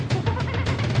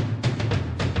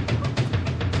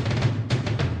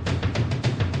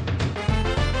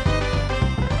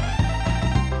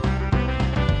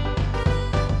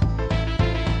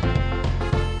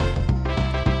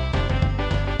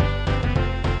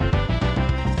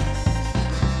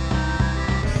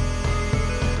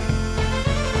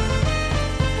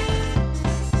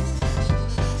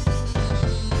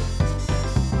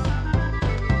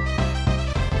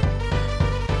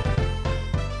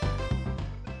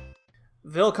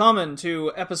Willkommen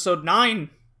to episode 9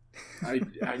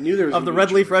 I knew there was of the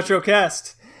Red Leaf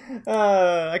Retrocast.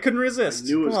 I couldn't resist. I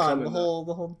knew it was Come on,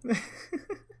 coming.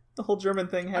 The whole German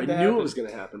thing had to I happen. knew it was going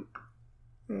to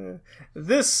happen.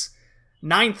 This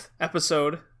 9th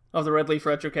episode of the Red Leaf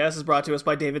Retrocast is brought to us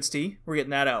by David's Tea. We're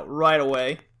getting that out right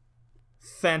away.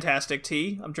 Fantastic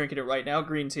tea. I'm drinking it right now,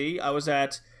 green tea. I was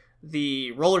at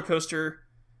the roller coaster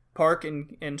park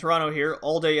in Toronto here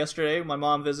all day yesterday. My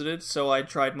mom visited, so I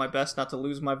tried my best not to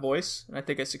lose my voice, and I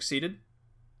think I succeeded.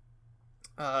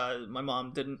 My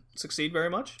mom didn't succeed very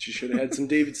much. She should have had some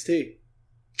David's tea.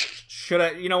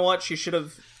 You know what? She should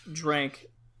have drank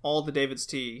all the David's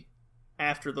tea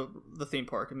after the theme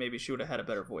park, and maybe she would have had a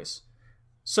better voice.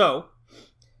 So,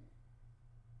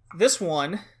 this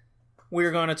one,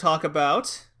 we're going to talk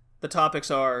about, the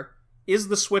topics are, is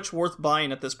the Switch worth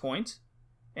buying at this point?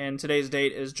 And today's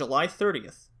date is July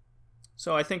 30th.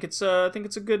 So I think it's a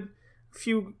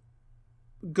few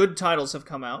good titles have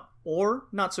come out, or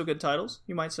not so good titles,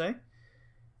 you might say.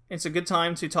 It's a good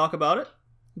time to talk about it,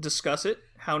 discuss it,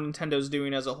 how Nintendo's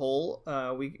doing as a whole.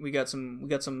 We got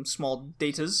some small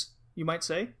datas, you might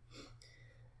say.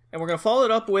 And we're going to follow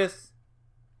it up with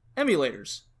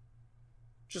emulators.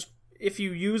 Just if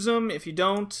you use them, if you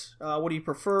don't, what do you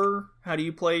prefer? How do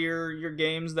you play your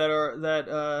games that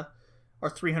are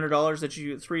 $300 that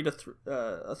you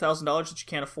 $1,000 that you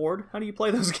can't afford? How do you play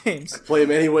those games? I play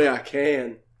them any way I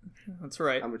can. That's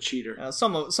right. I'm a cheater.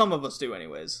 Some of us do,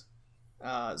 anyways.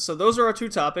 So those are our two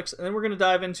topics, and then we're going to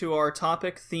dive into our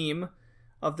topic theme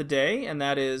of the day, and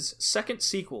that is second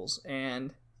sequels.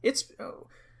 And it's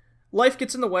life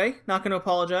gets in the way. Not going to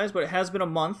apologize, but it has been a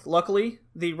month. Luckily,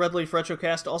 the Red Leaf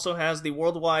Retrocast also has the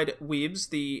Worldwide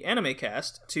Weebs, the anime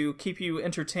cast, to keep you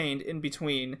entertained in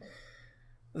between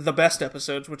the best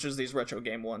episodes, which is these retro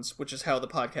game ones, which is how the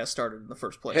podcast started in the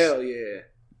first place. Hell yeah.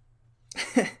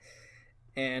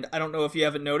 And I don't know if you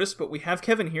haven't noticed, but we have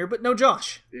Kevin here, but no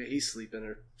Josh. Yeah, he's sleeping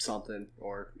or something,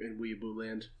 or in Weeaboo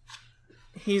land.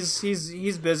 He's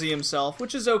busy himself,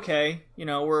 which is okay. You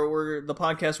know, we're the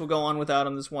podcast will go on without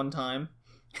him this one time.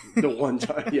 The one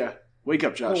time, yeah. Wake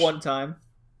up, Josh. The one time.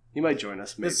 He might join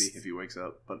us, maybe, if he wakes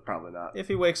up, but probably not. If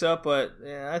he wakes up, but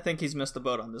I think he's missed the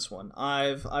boat on this one.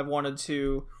 I've wanted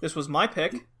to... This was my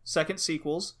pick, second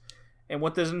sequels, and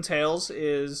what this entails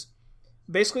is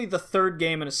basically the third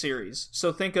game in a series.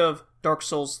 So think of Dark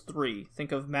Souls 3,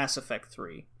 think of Mass Effect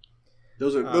 3.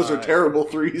 Those are terrible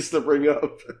threes to bring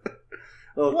up.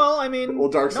 Well, I mean... Well,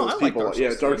 Dark Souls people... Dark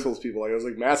Souls 3. Dark Souls people. I was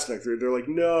like, Mass Effect 3. They're like,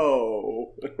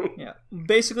 no. Yeah.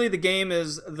 Basically, the game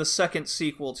is the second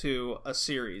sequel to a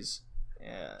series.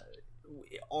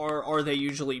 Are they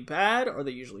usually bad? Are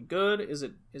they usually good? Is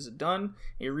it done?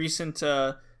 A recent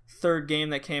third game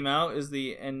that came out is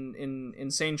the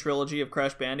Insane Trilogy of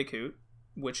Crash Bandicoot,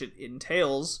 which it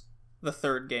entails the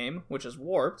third game, which is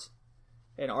Warped.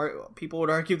 And people would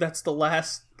argue that's the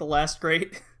last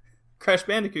great Crash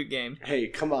Bandicoot game. Hey,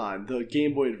 come on. The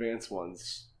Game Boy Advance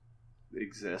ones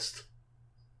exist.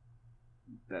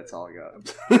 That's all I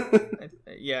got.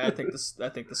 Yeah, I think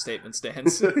the statement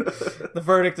stands. The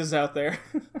verdict is out there.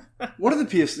 What are the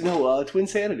PS... No,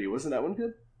 Twinsanity. Wasn't that one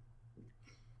good?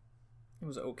 It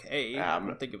was okay. I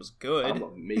don't think it was good. I'm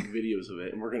going to make videos of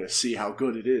it, and we're going to see how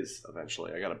good it is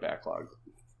eventually. I got a backlog.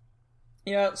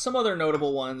 Yeah, some other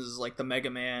notable ones is like the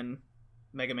Mega Man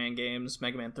games,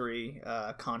 Mega Man 3,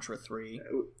 Contra 3.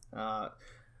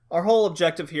 Our whole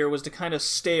objective here was to kind of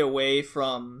stay away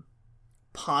from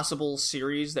possible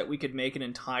series that we could make an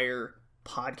entire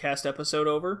podcast episode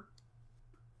over,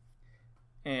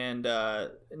 and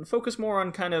focus more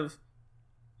on kind of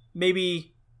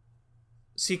maybe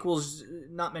sequels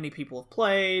not many people have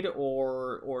played,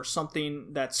 or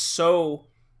something that's so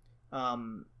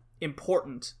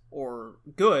important or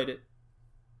good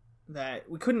that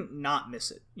we couldn't not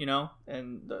miss it, you know?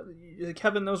 And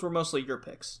Kevin, those were mostly your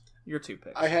picks, your two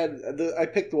picks. I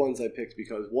picked the ones I picked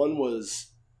because one was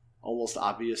almost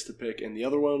obvious to pick, and the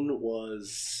other one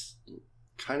was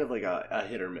kind of like a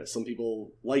hit or miss. Some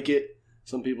people like it,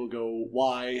 some people go,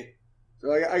 why?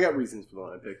 So I got reasons for the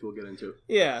one I picked we'll get into.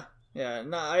 Yeah.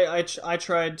 No, I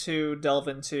tried to delve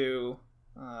into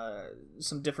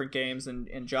some different games,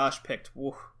 and Josh picked,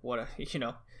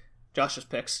 Josh's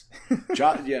picks.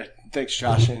 Yeah, thanks,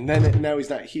 Josh. And then now he's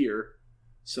not here,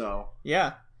 so...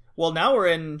 Yeah. Well, now we're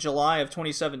in July of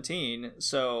 2017,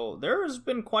 so there's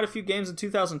been quite a few games in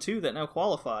 2002 that now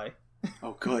qualify.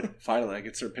 Oh, good. Finally, I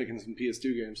can start picking some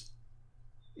PS2 games.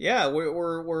 Yeah,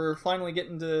 we're finally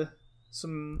getting to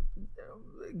some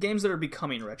games that are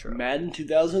becoming retro. Madden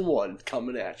 2001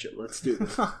 coming at you. Let's do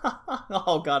this.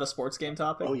 Oh god, a sports game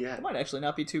topic? Oh yeah. That might actually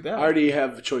not be too bad. I already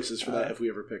have choices for that if we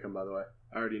ever pick them, by the way.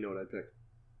 I already know what I'd pick.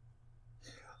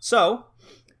 So,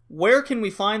 where can we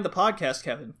find the podcast,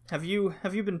 Kevin? Have you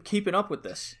been keeping up with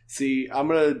this? See, I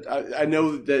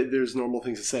know that there's normal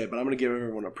things to say, but I'm gonna give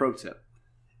everyone a pro tip.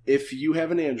 If you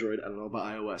have an Android, I don't know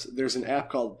about iOS, there's an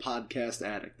app called Podcast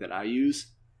Addict that I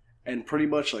use, and pretty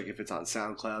much like if it's on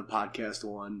SoundCloud, Podcast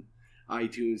One,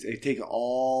 iTunes, they take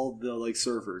all the like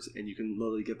servers and you can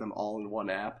literally get them all in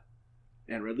one app.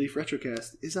 And Red Leaf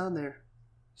Retrocast is on there.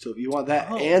 So if you want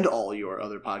that and all your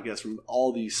other podcasts from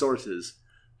all these sources,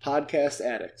 Podcast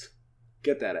Addict,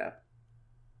 get that app.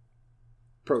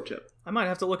 Pro tip. I might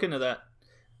have to look into that.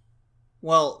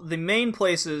 Well, the main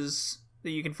places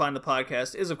that you can find the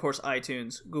podcast is, of course,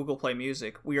 iTunes, Google Play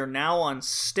Music. We are now on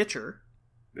Stitcher,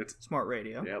 Smart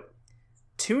Radio,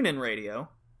 TuneIn Radio,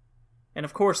 and,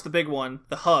 of course, the big one,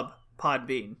 the hub,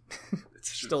 Podbean. It's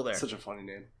still there. Such a funny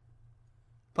name.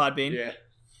 Podbean? Yeah.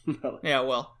 Yeah,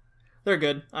 well, they're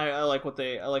good. I like what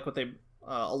they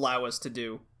allow us to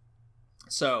do.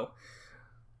 So,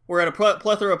 we're at a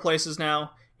plethora of places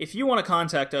now. If you want to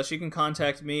contact us, you can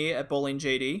contact me at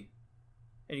BowlingJD.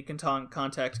 And you can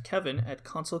contact Kevin at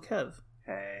ConsoleKev.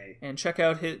 Hey. And check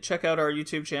out our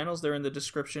YouTube channels. They're in the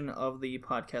description of the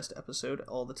podcast episode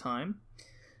all the time.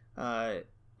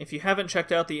 If you haven't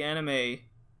checked out the anime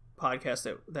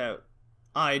podcast that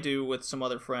I do with some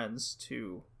other friends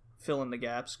to fill in the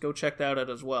gaps, go check that out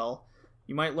as well.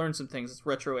 You might learn some things. It's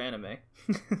retro anime.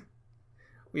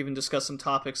 We even discussed some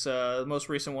topics. The most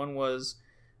recent one was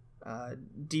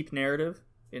deep narrative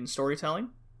in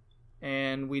storytelling.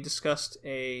 And we discussed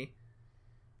a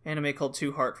anime called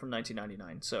Two Heart from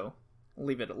 1999. So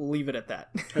leave it at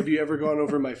that. Have you ever gone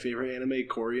over my favorite anime,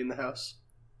 Cory in the House?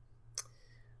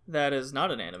 That is not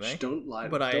an anime. Don't lie.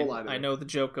 But don't lie to me. I know the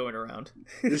joke going around.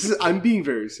 I'm being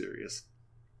very serious.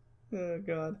 Oh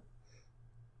god.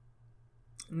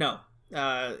 No.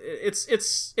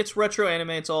 It's retro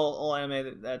anime. It's all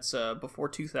anime that's before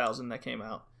 2000 that came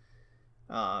out.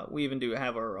 We even do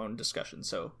have our own discussion.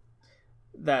 So.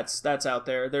 That's out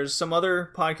there. There's some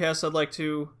other podcasts I'd like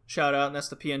to shout out, and that's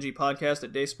the PNG podcast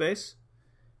at Dayspace.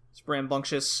 It's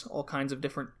rambunctious, all kinds of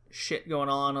different shit going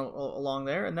on along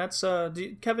there. And that's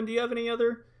Kevin, do you have any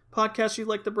other podcasts you'd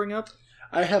like to bring up?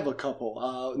 I have a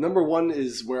couple. Number one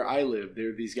is where I live.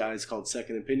 There are these guys called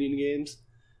Second Opinion Games.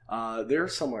 They're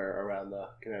somewhere around the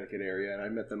Connecticut area, and I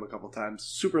met them a couple times.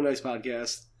 Super nice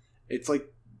podcast. It's like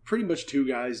pretty much two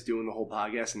guys doing the whole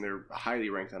podcast, and they're highly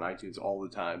ranked on iTunes all the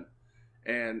time.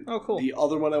 And cool. The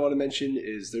other one I want to mention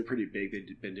is they're pretty big.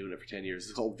 They've been doing it for 10 years.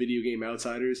 It's called Video Game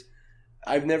Outsiders.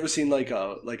 I've never seen like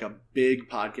a big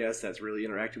podcast that's really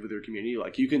interactive with their community.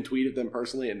 Like you can tweet at them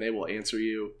personally and they will answer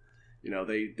you. You know,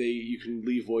 you can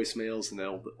leave voicemails and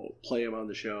they'll play them on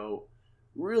the show.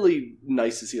 Really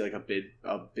nice to see like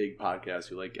a big podcast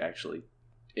who like actually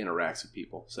interacts with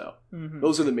people. So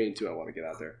those are the main two I want to get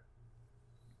out there.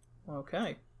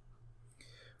 Okay.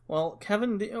 Well,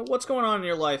 Kevin, what's going on in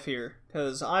your life here?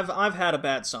 Because I've had a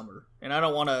bad summer, and I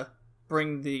don't want to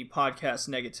bring the podcast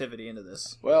negativity into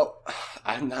this. Well,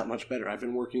 I'm not much better. I've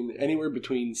been working anywhere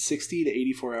between 60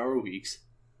 to 84-hour weeks.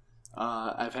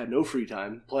 I've had no free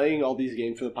time playing all these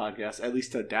games for the podcast, at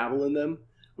least to dabble in them,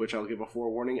 which I'll give a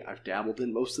forewarning. I've dabbled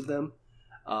in most of them.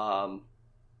 I'm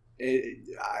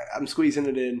squeezing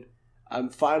it in. I'm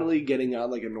finally getting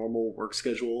on like a normal work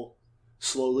schedule.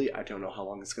 Slowly. I don't know how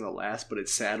long it's going to last, but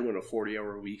it's sad when a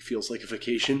 40-hour week feels like a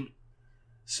vacation.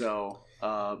 So,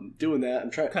 doing that,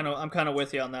 I'm kind of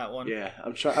with you on that one. Yeah,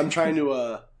 I'm trying to.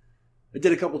 I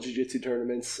did a couple jiu-jitsu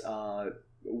tournaments.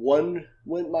 One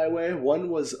went my way.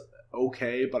 One was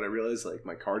okay, but I realized like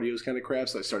my cardio is kind of crap,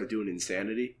 so I started doing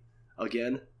Insanity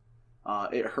again.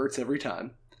 It hurts every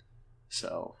time,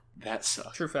 so that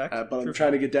sucks. True fact. But I'm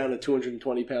trying to get down to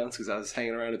 220 pounds because I was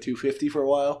hanging around at 250 for a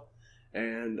while.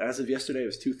 And as of yesterday, it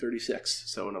was 236.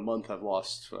 So in a month, I've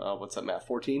lost, what's that math,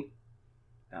 14?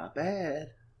 Not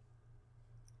bad.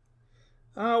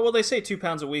 Well, they say 2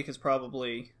 pounds a week is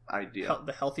probably ideal,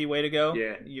 the healthy way to go.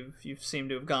 Yeah. You've seemed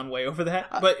to have gone way over that.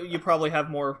 But you probably have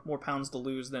more pounds to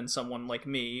lose than someone like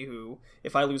me, who,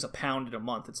 if I lose a pound in a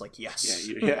month, it's like, yes.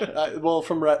 Yeah. Well,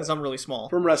 because I'm really small.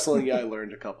 From wrestling, I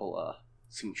learned a couple,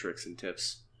 some tricks and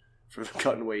tips for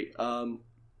cutting weight.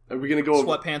 Are we going to go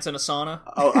sweatpants in a sauna?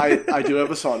 Oh, I do have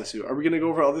a sauna suit. Are we going to go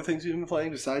over other things we've been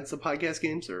playing besides the podcast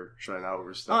games, or should I not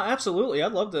over stuff? Absolutely.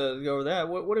 I'd love to go over that.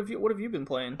 What have you been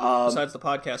playing besides the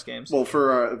podcast games? Well,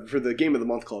 for the Game of the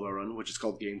Month Club I run, which is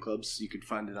called Game Clubs, you could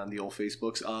find it on the old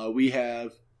Facebooks. We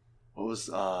have, what was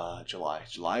July?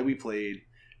 July we played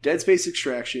Dead Space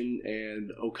Extraction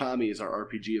and Okami is our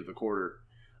RPG of the quarter.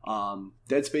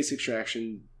 Dead Space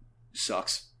Extraction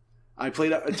sucks. I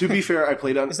played. To be fair, I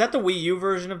played on. Is that the Wii U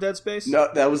version of Dead Space? No,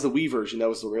 that was the Wii version. That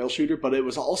was the rail shooter, but it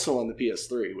was also on the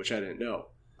PS3, which I didn't know.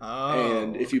 Oh,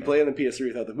 and if you play on the PS3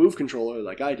 without the Move controller,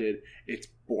 like I did, it's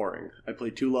boring. I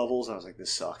played 2 levels. I was like,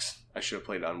 this sucks. I should have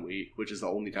played on Wii, which is the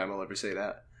only time I'll ever say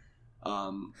that.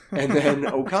 And then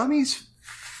Okami's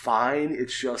fine.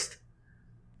 It's just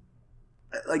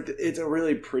like it's a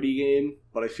really pretty game,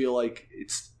 but I feel like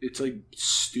it's like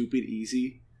stupid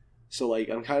easy. So like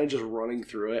I'm kind of just running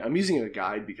through it. I'm using a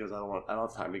guide because I don't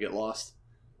have time to get lost.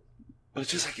 But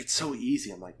it's just like it's so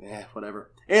easy. I'm like,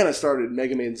 whatever. And I started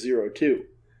Mega Man Zero 2,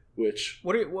 which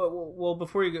well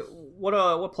before you go,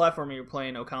 what platform are you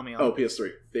playing Okami on? Oh, PS3,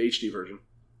 the HD version.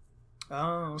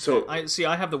 Oh, okay. So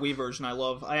I have the Wii version.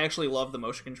 I actually love the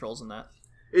motion controls in that.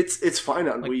 It's fine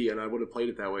on Wii, and I would have played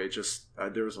it that way. It just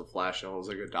there was a flash and it was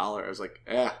like $1. I was like,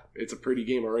 it's a pretty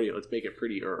game already. Let's make it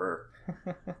prettier.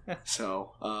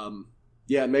 So,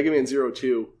 Mega Man Zero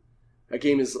 2. That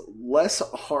game is less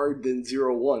hard than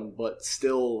 0-1, but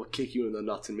still kick you in the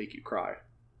nuts and make you cry.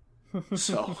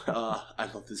 So, I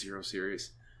love the Zero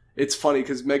series. It's funny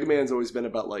because Mega Man's always been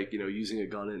about like using a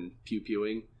gun and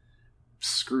pew-pewing.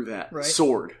 Screw that. Right.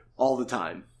 Sword all the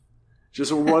time.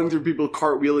 Just running through people,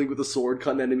 cartwheeling with a sword,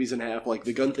 cutting enemies in half. Like,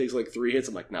 the gun takes like 3 hits.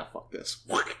 I'm like, nah, fuck this.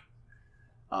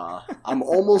 I'm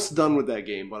almost done with that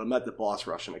game, but I'm at the boss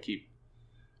rush and I keep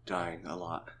dying a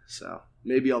lot. So,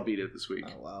 maybe I'll beat it this week.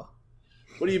 Oh, wow.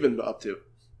 What have you been up to?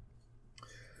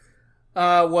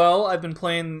 Well, I've been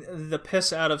playing the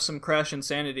piss out of some Crash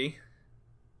Insanity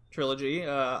trilogy.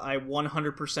 I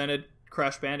 100%ed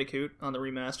Crash Bandicoot on the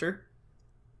remaster.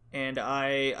 And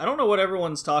I don't know what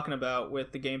everyone's talking about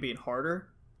with the game being harder.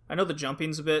 I know the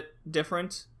jumping's a bit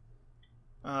different,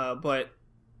 but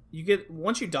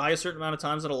once you die a certain amount of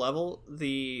times at a level,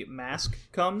 the mask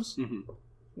comes,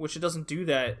 which it doesn't do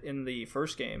that in the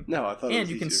first game. No, I thought. And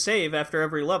you can save after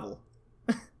every level,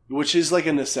 which is like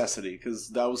a necessity because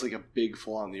that was like a big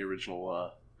flaw in the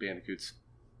original Bandicoots.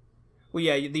 Well,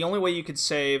 yeah, the only way you could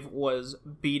save was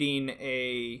beating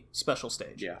a special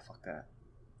stage. Yeah, fuck that.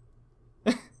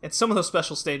 And some of those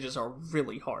special stages are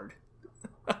really hard.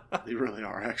 They really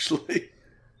are, actually.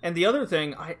 And the other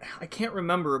thing, I can't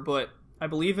remember, but I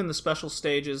believe in the special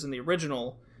stages in the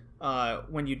original,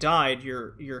 when you died,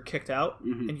 you're kicked out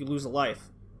and you lose a life.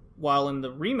 While in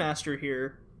the remaster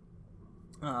here,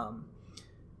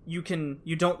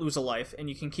 you don't lose a life and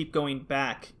you can keep going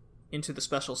back into the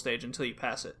special stage until you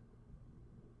pass it.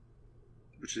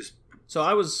 Which is... So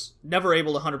I was never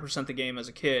able to 100% the game as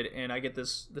a kid, and I get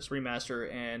this remaster,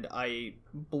 and I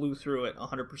blew through it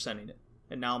 100%ing it.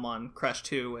 And now I'm on Crash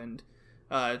 2 and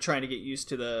trying to get used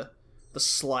to the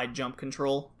slide jump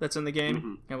control that's in the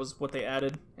game. That was what they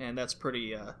added, and that's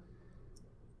pretty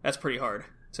hard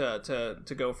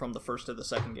to go from the first to the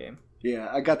second game. Yeah,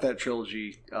 I got that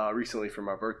trilogy recently for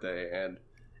my birthday, and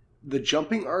the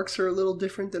jumping arcs are a little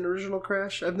different than original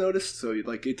Crash, I've noticed. So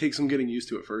like it takes some getting used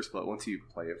to at first, but once you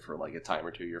play it for like a time or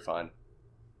two, you're fine.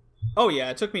 Oh yeah,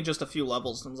 it took me just a few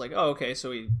levels, and I was like, oh okay,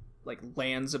 so he like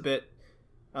lands a bit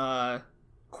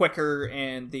quicker,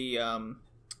 and the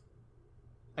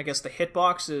I guess the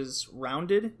hitbox is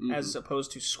rounded as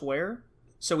opposed to square.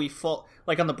 So he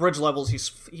like on the bridge levels,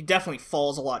 he definitely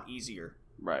falls a lot easier,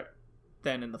 right,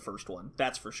 than in the first one.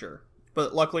 That's for sure.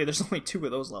 But luckily, there's only 2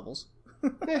 of those levels.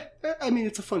 I mean,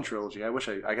 it's a fun trilogy. I wish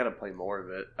I got to play more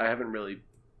of it. I haven't really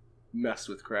messed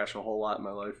with Crash a whole lot in my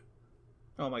life.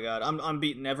 Oh my god, I'm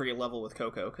beating every level with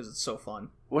Coco because it's so fun.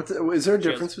 Is there a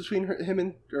difference between him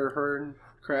and her and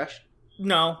Crash?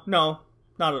 No, not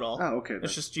at all. Oh, okay. Then.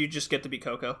 It's just you just get to be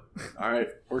Coco. All right,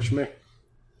 works for me.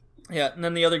 Yeah, and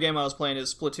then the other game I was playing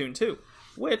is Splatoon 2,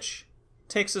 which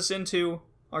takes us into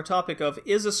our topic of,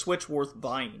 is a Switch worth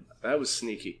buying? That was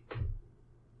sneaky.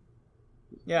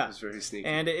 Yeah. It was very sneaky.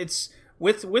 And it's,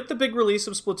 with the big release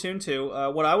of Splatoon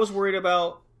 2, what I was worried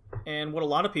about, and what a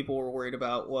lot of people were worried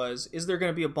about, was, is there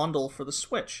going to be a bundle for the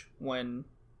Switch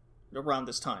around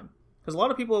this time? Because a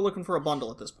lot of people are looking for a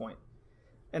bundle at this point.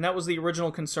 And that was the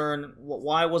original concern.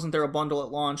 Why wasn't there a bundle at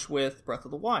launch with Breath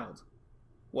of the Wild?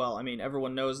 Well, I mean,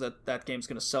 everyone knows that game's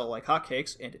going to sell like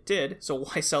hotcakes, and it did, so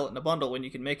why sell it in a bundle when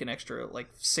you can make an extra,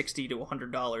 like, $60 to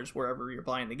 $100 wherever you're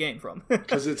buying the game from?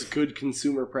 Because it's good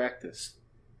consumer practice.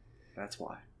 That's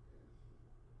why.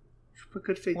 Put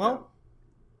good faith out.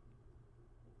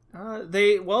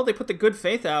 They put the good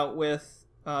faith out with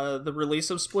the release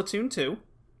of Splatoon 2,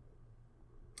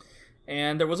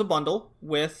 and there was a bundle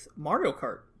with Mario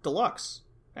Kart Deluxe,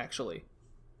 actually.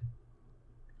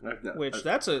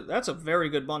 That's a very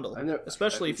good bundle,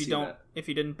 especially if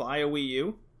you didn't buy a Wii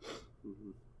U.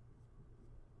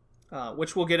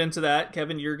 Which we'll get into that.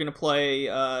 Kevin, you're gonna play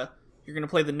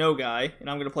the no guy, and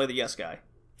I'm gonna play the yes guy.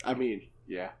 I mean,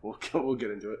 yeah, we'll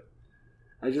get into it.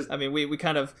 We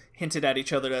kind of hinted at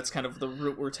each other. That's kind of the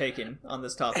route we're taking on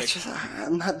this topic.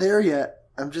 I'm not there yet.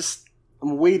 I'm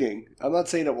waiting. I'm not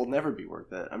saying it will never be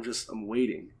worth it. I'm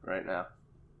waiting right now.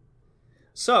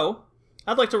 So,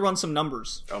 I'd like to run some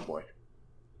numbers. Oh boy.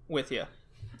 With you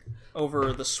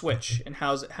over the Switch and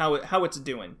how it's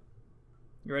doing.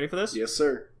 You ready for this? Yes,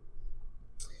 sir.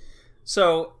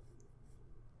 So,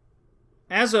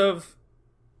 as of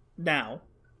now,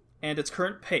 and its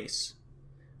current pace,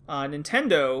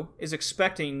 Nintendo is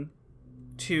expecting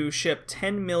to ship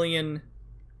 10 million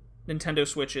Nintendo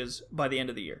Switches by the end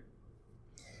of the year.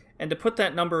 And to put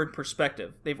that number in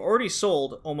perspective, they've already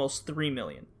sold almost 3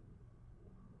 million.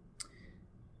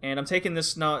 And I'm taking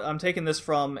this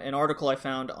from an article I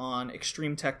found on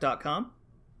extremetech.com.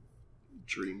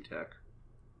 Dream Tech.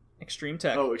 Extreme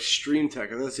Tech. Oh, Extreme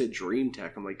Tech. I thought it said Dream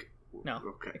Tech. I'm like, no,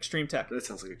 okay. Extreme Tech. That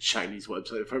sounds like a Chinese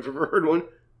website if I've ever heard one.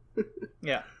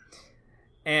 Yeah.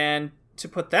 And to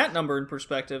put that number in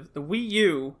perspective, the Wii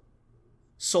U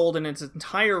sold in its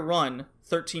entire run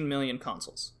 13 million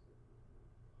consoles.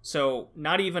 So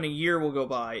not even a year will go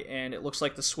by, and it looks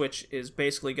like the Switch is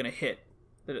basically going to hit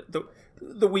the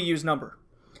Wii U's number.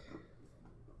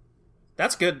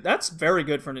 That's good. That's very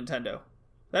good for Nintendo.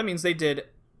 That means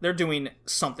they're doing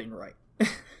something right.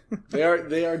 They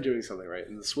are doing something right,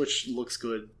 and the Switch looks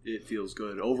good. It feels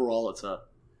good. Overall,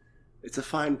 it's a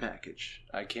fine package.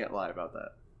 I can't lie about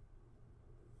that.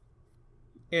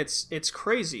 It's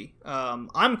crazy.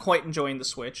 I'm quite enjoying the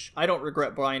Switch. I don't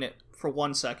regret buying it for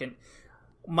 1 second.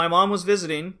 My mom was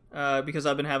visiting because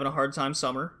I've been having a hard time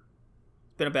summer.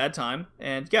 It's been a bad time,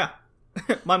 and yeah,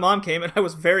 my mom came, and I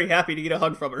was very happy to get a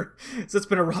hug from her. So it's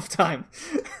been a rough time.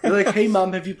 You're like, hey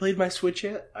mom, have you played my Switch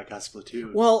yet? I got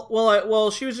Splatoon. Well,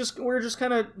 we were just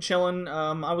kind of chilling.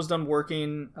 I was done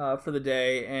working for the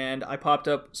day, and I popped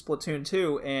up Splatoon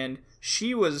 2, and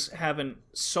she was having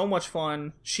so much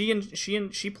fun. She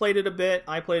played it a bit.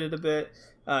 I played it a bit.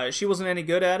 She wasn't any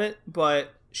good at it,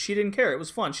 but she didn't care. It was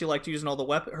fun. She liked using all the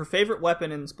weapon. Her favorite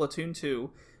weapon in Splatoon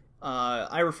 2,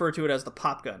 I refer to it as the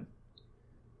pop gun.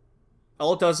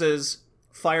 All it does is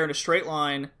fire in a straight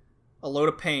line, a load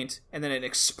of paint, and then it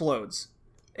explodes.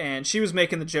 And she was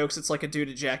making the jokes, it's like a dude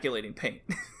ejaculating paint.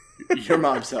 Your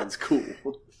mom sounds cool.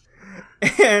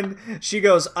 And she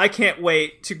goes, I can't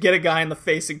wait to get a guy in the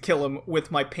face and kill him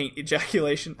with my paint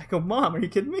ejaculation. I go, Mom, are you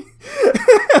kidding me?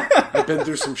 I've been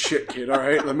through some shit, kid. All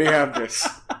right, let me have this.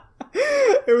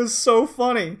 It was so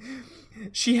funny.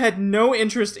 She had no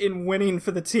interest in winning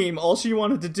for the team. All she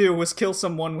wanted to do was kill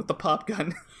someone with the pop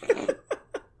gun.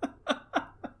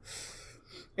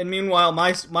 And meanwhile,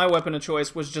 my weapon of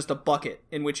choice was just a bucket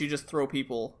in which you just throw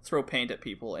paint at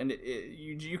people, and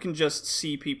you can just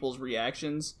see people's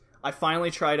reactions. I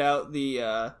finally tried out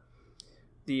the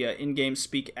in-game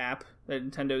speak app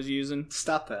that Nintendo's using.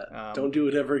 Stop that! Don't do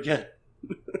it ever again.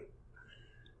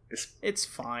 It's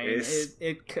fine.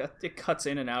 It cuts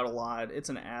in and out a lot. It's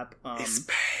an app. It's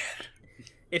bad.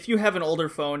 If you have an older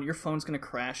phone, your phone's gonna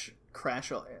crash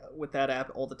with that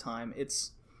app all the time.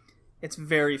 It's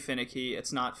very finicky.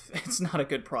 It's not a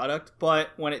good product, but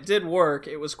when it did work,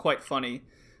 it was quite funny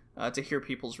to hear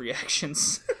people's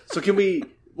reactions. So can we,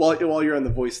 while you're on the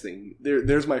voice thing,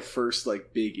 there's my first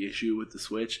big issue with the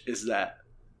Switch is that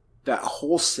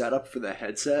whole setup for the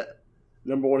headset.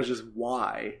 Number one is just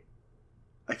why.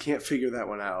 I can't figure that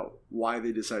one out. Why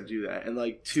they decided to do that,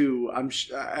 and two,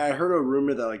 I heard a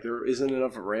rumor that there isn't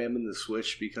enough RAM in the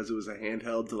Switch because it was a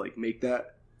handheld to make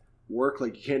that work.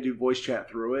 You can't do voice chat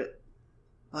through it.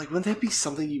 Wouldn't that be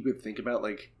something you could think about,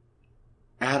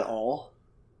 at all?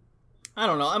 I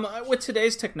don't know. With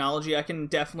today's technology, I can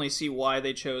definitely see why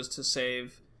they chose to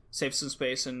save some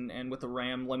space and with the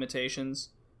RAM limitations,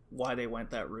 why they went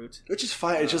that route. Which is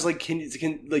fine. It's just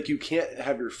you can't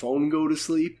have your phone go to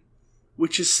sleep,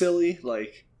 which is silly.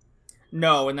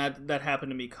 No, and that happened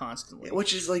to me constantly.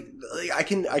 Which is I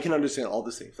can understand all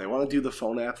this thing. If they want to do the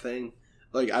phone app thing,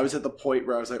 I was at the point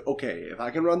where I was like, okay, if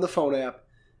I can run the phone app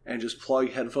and just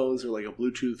plug headphones or a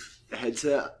Bluetooth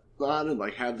headset on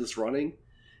and have this running,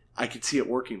 I could see it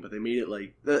working. But they made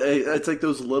it it's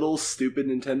those little stupid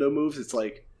Nintendo moves. It's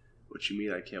what you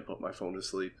mean I can't put my phone to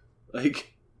sleep?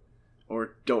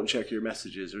 Or don't check your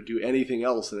messages or do anything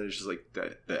else, and it's just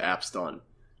the app's done.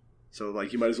 So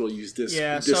you might as well use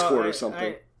Discord or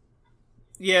something.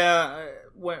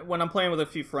 When I'm playing with a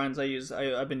few friends,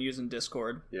 I've been using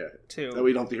Discord. Yeah, too. That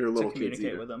we don't have to hear little to kids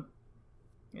communicate with them.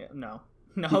 Yeah, no,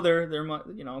 they're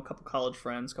a couple college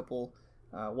friends,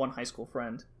 one high school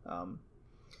friend.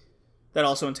 That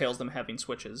also entails them having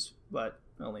Switches, but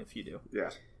only a few do.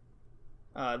 Yeah.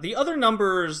 The other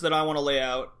numbers that I want to lay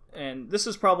out, and this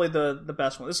is probably the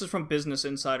best one. This is from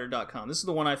BusinessInsider.com. This is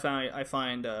the one I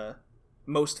find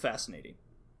most fascinating.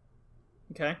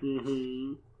 Okay?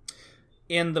 Mm-hmm.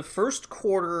 In the first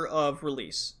quarter of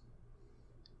release,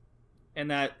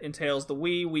 and that entails the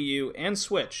Wii, Wii U, and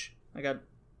Switch, I got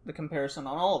the comparison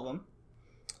on all of them,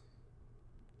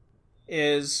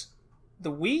 is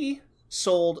the Wii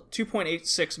sold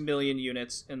 2.86 million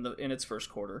units in its first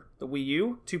quarter, the Wii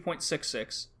U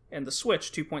 2.66, and the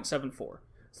Switch 2.74. So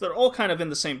they're all kind of in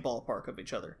the same ballpark of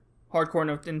each other.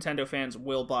 Hardcore Nintendo fans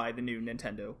will buy the new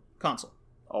Nintendo console.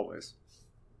 Always.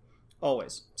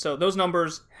 So those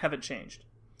numbers haven't changed.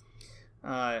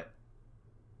 The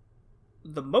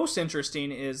most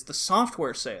interesting is the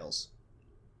software sales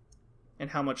and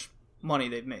how much money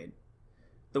they've made.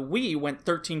 The Wii went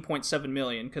 13.7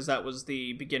 million because that was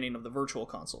the beginning of the Virtual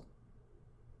Console.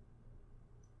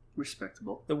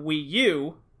 Respectable. The Wii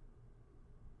U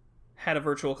had a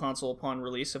Virtual Console upon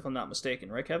release, if I'm not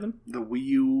mistaken, right, Kevin? The Wii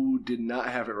U did not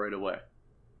have it right away.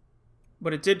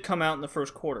 But it did come out in the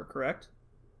first quarter, correct?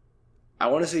 I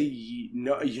want to say,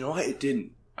 no, you know what? It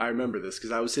didn't. I remember this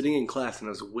because I was sitting in class and I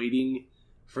was waiting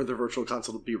for the Virtual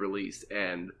Console to be released,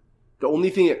 and the only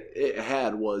thing it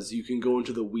had was you can go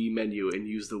into the Wii menu and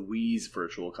use the Wii's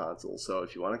Virtual Console. So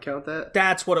if you want to count that,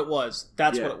 that's what it was.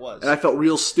 What it was. And I felt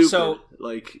real stupid. So,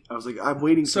 I was like, I'm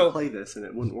waiting to play this, and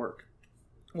it wouldn't work.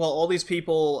 Well, all these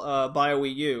people buy a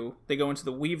Wii U. They go into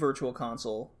the Wii Virtual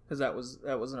Console because that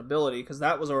was an ability because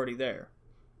that was already there,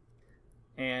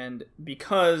 and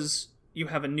because you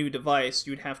have a new device,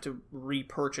 you'd have to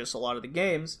repurchase a lot of the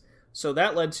games. So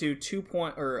that led to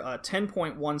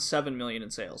 10.17 million in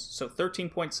sales. So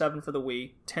 13.7 for the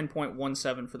Wii,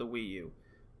 10.17 for the Wii U.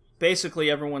 Basically,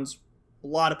 a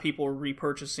lot of people were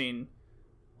repurchasing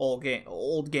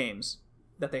old games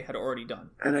that they had already done.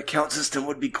 An account system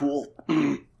would be cool.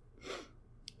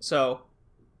 So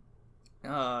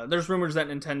there's rumors that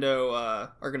Nintendo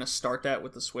are going to start that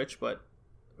with the Switch, but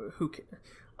who cares?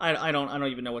 I don't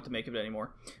even know what to make of it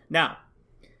anymore. Now,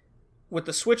 with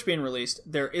the Switch being released,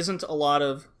 there isn't a lot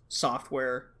of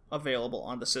software available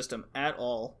on the system at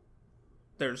all.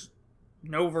 There's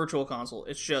no Virtual Console.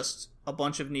 It's just a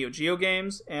bunch of Neo Geo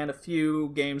games and a few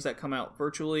games that come out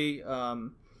virtually,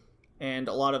 and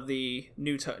a lot of the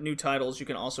new titles you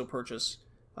can also purchase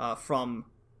from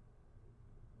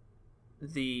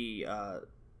the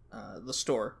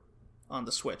store on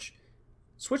the Switch.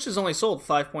 Switch has only sold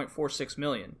 5.46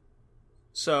 million.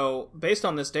 So, based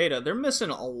on this data, they're missing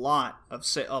a lot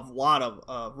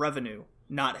of revenue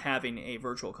not having a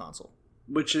Virtual Console.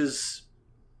 Which is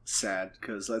sad,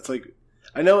 because that's like...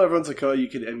 I know everyone's like, oh, you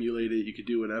could emulate it, you could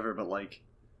do whatever, but like,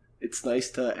 it's nice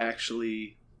to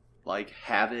actually like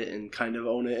have it and kind of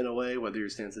own it in a way, whether your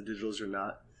stance on digitals or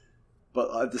not. But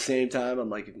at the same time, I'm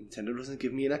like, if Nintendo doesn't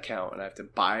give me an account and I have to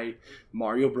buy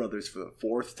Mario Brothers for the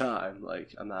 4th time,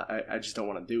 like, I just don't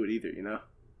want to do it either, you know?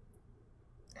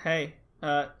 Hey,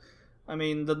 I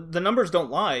mean, the numbers don't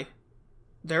lie.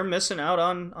 They're missing out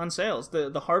on sales.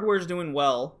 The hardware's doing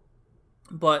well,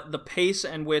 but the pace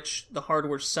in which the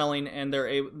hardware's selling and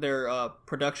their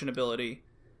production ability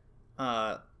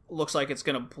looks like it's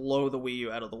going to blow the Wii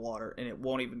U out of the water, and it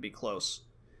won't even be close.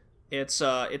 It's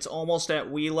almost at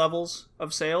Wii levels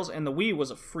of sales, and the Wii was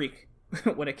a freak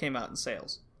when it came out in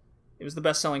sales. It was the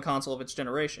best-selling console of its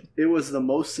generation. It was the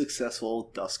most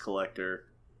successful dust collector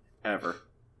ever.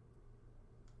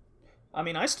 I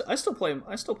mean, I still play the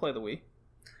Wii.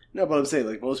 No, but I'm saying,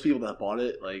 like, most people that bought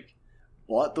it, like,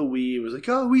 bought the Wii, it was like,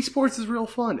 oh, Wii Sports is real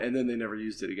fun, and then they never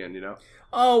used it again, you know?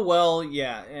 Oh, well,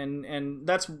 yeah, and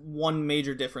that's one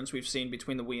major difference we've seen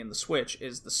between the Wii and the Switch,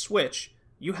 is the Switch,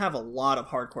 you have a lot of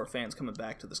hardcore fans coming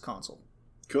back to this console.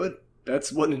 Good.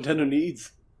 That's what Nintendo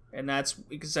needs. And that's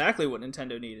exactly what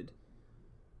Nintendo needed.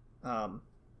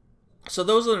 So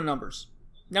those are the numbers.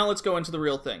 Now let's go into the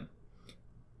real thing.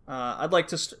 I'd like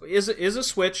to... Is a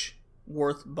Switch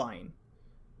worth buying?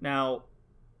 Now,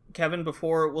 Kevin,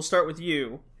 we'll start with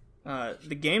you.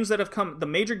 The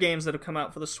major games that have come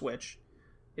out for the Switch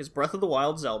is Breath of the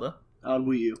Wild Zelda. On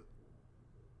Wii U.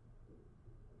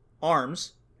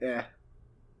 ARMS. Yeah.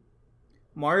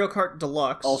 Mario Kart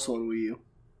Deluxe. Also on Wii U.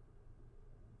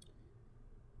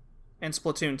 And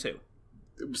Splatoon 2.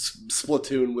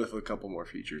 Splatoon with a couple more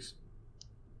features.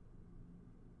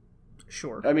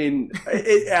 Sure. I mean,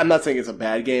 I'm not saying it's a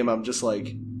bad game. I'm just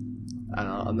like, I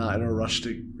don't know, I'm not in a rush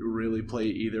to really play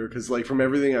either. Because like from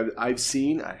everything I've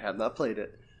seen, I have not played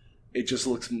it. It just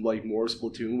looks like more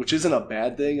Splatoon, which isn't a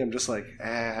bad thing. I'm just like,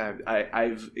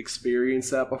 I've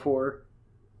experienced that before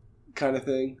kind of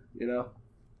thing, you know?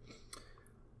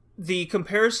 The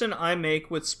comparison I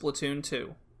make with Splatoon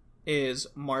 2 is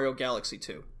Mario Galaxy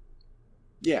 2.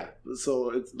 Yeah,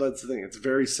 so that's the thing. It's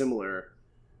very similar.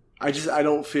 I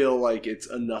don't feel like it's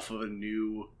enough of a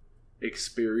new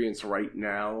experience right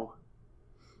now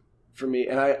for me,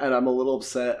 and I'm a little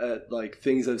upset at like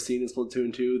things I've seen in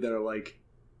Splatoon 2 that are like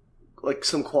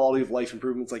some quality of life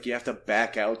improvements. Like you have to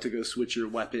back out to go switch your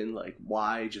weapon. Like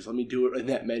why? Just let me do it in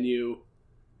that menu.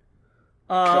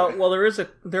 Well, there is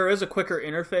a quicker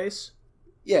interface.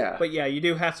 Yeah, but yeah, you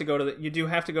do have to go to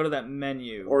that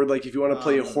menu. Or like if you want to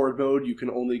play a horde mode, you can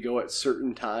only go at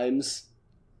certain times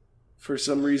for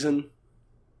some reason.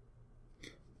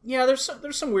 Yeah, there's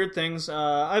some weird things.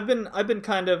 I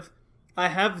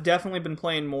have definitely been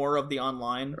playing more of the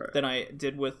online than I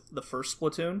did with the first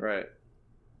Splatoon. Right.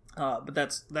 But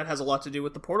that has a lot to do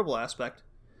with the portable aspect.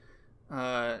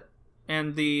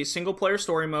 And the single player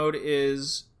story mode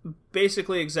is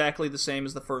basically exactly the same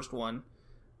as the first one.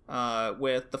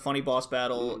 With the funny boss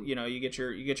battle, you know, you get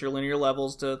your linear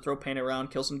levels to throw paint around,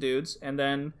 kill some dudes, and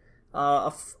then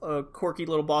a quirky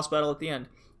little boss battle at the end.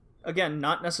 Again,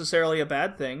 not necessarily a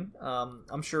bad thing.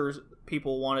 I'm sure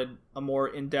people wanted a more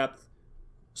in-depth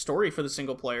story for the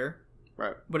single player,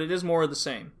 right? But it is more of the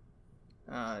same.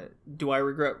 Do I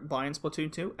regret buying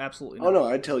Splatoon 2? Absolutely not. Oh no,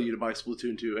 I'd tell you to buy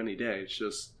Splatoon 2 any day. It's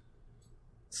just,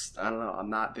 I don't know, I'm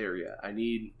not there yet. I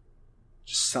need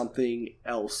just something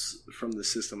else from the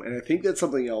system, and I think that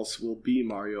something else will be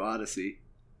Mario Odyssey,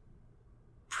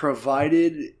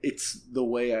 provided it's the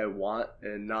way I want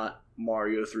and not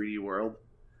Mario 3D World.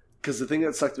 Because the thing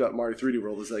that sucked about Mario 3D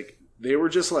World is like they were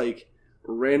just like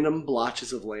random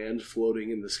blotches of land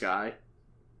floating in the sky,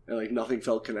 and like nothing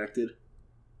felt connected.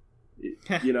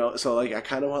 You know, so like I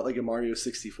kind of want like a Mario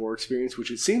 64 experience, which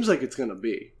it seems like it's gonna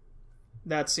be.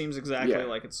 That seems exactly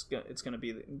like it's gonna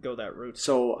be go that route.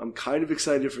 So I'm kind of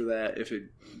excited for that if it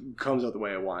comes out the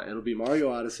way I want. It'll be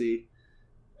Mario Odyssey,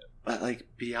 but like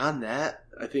beyond that,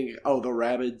 I think the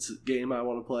Rabbids game I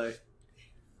want to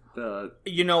play.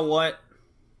 You know what?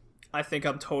 I think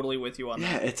I'm totally with you on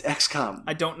that. Yeah, it's XCOM.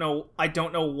 I don't know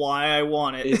why I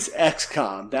want it. It's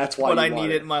XCOM. That's why. But I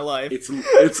need it in my life. It's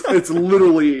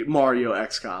literally Mario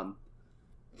XCOM.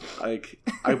 Like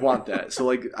I want that. So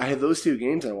like I have those two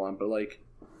games I want, but like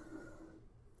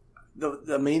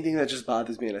the main thing that just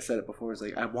bothers me, and I said it before, is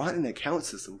like I want an account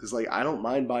system because like I don't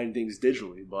mind buying things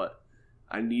digitally, but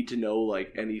I need to know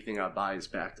like anything I buy is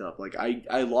backed up. Like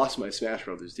I lost my Smash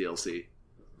Brothers DLC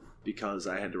because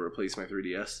I had to replace my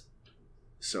 3DS.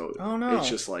 So it's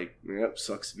just like, yep,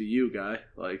 sucks to be you, guy.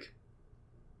 Like,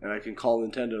 and I can call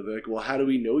Nintendo. They're like, well, how do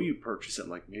we know you purchased it? I'm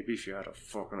like, maybe if you had a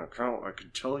fucking account, I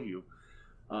could tell you.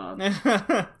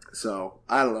 So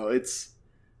I don't know. It's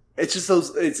just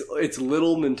those. It's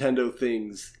little Nintendo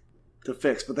things to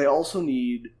fix, but they also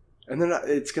need, and then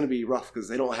it's going to be rough because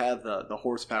they don't have the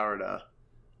horsepower to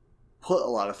put a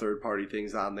lot of third party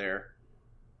things on there.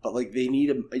 But like you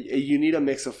need a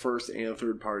mix of first and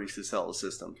third parties to sell a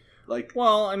system. Like,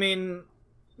 well, I mean,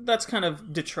 that's kind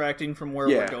of detracting from where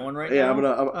we're going right now. Yeah, I'm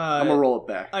gonna roll it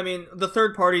back. I mean, the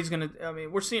third party's gonna. I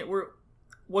mean,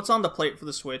 what's on the plate for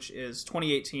the Switch is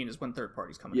 2018 is when third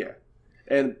parties come in. Yeah,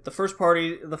 and the first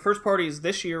party is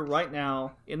this year right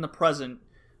now in the present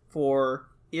for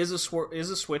is a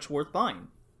Switch worth buying?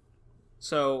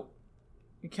 So,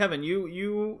 Kevin,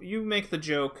 you make the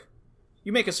joke,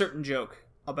 you make a certain joke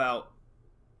about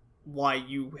why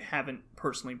you haven't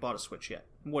personally bought a Switch yet.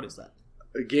 What is that?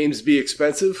 Games be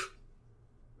expensive?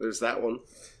 There's that one.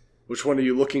 Which one are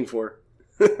you looking for?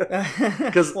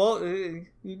 Well,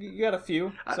 you got a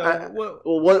few. So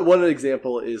one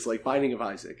example is like Binding of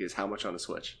Isaac is how much on a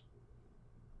Switch?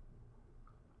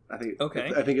 I think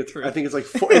it's like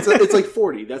it's like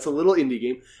 40. That's a little indie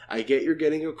game. I get you're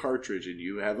getting a cartridge and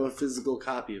you have a physical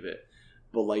copy of it,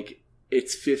 but like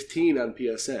it's 15 on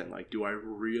PSN. Like, do I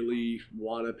really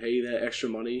want to pay that extra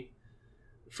money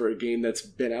for a game that's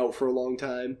been out for a long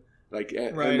time? Like,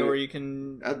 or you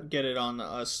can get it on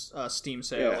a Steam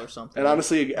sale or something. And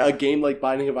honestly, a game like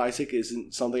Binding of Isaac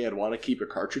isn't something I'd want to keep a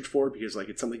cartridge for because like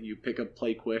it's something you pick up,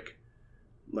 play quick.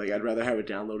 Like, I'd rather have it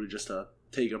downloaded just to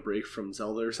take a break from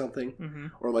Zelda or something. Mm-hmm.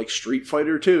 Or like Street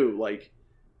Fighter 2. Like,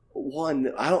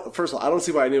 first of all, I don't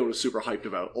see why anyone was super hyped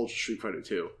about Ultra Street Fighter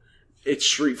 2. It's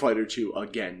Street Fighter 2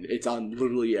 again. It's on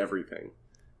literally everything.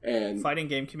 And fighting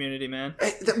game community, man.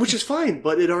 Which is fine,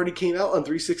 but it already came out on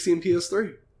 360 and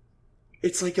PS3.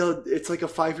 It's like a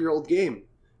 5-year-old game,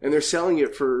 and they're selling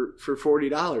it for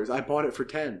 $40. I bought it for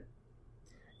 $10.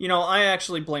 You know, I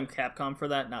actually blame Capcom for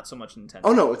that, not so much Nintendo.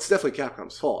 Oh no, it's definitely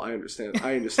Capcom's fault. I understand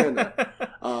that.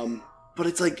 But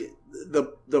it's like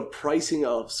the pricing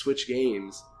of Switch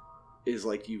games is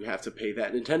like you have to pay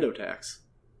that Nintendo tax.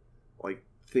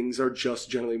 things are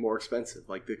just generally more expensive.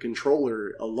 Like the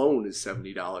controller alone is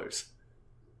 $70.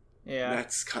 Yeah.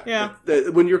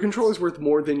 That's when your controller's worth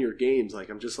more than your games. Like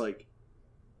I'm just like,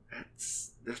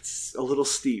 that's a little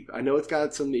steep. I know it's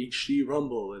got some HD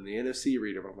rumble and the NFC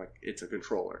reader, but I'm like, it's a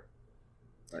controller.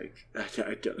 Like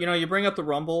I get it. You bring up the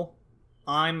rumble.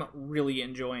 I'm really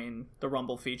enjoying the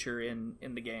rumble feature in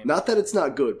the game. Not that it's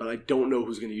not good, but I don't know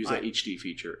who's going to use that HD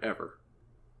feature ever.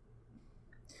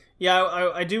 Yeah,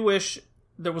 I do wish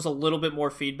there was a little bit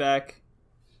more feedback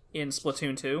in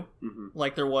Splatoon 2,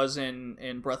 like there was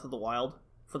in Breath of the Wild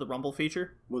for the rumble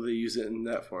feature. What do they use it in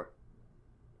that for?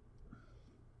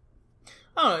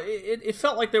 I don't know. It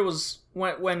felt like there was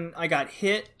when I got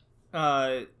hit.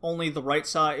 Only the right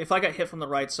side. If I got hit from the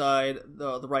right side,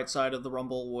 the right side of the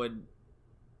rumble would.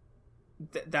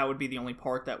 That would be the only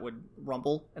part that would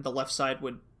rumble, and the left side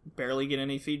would barely get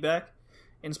any feedback.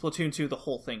 In Splatoon 2, the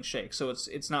whole thing shakes, so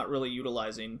it's not really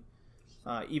utilizing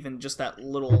even just that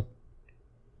little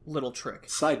trick.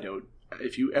 Side note: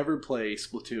 if you ever play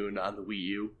Splatoon on the Wii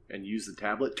U and use the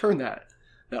tablet, turn that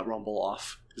rumble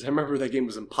off, because I remember that game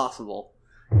was impossible.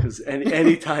 Because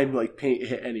any time like paint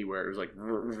hit anywhere, it was like.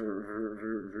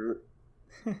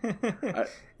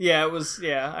 Yeah, it was.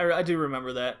 Yeah, I do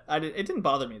remember that. It didn't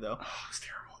bother me though. Oh, it was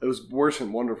terrible. It was worse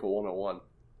than Wonderful 101.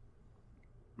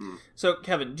 So,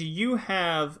 Kevin, do you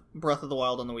have Breath of the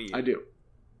Wild on the Wii U? I do.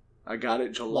 I got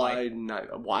it July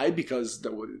 9th. Why? Because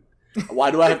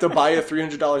why do I have to buy a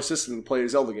 $300 system to play a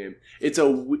Zelda game? It's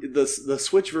the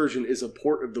Switch version is a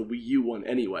port of the Wii U one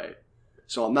anyway,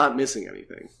 so I'm not missing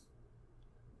anything.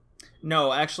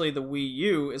 No, actually, the Wii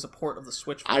U is a port of the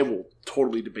Switch version. I will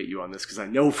totally debate you on this because I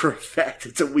know for a fact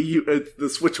it's a Wii U. The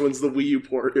Switch one's the Wii U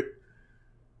port.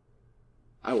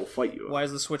 I will fight you. Why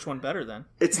is the Switch one better then?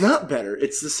 It's not better.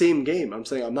 It's the same game. I'm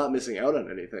saying I'm not missing out on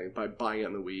anything by buying it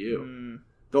on the Wii U.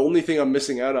 The only thing I'm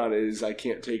missing out on is I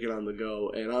can't take it on the go.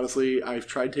 And honestly, I've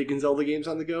tried taking Zelda games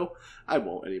on the go. I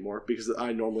won't anymore because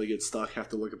I normally get stuck, have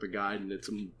to look up a guide, and it's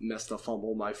a mess to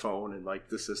fumble my phone and like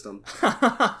the system.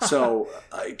 So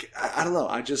like I don't know.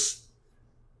 I just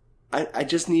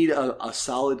need a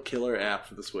solid killer app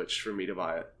for the Switch for me to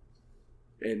buy it,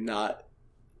 and not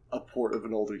a port of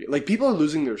an older game. Like people are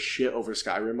losing their shit over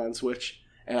Skyrim on Switch,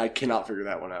 and I cannot figure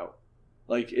that one out.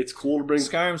 Like it's cool to bring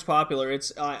Skyrim's popular.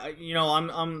 It's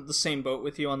I'm the same boat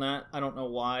with you on that. I don't know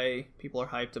why people are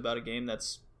hyped about a game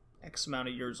that's X amount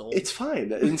of years old. It's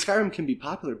fine, and Skyrim can be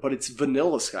popular, but it's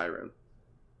vanilla Skyrim.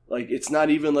 Like it's not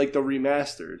even like the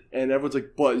remastered. And everyone's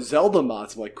like, "But Zelda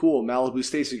mods." I'm like, "Cool, Malibu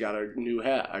Stacy got a new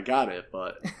hat. I got it,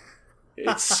 but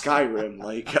it's Skyrim.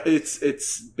 Like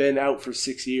it's been out for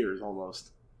 6 years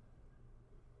almost.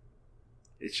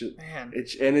 It should, and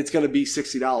it's going to be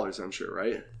 $60, I'm sure,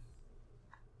 right?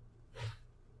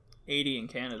 $80 in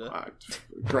Canada.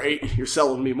 Great, you're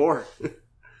selling me more.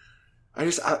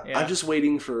 I'm just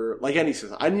waiting for like any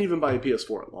system. I didn't even buy a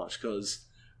PS4 at launch because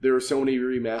there were so many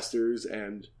remasters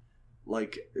and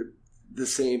like the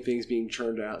same things being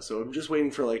churned out. So I'm just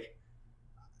waiting for like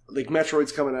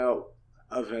Metroid's coming out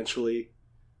eventually.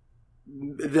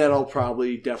 Then I'll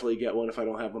probably definitely get one if I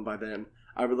don't have one by then.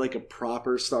 I would like a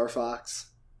proper Star Fox.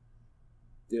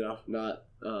 Not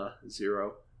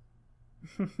Zero.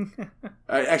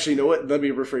 Actually, you know what? Let me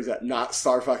rephrase that. Not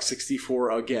Star Fox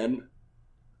 64 again.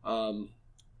 Right.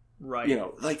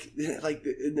 Like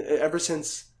ever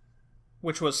since.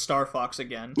 Which was Star Fox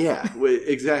again. Yeah,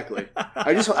 exactly.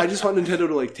 I just want Nintendo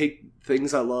to like take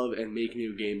things I love and make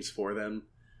new games for them.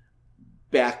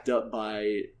 Backed up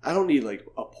by, I don't need like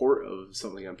a port of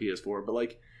something on PS4, but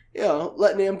like,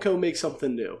 let Namco make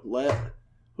something new.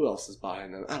 Who else is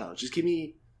buying them? I don't know. Just give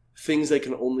me things they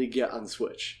can only get on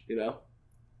Switch,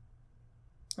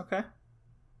 Okay.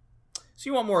 So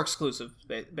you want more exclusive,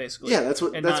 basically. Yeah, that's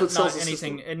what sells not the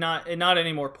anything, system. and not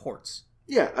any more ports.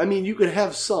 Yeah, I mean, you could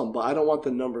have some, but I don't want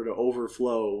the number to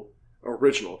overflow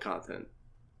original content.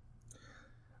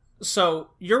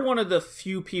 So you're one of the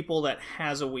few people that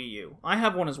has a Wii U. I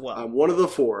have one as well. I'm one of the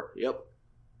 4. Yep.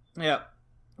 Yeah.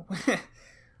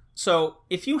 So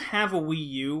if you have a Wii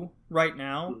U right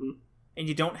now, and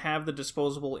you don't have the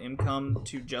disposable income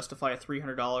to justify a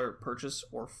 $300 purchase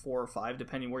or $4 or $5,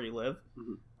 depending where you live,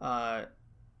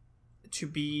 to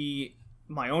be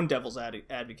my own devil's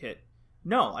advocate,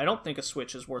 no, I don't think a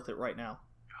Switch is worth it right now.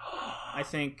 I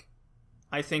think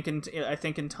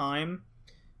in time,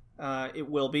 it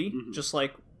will be, just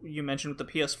like you mentioned with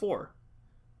the PS4.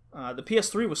 The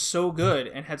PS3 was so good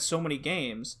and had so many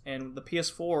games, and the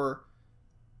PS4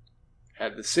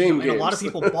 had the same games. And a lot of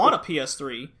people bought a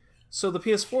PS3, so the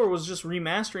PS4 was just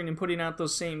remastering and putting out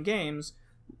those same games.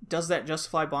 Does that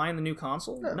justify buying the new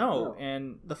console? No.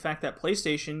 And the fact that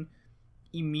PlayStation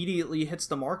immediately hits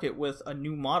the market with a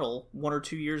new model 1 or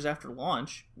 2 years after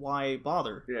launch, why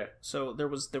bother? Yeah. So there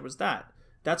was that.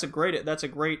 That's a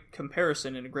great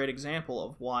comparison and a great example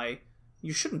of why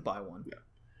you shouldn't buy one.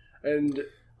 Yeah. And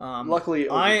luckily,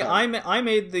 I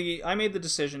made the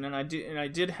decision, and I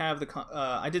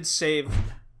did save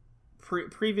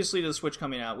previously to the Switch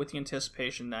coming out with the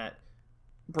anticipation that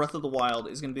Breath of the Wild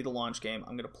is going to be the launch game.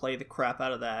 I'm going to play the crap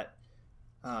out of that.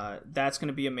 That's going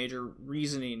to be a major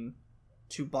reasoning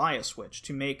to buy a Switch,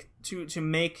 to make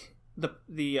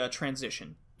the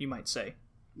transition, you might say.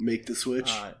 Make the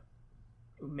Switch.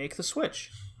 Make the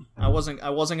Switch. I wasn't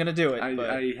going to do it. I but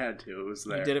had to. It was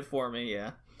there. You did it for me.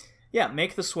 Yeah. Yeah.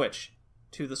 Make the Switch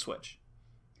to the Switch,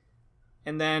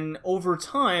 and then over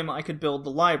time I could build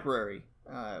the library.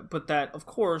 But that, of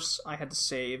course, I had to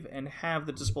save and have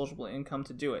the disposable income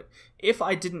to do it. If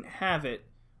I didn't have it,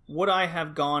 would I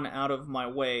have gone out of my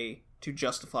way to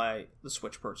justify the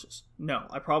Switch purchase? No.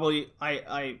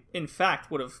 I in fact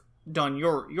would have done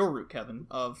your route, Kevin,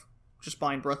 of just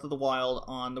buying Breath of the Wild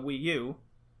on the Wii U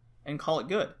and call it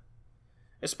good.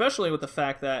 Especially with the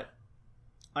fact that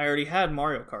I already had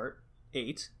Mario Kart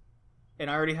 8 and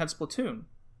I already had Splatoon.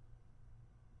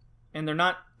 And they're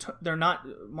not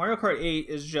Mario Kart 8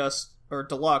 is just, or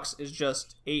Deluxe is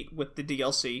just 8 with the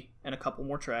DLC and a couple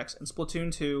more tracks, and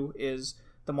Splatoon 2 is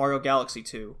the Mario Galaxy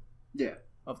 2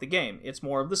 of the game. It's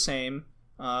more of the same,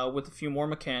 with a few more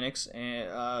mechanics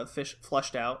and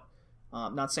fleshed out.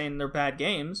 I'm not saying they're bad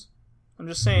games. I'm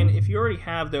just saying if you already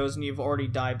have those and you've already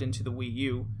dived into the Wii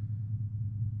U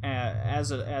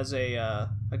as a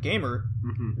gamer,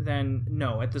 then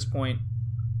no, at this point,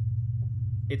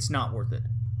 it's not worth it.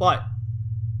 But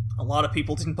a lot of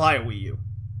people didn't buy a Wii U.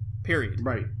 Period.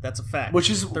 Right. That's a fact. Which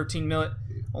is 13 million.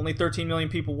 Only 13 million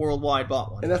people worldwide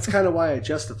bought one. And that's kind of why I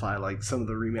justify like some of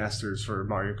the remasters for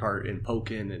Mario Kart and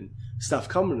Pokken and stuff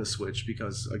coming to Switch,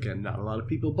 because again, not a lot of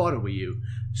people bought a Wii U.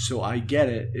 So I get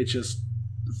it. It's just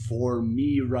for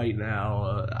me right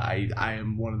now, I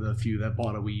am one of the few that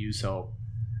bought a Wii U, so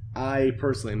I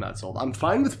personally am not sold. I'm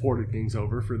fine with porting things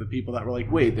over for the people that were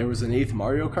like, wait, there was an 8th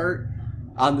Mario Kart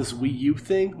on this Wii U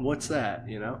thing? What's that,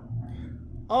 you know?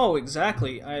 Oh,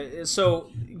 exactly. So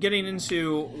getting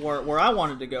into where I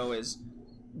wanted to go is,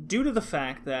 due to the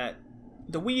fact that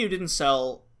the Wii U didn't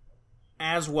sell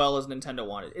as well as Nintendo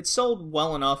wanted. It sold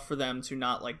well enough for them to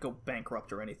not like go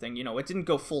bankrupt or anything. You know, it didn't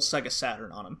go full Sega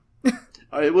Saturn on them.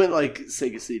 It went like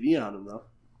Sega CD on them, though.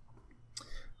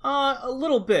 A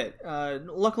little bit.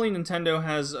 Luckily, Nintendo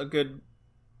has a good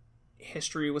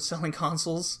history with selling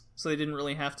consoles, so they didn't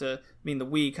really have to. I mean, the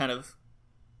Wii kind of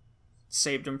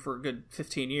saved them for a good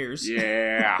 15 years.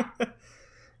 Yeah.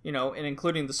 You know, and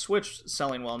including the Switch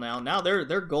selling well now. Now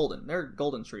they're golden. They're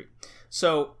golden streak.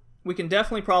 So we can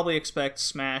definitely probably expect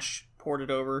Smash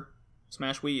ported over,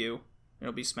 Smash Wii U.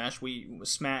 It'll be Smash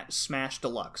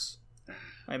Deluxe.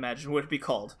 I imagine what it'd be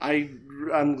called.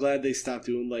 I'm glad they stopped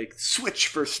doing like Switch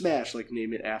for Smash, like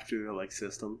name it after their like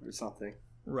system or something.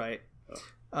 Right.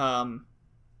 Oh.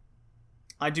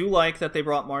 I do like that they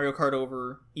brought Mario Kart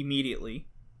over immediately,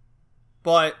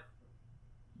 but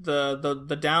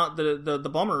the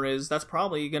bummer is that's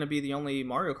probably going to be the only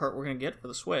Mario Kart we're going to get for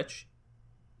the Switch.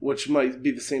 Which might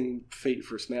be the same fate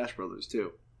for Smash Brothers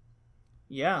too.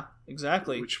 Yeah,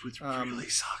 exactly. Which would really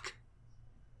suck.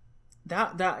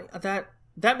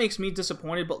 That makes me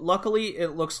disappointed, but luckily it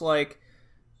looks like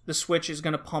the Switch is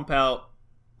going to pump out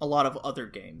a lot of other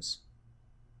games.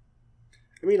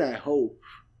 I mean, I hope.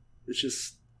 It's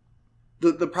just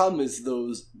the problem is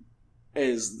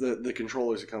the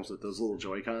controllers it comes with, those little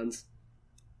Joy-Cons.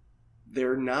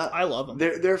 They're not. I love them.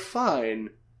 They're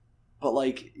fine, but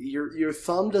like your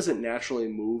thumb doesn't naturally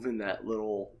move in that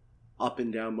little up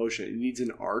and down motion. It needs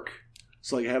an arc.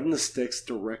 So like having the sticks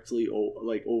directly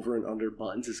like over and under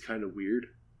buttons is kind of weird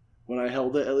when I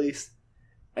held it, at least.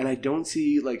 And I don't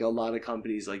see like a lot of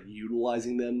companies like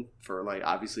utilizing them for like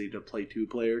obviously to play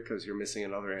 2-player, because you're missing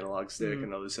another analog stick,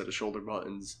 another set of shoulder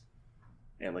buttons,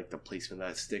 and like the placement of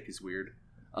that stick is weird.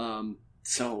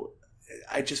 So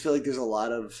I just feel like there's a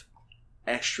lot of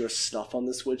extra stuff on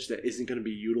the Switch that isn't going to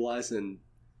be utilized, and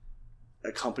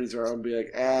companies are going to be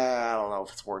like, I don't know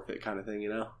if it's worth it, kind of thing, you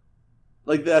know?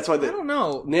 Like that's why I don't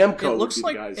know. Namco it looks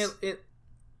would be like the guys.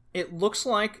 It looks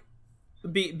like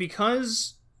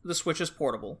because the Switch is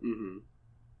portable.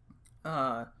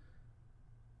 Mm-hmm.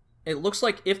 It looks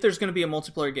like if there's going to be a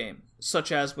multiplayer game,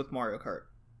 such as with Mario Kart,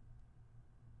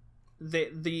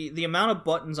 the amount of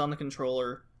buttons on the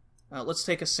controller. Let's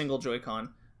take a single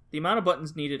Joy-Con. The amount of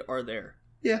buttons needed are there.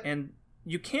 Yeah, and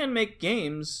you can make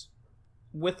games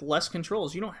with less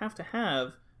controls. You don't have to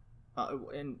have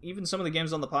and even some of the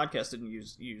games on the podcast didn't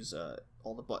use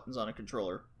all the buttons on a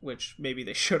controller, which maybe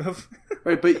they should have.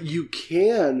 Right, but you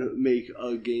can make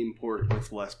a game port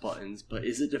with less buttons, but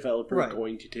is a developer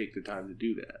going to take the time to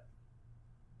do that?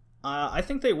 I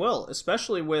think they will,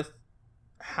 especially with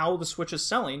how the Switch is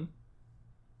selling,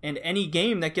 and any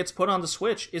game that gets put on the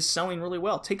Switch is selling really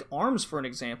well. Take ARMS for an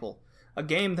example. A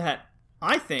game that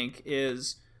I think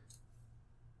is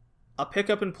a pick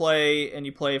up and play, and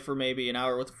you play for maybe an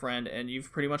hour with a friend, and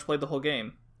you've pretty much played the whole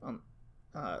game.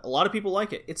 A lot of people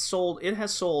like it. It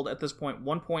has sold at this point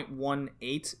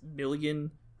 1.18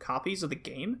 million copies of the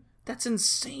game. That's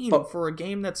insane for a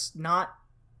game that's not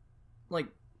like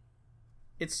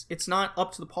it's not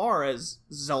up to the par as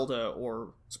Zelda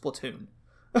or Splatoon.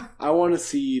 I want to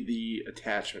see the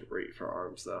attachment rate for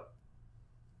ARMS though.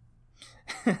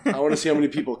 I want to see how many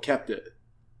people kept it.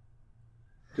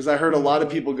 Because I heard a lot of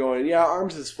people going, yeah,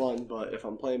 ARMS is fun, but if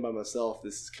I'm playing by myself,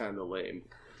 this is kind of lame.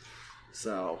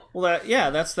 So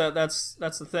that's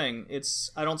the thing.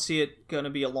 I don't see it going to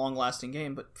be a long-lasting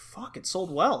game, but fuck, it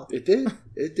sold well. It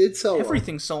did sell well.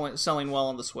 Everything's selling well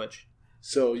on the Switch.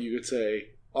 So you could say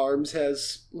ARMS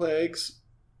has legs.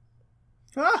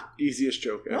 Easiest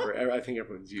joke ever. I think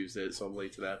everyone's used it, so I'm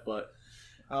late to that. But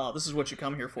this is what you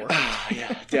come here for.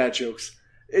 Yeah, dad jokes.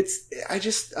 I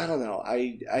don't know.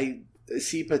 I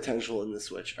see potential in the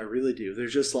Switch. I really do.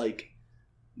 There's just like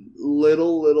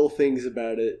little things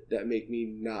about it that make me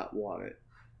not want it.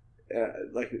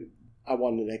 Like I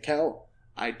want an account.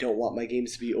 I don't want my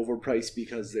games to be overpriced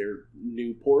because they're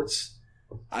new ports.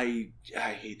 I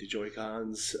hate the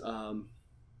Joy-Cons,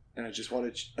 and I just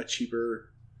want a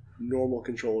cheaper, normal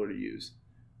controller to use.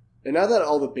 And now that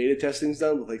all the beta testing's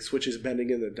done with like switches bending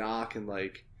in the dock and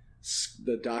like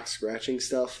the dock scratching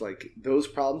stuff, like those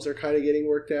problems are kind of getting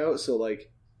worked out. So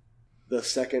like the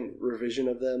second revision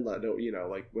of them,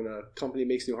 like when a company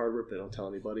makes new hardware, they don't tell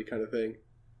anybody kind of thing.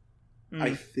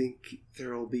 I think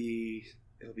it'll be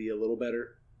a little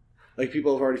better. Like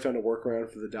people have already found a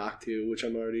workaround for the dock too, which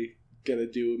I'm already gonna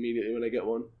do immediately when I get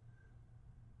one.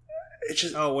 It's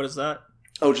just what is that?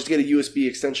 Oh, just get a USB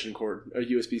extension cord, a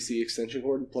USB-C extension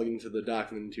cord, and plug it into the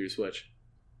dock and then into your Switch.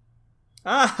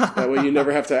 That way you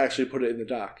never have to actually put it in the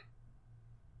dock.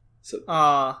 So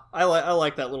I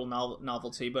like that little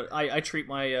novelty, but I treat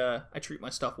my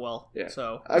stuff well. Yeah.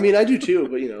 So I mean, I do too,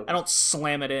 but I don't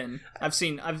slam it in.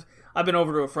 I've been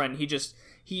over to a friend. He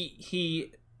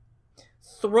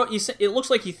it looks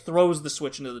like he throws the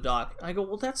Switch into the dock. I go,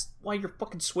 well, that's why your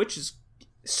fucking Switch is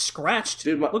scratched.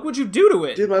 Dude, look what you do to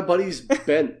it. Dude, my buddy's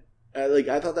bent.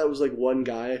 I thought that was like one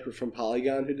guy from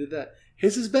Polygon who did that.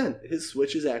 His is bent. His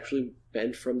Switch is actually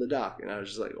bent from the dock, and I was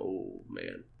just like, oh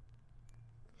man.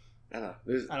 I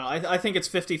don't know. I think it's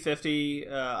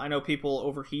 50-50. I know people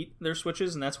overheat their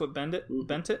Switches, and that's what bent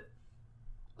it.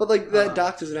 But like that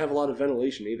dock doesn't have a lot of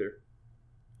ventilation either.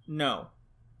 No.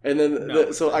 And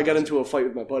then so I got into a fight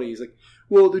with my buddy. He's like,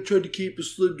 "Well, they tried to keep a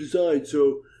slim design,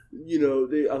 so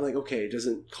I'm like, okay, it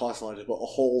doesn't cost a lot to put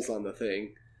holes on the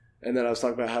thing." And then I was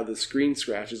talking about how the screen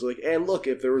scratches. Like, and look,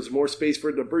 if there was more space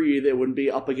for it to breathe, it wouldn't be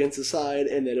up against the side,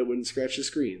 and then it wouldn't scratch the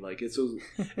screen. Like, it's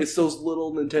those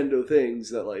little Nintendo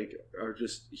things that like are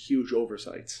just huge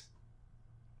oversights.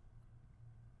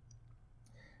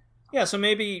 Yeah, so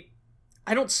maybe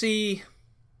I don't see.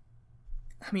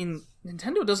 I mean,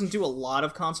 Nintendo doesn't do a lot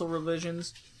of console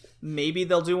revisions. Maybe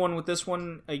they'll do one with this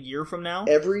one a year from now.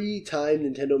 Every time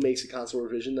Nintendo makes a console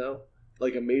revision, though,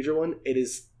 like a major one, it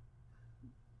is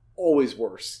always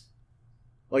worse.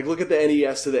 Like, look at the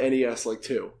NES to the NES,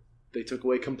 2. They took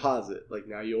away composite. Like,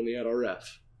 now you only had RF.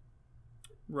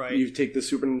 Right. You take the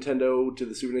Super Nintendo to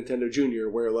the Super Nintendo Junior,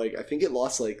 where, I think it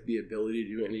lost, the ability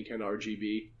to do any kind of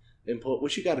RGB input,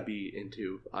 which you gotta be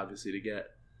into, obviously, to get.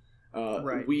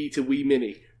 Right. Wii to Wii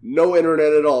Mini. No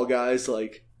internet at all, guys.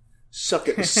 Suck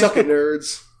it,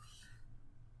 nerds.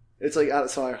 It's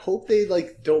so I hope they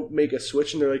don't make a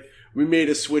Switch and they're like, we made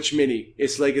a Switch Mini.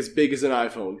 It's as big as an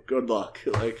iPhone. Good luck.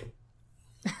 That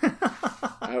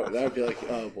would be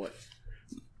oh boy.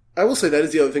 I will say that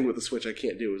is the other thing with the Switch I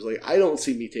can't do is I don't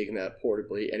see me taking that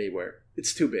portably anywhere.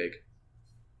 It's too big.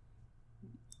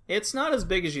 It's not as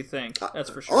big as you think. That's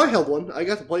for sure. Oh, I held one. I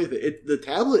got to play with it. The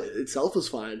tablet itself is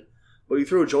fine, but you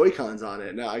throw Joy-Cons on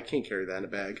it. Now I can't carry that in a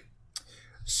bag.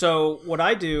 So what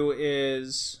I do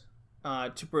is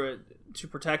to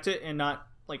protect it and not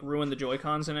ruin the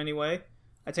Joy-Cons in any way,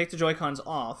 I take the Joy-Cons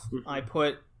off.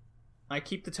 Mm-hmm. I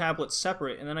keep the tablet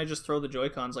separate, and then I just throw the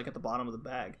Joy-Cons at the bottom of the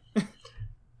bag.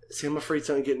 See, I'm afraid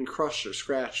something getting crushed or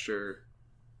scratched or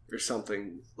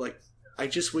something. I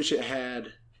just wish it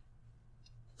had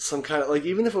some kind of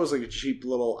even if it was a cheap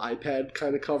little iPad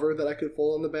kind of cover that I could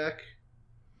fold on the back.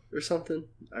 or something.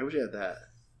 I wish I had that.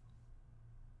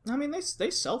 I mean,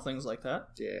 they sell things like that.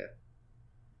 Yeah.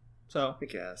 So I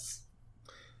guess.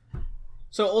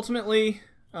 So ultimately,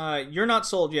 you're not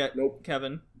sold yet, Nope.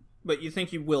 Kevin, but you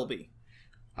think you will be.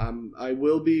 I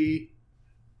will be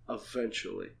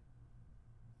eventually.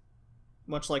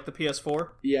 Much like the PS4?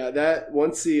 Yeah, that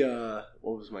once the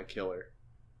what was my killer?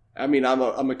 I mean, I'm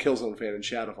a Killzone fan, and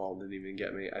Shadowfall didn't even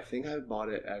get me. I think I bought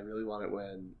it. I really want it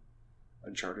when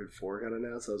Uncharted 4 got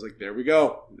announced. I was like, there we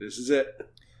go. This is it.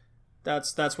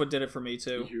 That's what did it for me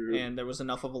too. And there was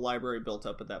enough of a library built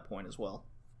up at that point as well.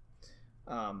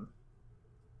 And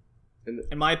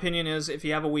my opinion is, if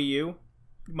you have a Wii U,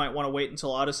 you might want to wait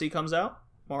until Odyssey comes out,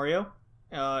 Mario.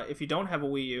 If you don't have a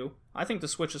Wii U, I think the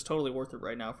Switch is totally worth it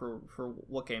right now for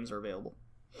what games are available.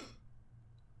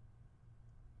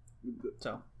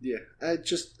 So yeah, I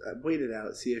wait it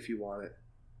out, see if you want it.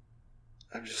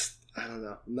 I don't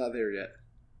know. I'm not there yet.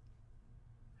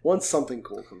 Once something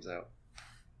cool comes out.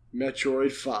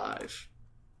 Metroid 5.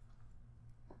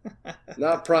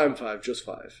 Not Prime 5, just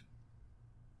 5.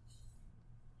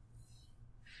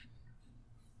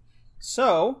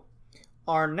 So,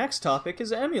 our next topic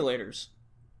is emulators.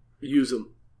 Use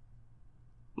them.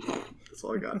 That's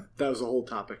all I got. That was the whole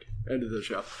topic. End of the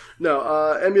show. No,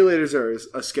 emulators are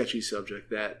a sketchy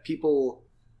subject that people,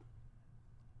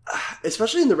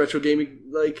 especially in the retro gaming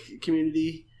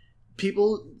community,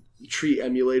 people treat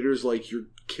emulators like you're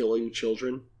killing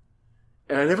children.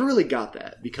 And I never really got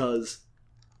that because,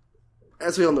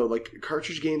 as we all know,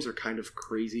 cartridge games are kind of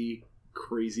crazy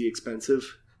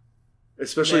expensive.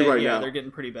 Especially right now. Yeah, they're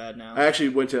getting pretty bad now. I actually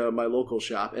went to my local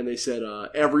shop, and they said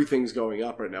everything's going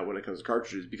up right now when it comes to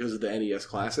cartridges because of the NES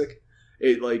Classic.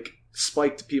 It,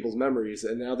 spiked people's memories,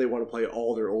 and now they want to play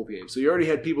all their old games. So you already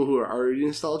had people who are already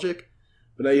nostalgic,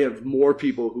 but now you have more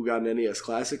people who got an NES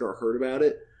Classic or heard about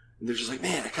it, and they're just like,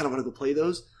 man, I kind of want to go play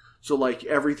those. So,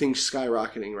 everything's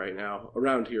skyrocketing right now,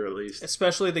 around here at least.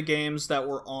 Especially the games that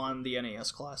were on the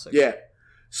NES Classic. Yeah.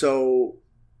 So,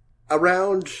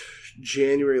 around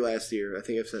January last year, I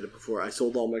think I've said it before, I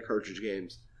sold all my cartridge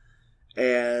games.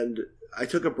 And I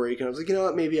took a break, and I was like, you know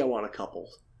what, maybe I want a couple.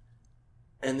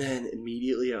 And then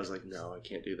immediately I was like, no, I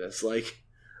can't do this.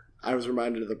 I was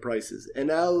reminded of the prices. And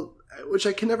now, which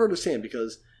I can never understand,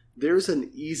 because there's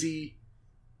an easy,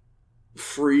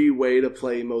 free way to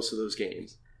play most of those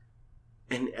games.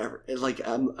 And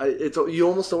you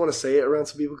almost don't want to say it around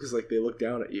some people because they look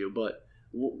down at you. But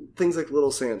things like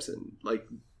Little Samson,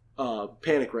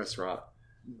 Panic Restaurant,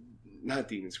 not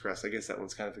Demon's Crest. I guess that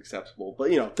one's kind of acceptable.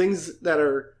 But things that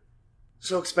are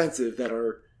so expensive that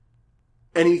are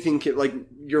anything can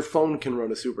your phone can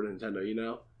run a Super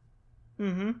Nintendo.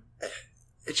 Mm-hmm.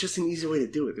 It's just an easy way to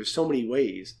do it. There's so many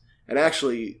ways. And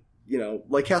actually,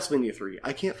 like Castlevania 3,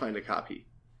 I can't find a copy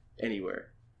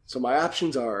anywhere. So my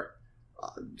options are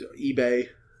eBay,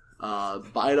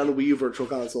 buy it on the Wii U Virtual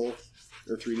Console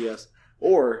or 3DS,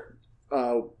 or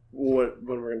what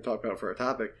we're going to talk about for our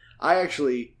topic, I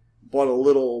actually bought a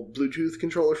little Bluetooth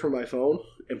controller for my phone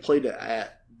and played it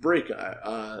at break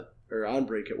or on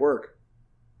break at work.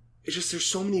 It's just there's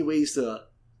so many ways to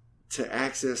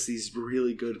access these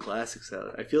really good classics.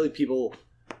 I feel like people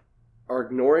are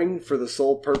ignoring for the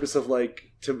sole purpose of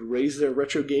to raise their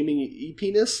retro gaming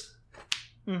EP-ness.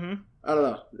 Mm-hmm. I don't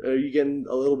know. Are you getting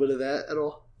a little bit of that at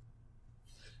all?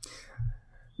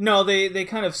 No, they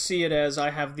kind of see it as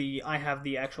I have the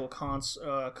actual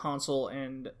console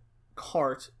and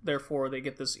cart, therefore they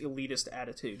get this elitist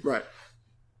attitude. Right.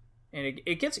 And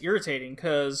it gets irritating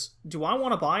because do I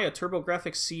want to buy a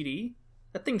TurboGrafx CD?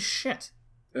 That thing's shit.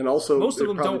 And also, most of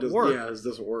them don't work. Yeah, it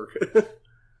doesn't work.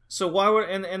 So why would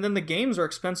and then the games are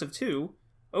expensive too.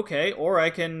 Okay, or I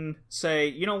can say,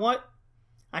 you know what?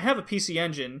 I have a PC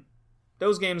Engine.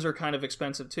 Those games are kind of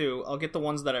expensive too. I'll get the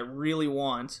ones that I really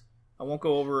want. I won't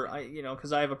go over,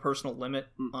 because I have a personal limit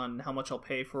on how much I'll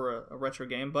pay for a retro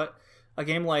game. But a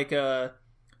game like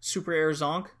Super Air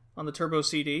Zonk on the Turbo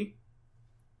CD,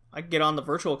 I can get on the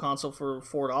Virtual Console for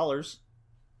 $4.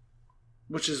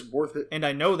 Which is worth it. And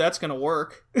I know that's going to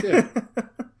work. Yeah.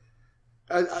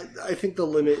 I think the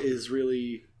limit is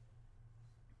really,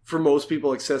 for most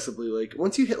people, accessibly.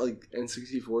 Once you hit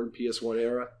N64 and PS1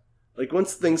 era,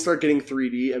 once things start getting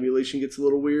 3D, emulation gets a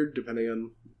little weird, depending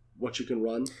on what you can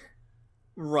run.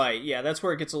 Right, yeah, that's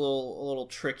where it gets a little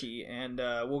tricky, and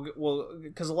we'll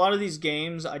because a lot of these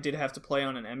games I did have to play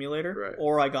on an emulator, right,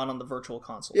 or I got on the Virtual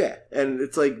Console. Yeah, and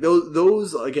it's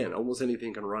those again, almost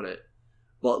anything can run it,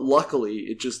 but luckily,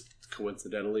 it just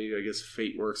coincidentally, I guess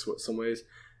fate works in some ways,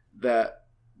 that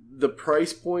the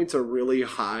price points are really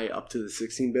high up to the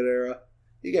 16-bit era.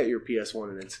 You got your PS1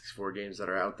 and N64 games that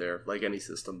are out there, like any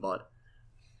system, but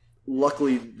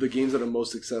luckily the games that are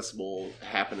most accessible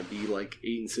happen to be like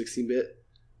 8 and 16-bit.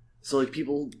 So like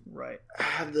people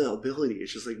have the ability.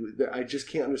 It's just like I just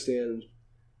can't understand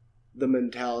the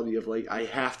mentality of like I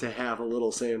have to have a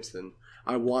little Samson.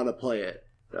 I want to play it.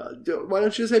 Why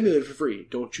don't you just emulate it for free?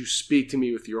 Don't you speak to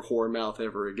me with your whore mouth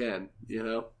ever again? You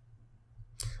know.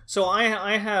 So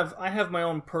I have my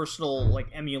own personal like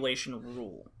emulation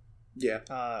rule. Yeah.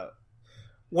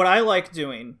 What I like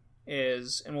doing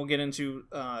is, and we'll get into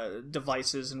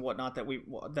devices and whatnot that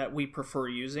we prefer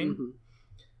using,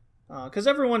 because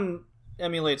everyone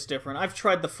emulates different. I've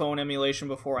tried the phone emulation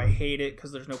before. I hate it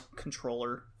because there's no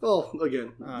controller. Well,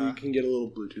 again, you can get a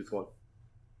little Bluetooth one.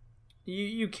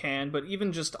 You can, but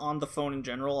even just on the phone in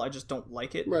general, I just don't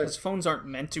like it. Right. Because phones aren't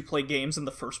meant to play games in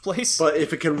the first place. But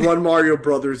if it can run Mario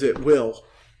Brothers, it will.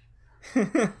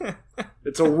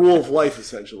 It's a rule of life,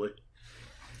 essentially.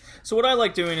 So what I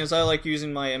like doing is I like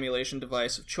using my emulation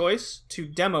device of choice to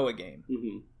demo a game.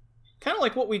 Kind of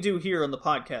like what we do here on the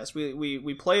podcast.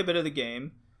 We play a bit of the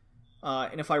game,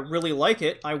 and if I really like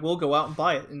it, I will go out and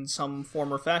buy it in some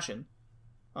form or fashion.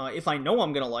 If I know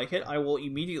I'm going to like it, I will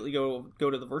immediately go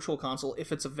to the Virtual Console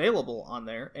if it's available on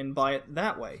there and buy it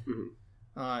that way.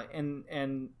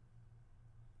 And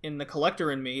in the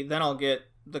collector in me, then I'll get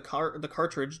the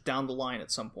cartridge down the line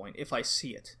at some point if I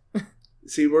see it.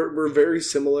 See, we're very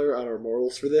similar on our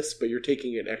morals for this, but you're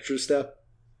taking an extra step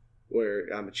where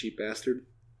I'm a cheap bastard.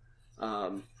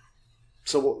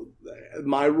 So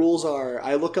my rules are: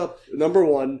 I look up number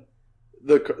one,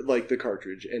 the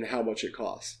cartridge and how much it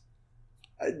costs.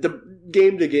 The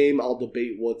game to game, I'll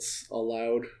debate what's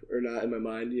allowed or not in my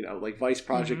mind. You know, like Vice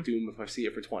Project Doom. If I see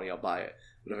it for $20, I'll buy it.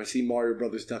 But if I see Mario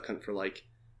Brothers Duck Hunt for like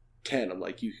 $10, I'm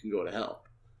like, you can go to hell.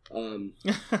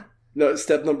 No,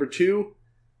 step number two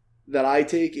that I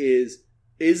take is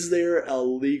there a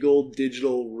legal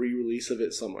digital re-release of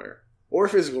it somewhere? Or a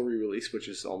physical re-release, which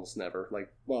is almost never.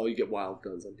 Like, well, you get Wild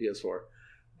Guns on PS4.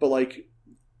 But like,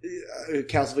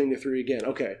 Castlevania 3 again.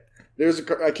 Okay,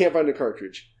 I can't find a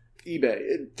cartridge.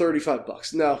 eBay,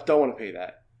 $35. No, don't want to pay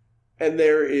that. And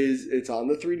it's on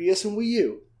the 3DS and Wii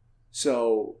U.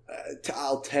 So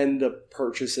I'll tend to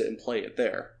purchase it and play it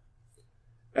there.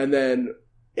 And then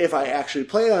if I actually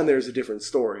play it on there, it's a different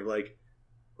story. Like,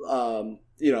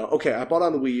 okay, I bought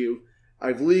on the Wii U.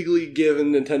 I've legally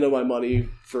given Nintendo my money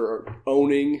for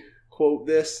owning, quote,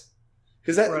 this.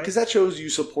 Because that shows you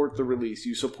support the release.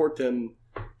 You support them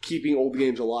keeping old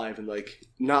games alive and like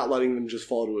not letting them just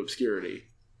fall to obscurity.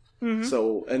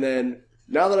 So, and then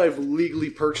now that I've legally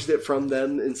purchased it from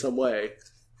them in some way,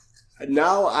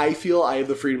 now I feel I have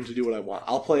the freedom to do what I want.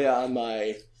 I'll play it on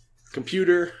my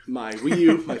computer, my Wii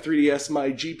U, my 3DS,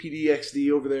 my GPD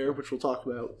XD over there, which we'll talk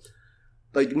about.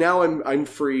 Like, now I'm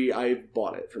free. I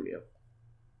bought it from you.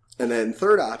 And then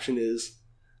third option is,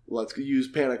 let's use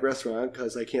Panic Restaurant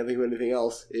because I can't think of anything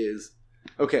else, is,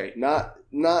 okay, not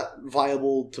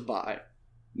viable to buy.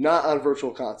 Not on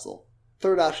Virtual Console.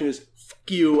 Third option is,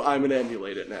 fuck you, I'm going to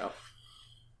emulate it now.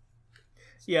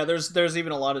 Yeah, there's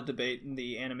even a lot of debate in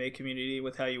the anime community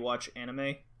with how you watch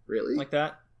anime. Really? Like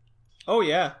that. Oh,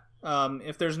 yeah.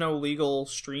 If there's no legal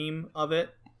stream of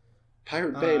it.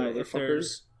 Pirate Bay, motherfucker.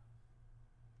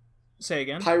 Say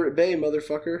again? Pirate Bay,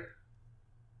 motherfucker.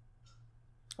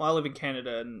 Well, I live in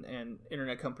Canada, and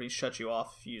internet companies shut you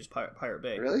off if you use Pirate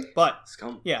Bay. Really? But,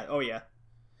 Scum. Yeah, oh yeah.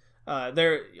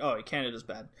 Canada's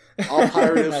bad. I'll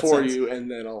pirate it for you, and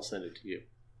then I'll send it to you.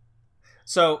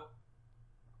 So,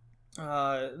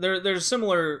 there's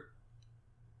similar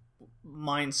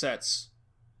mindsets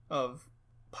of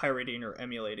pirating or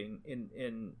emulating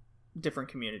in different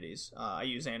communities. I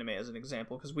use anime as an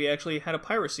example because we actually had a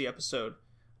piracy episode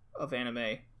of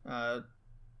anime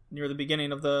near the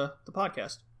beginning of the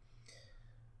podcast.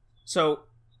 So,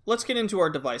 let's get into our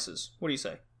devices. What do you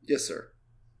say? Yes, sir.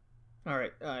 All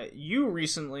right. You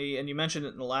recently, and you mentioned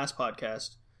it in the last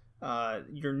podcast,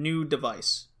 your new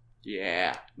device.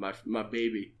 Yeah, my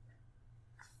baby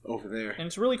over there. And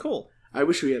it's really cool. I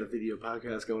wish we had a video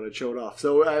podcast going to show it off.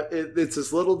 So it's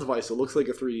this little device. It looks like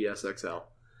a 3DS XL.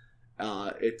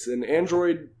 It's an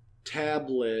Android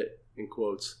tablet, in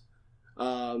quotes,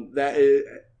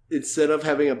 instead of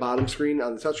having a bottom screen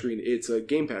on the touchscreen, it's a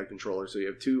gamepad controller. So you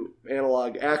have two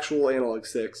actual analog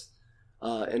sticks,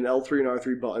 an L3 and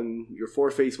R3 button, your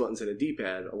 4 face buttons, and a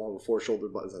D-pad, along with 4 shoulder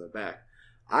buttons on the back.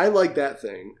 I like that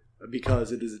thing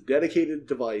because it is a dedicated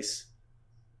device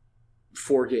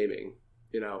for gaming.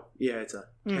 You know, yeah, it's a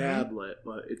tablet,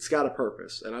 but it's got a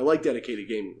purpose. And I like dedicated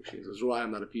gaming machines. That's why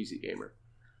I'm not a PC gamer.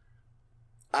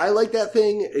 I like that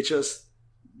thing. It's just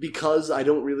because I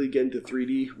don't really get into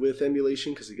 3D with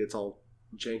emulation because it gets all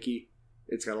janky.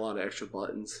 It's got a lot of extra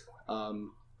buttons.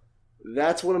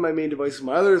 That's one of my main devices.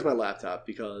 My other is my laptop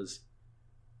because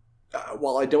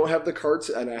while I don't have the carts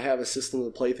and I have a system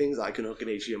to play things, I can hook an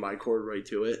HDMI cord right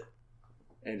to it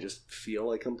and just feel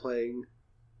like I'm playing,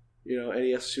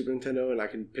 NES, Super Nintendo, and I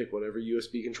can pick whatever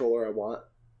USB controller I want.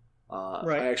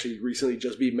 Right. I actually recently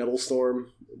just beat Metal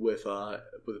Storm with a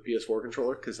PS4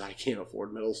 controller because I can't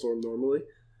afford Metal Storm normally.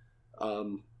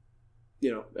 And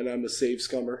I'm a save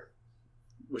scummer,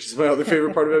 which is my other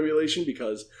favorite part of emulation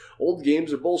because old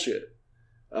games are bullshit.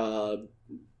 You're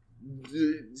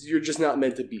just not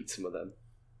meant to beat some of them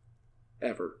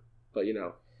ever. But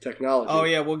technology. Oh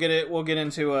yeah, we'll get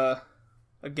into a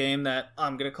game that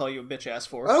I'm gonna call you a bitch ass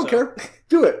for. I don't care.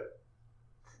 Do it.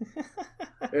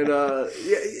 And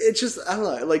it's just, I don't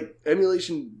know. Like,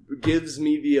 emulation gives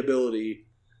me the ability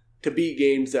to beat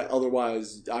games that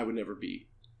otherwise I would never beat.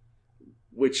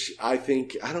 Which I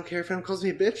think, I don't care if anyone calls me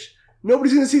a bitch.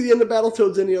 Nobody's gonna see the end of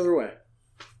Battletoads any other way.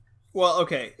 Well,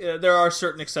 okay, there are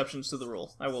certain exceptions to the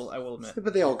rule. I will admit.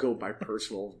 But they all go by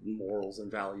personal morals and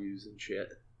values and shit.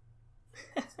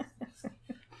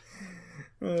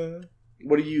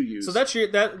 What do you use? So that's your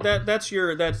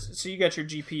so you got your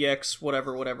GPX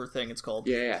whatever thing it's called.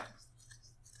 Yeah.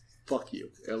 Fuck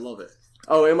you. I love it.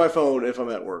 Oh, and my phone if I'm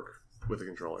at work with a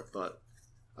controller, but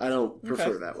I don't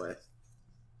prefer that way.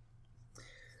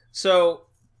 So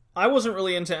I wasn't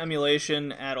really into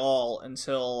emulation at all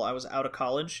until I was out of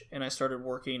college and I started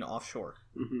working offshore.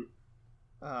 Mm-hmm.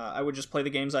 I would just play the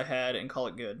games I had and call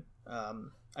it good.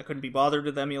 I couldn't be bothered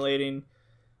with emulating.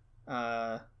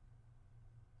 But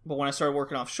when I started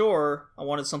working offshore, I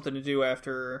wanted something to do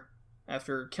after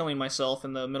killing myself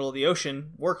in the middle of the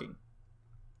ocean working.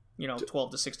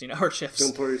 12 to 16-hour shifts.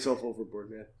 Don't throw yourself overboard,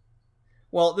 man.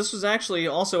 Well, this was actually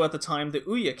also at the time the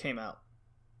Ouya came out.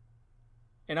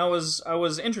 And I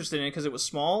was interested in it because it was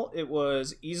small, it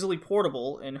was easily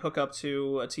portable and hook up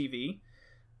to a TV.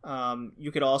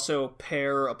 You could also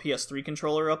pair a PS3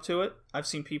 controller up to it. I've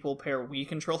seen people pair Wii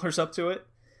controllers up to it.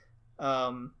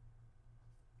 The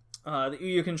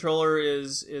Ouya controller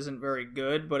isn't very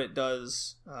good, but it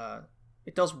does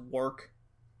work.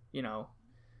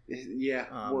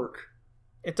 Yeah, work.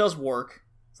 It does work,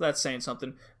 so that's saying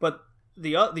something. But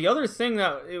the other thing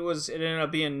that it ended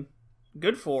up being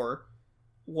good for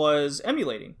was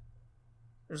emulating.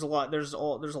 There's a lot of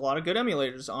good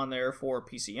emulators on there for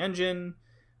PC Engine,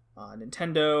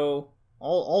 Nintendo,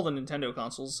 all the Nintendo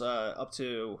consoles up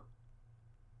to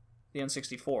the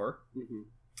N64.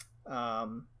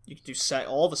 Mm-hmm. You could do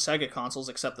all the Sega consoles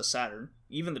except the Saturn.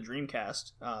 Even the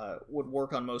Dreamcast would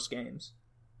work on most games.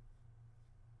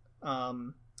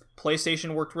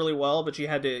 PlayStation worked really well, but you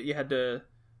had to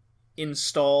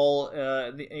install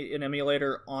an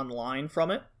emulator online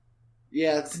from it.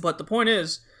 Yeah. But the point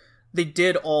is, they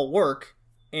did all work,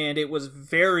 and it was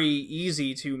very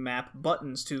easy to map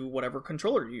buttons to whatever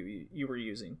controller you were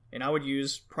using. And I would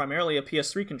use primarily a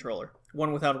PS3 controller,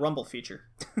 one without a rumble feature,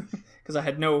 because I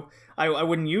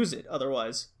wouldn't use it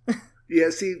otherwise. Yeah,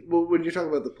 see, well, when you're talking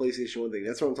about the PlayStation 1 thing,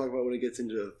 that's what I'm talking about when it gets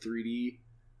into 3D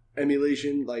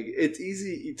emulation. Like, it's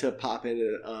easy to pop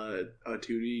in a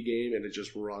 2D game and it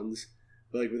just runs.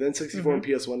 But like with N64 and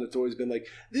PS1, it's always been like,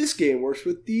 this game works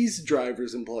with these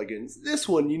drivers and plugins. This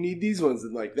one, you need these ones.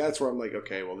 And like, that's where I'm like,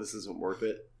 okay, well, this isn't worth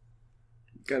it.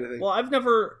 Kind of thing. Well, I've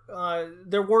never...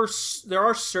 there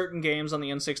are certain games on the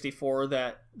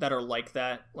N64 that are like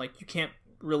that. Like, you can't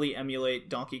really emulate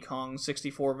Donkey Kong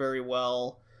 64 very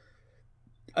well.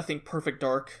 I think Perfect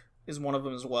Dark is one of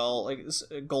them as well. Like,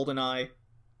 GoldenEye.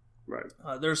 Right.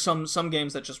 There's some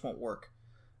games that just won't work,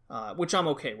 which I'm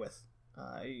okay with.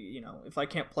 If I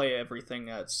can't play everything,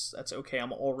 that's okay.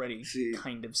 I'm already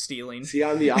kind of stealing. See,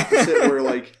 I'm the opposite, where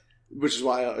like, which is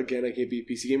why again I can't be a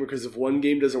PC gamer, because if one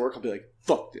game doesn't work, I'll be like,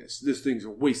 "Fuck this! This thing's a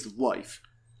waste of life."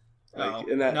 Like,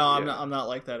 I'm not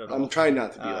like that at all. I'm trying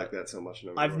not to be like that so much.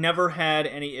 I've never had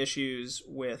any issues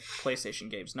with PlayStation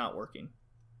games not working.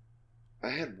 I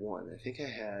had one. I think I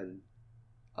had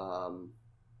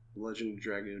Legend of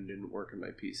Dragoon didn't work on my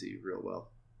PC real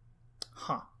well.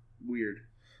 Huh. Weird.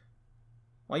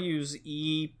 I use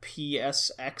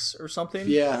EPSX or something.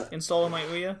 Yeah. Installed on my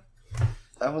Ouya.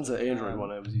 That one's an Android one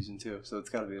I was using too, so it's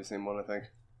got to be the same one, I think.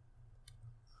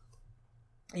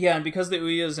 Yeah, and because the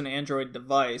Ouya is an Android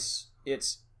device,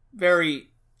 it's very...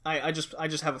 I just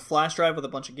have a flash drive with a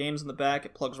bunch of games in the back.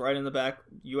 It plugs right in the back,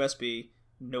 USB,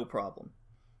 no problem.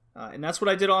 And that's what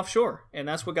I did offshore, and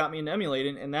that's what got me into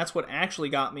emulating, and that's what actually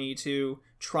got me to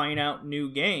trying out new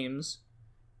games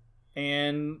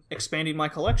and expanding my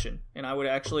collection. And I would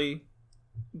actually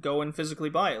go and physically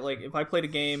buy it. Like, if I played a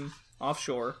game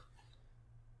offshore,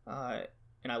 and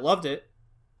I loved it,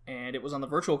 and it was on the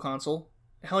Virtual Console,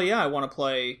 hell yeah, I want to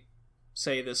play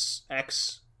say, this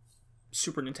X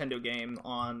Super Nintendo game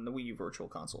on the Wii U Virtual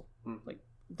Console. Like,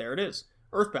 there it is.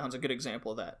 Earthbound's a good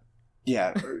example of that.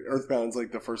 Yeah, Earthbound's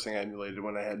like the first thing I emulated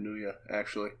when I had Nuya,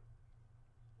 actually.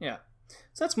 Yeah.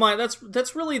 So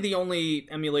that's really the only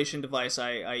emulation device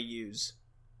I use,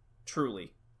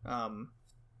 truly.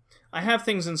 I have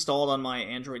things installed on my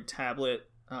Android tablet.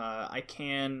 I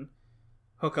can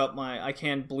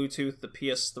Bluetooth the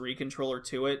PS3 controller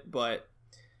to it, but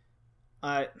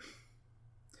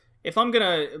if I'm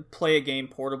gonna play a game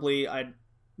portably,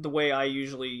 the way I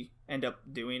usually end up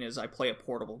doing is I play a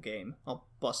portable game. I'll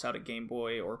bust out a Game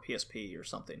Boy or PSP or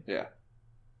something. Yeah.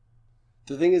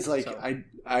 The thing is, like,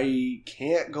 I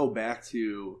can't go back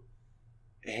to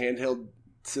handheld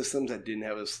systems that didn't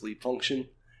have a sleep function.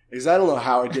 Because I don't know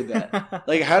how I did that.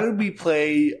 Like, how did we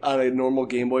play on a normal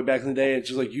Game Boy back in the day? And it's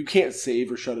just like, you can't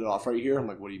save or shut it off right here. I'm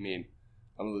like, what do you mean?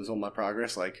 I'm going to lose all my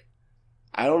progress? Like,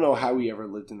 I don't know how we ever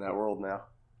lived in that world now.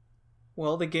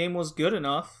 Well, the game was good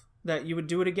enough that you would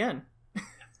do it again.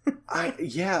 I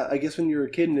guess when you're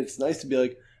a kid and it's nice to be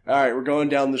like, all right, we're going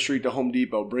down the street to Home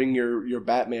Depot. Bring your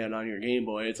Batman on your Game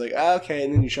Boy. It's like, okay,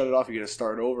 and then you shut it off. You got to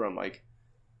start over. I'm like,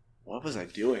 what was I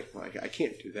doing? Like, I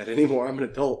can't do that anymore. I'm an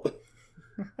adult.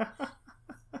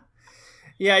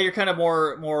 Yeah, you're kind of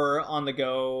more on the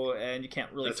go, and you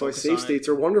can't really. That's why save states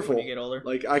are wonderful. When you get older,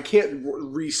 like I can't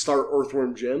restart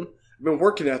Earthworm Jim. I've been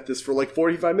working at this for like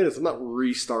 45 minutes. I'm not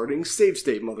restarting. Save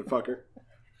state, motherfucker.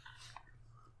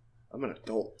 I'm an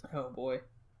adult. Oh boy.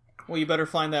 Well, you better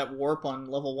find that warp on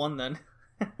level 1 then.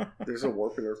 There's a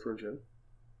warp in Earthworm Jim?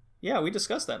 Yeah, we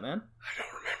discussed that, man. I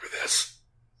don't remember this.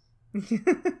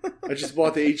 I just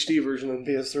bought the HD version on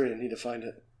PS3. I need to find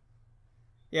it.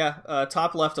 Yeah,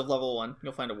 top left of level 1,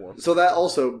 you'll find a warp. So that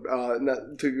also,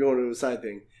 not to go into a side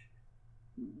thing,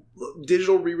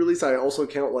 digital re-release, I also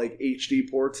count like HD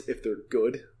ports if they're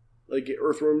good. Like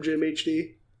Earthworm Jim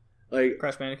HD. Like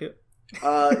Crash Bandicoot?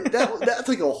 That's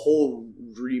like a whole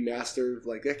remaster.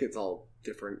 Like that gets all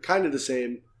different. Kind of the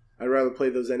same. I'd rather play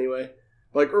those anyway.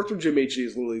 But like Earthworm Jim HD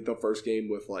is literally the first game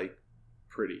with like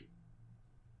pretty.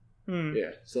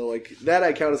 Yeah. So like that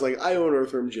I count as like I own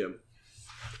Earthworm Jim.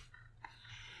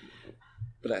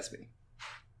 But that's me.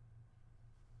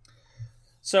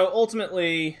 So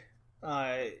ultimately,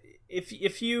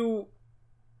 if you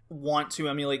want to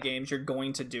emulate games, you're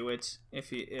going to do it.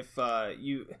 If you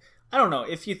I don't know,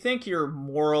 if you think you're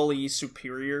morally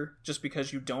superior just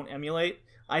because you don't emulate,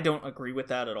 I don't agree with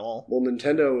that at all. Well,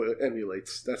 Nintendo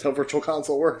emulates. That's how Virtual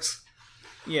Console works.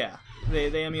 Yeah,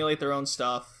 they emulate their own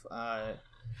stuff.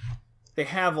 They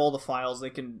have all the files. They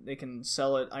can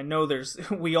sell it. I know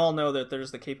we all know that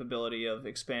there's the capability of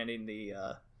expanding the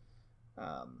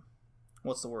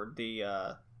what's the word?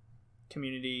 The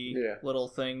community little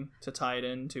thing to tie it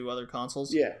into other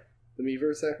consoles. Yeah. The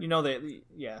Miiverse there? You know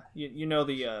you know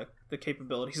the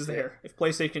capabilities there. If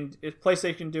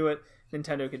PlayStation do it,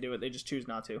 Nintendo can do it. They just choose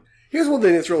not to. Here's one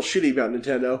thing that's real shitty about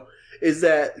Nintendo is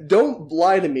that don't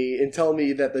lie to me and tell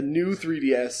me that the new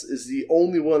 3DS is the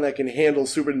only one that can handle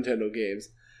Super Nintendo games.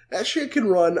 That shit can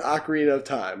run Ocarina of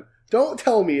Time. Don't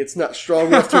tell me it's not strong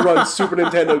enough to run Super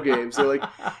Nintendo games. They're like,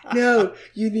 no,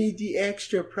 you need the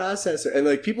extra processor. And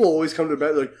like people always come to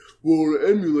bed like, well, to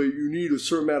emulate, you need a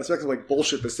certain amount of specs. I'm like,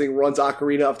 bullshit, this thing runs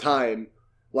Ocarina of Time.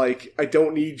 Like, I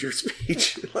don't need your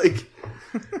speech. Like,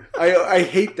 I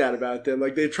hate that about them.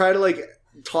 Like, they try to, like,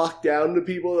 talk down to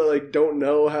people that, like, don't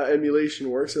know how emulation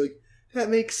works. They're like, that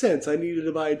makes sense. I needed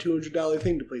to buy a $200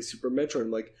 thing to play Super Metroid.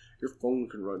 I'm like, your phone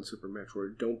can run Super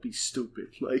Metroid. Don't be stupid.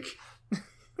 Like...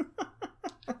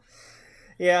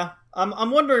 Yeah,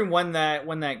 I'm wondering when that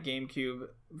GameCube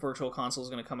Virtual Console is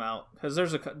going to come out, because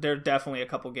there are definitely a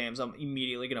couple games I'm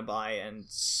immediately going to buy, and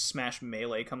Smash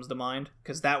Melee comes to mind,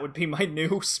 because that would be my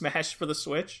new Smash for the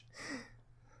Switch.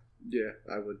 Yeah,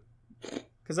 I would.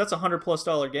 Because that's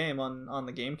 $100+ game on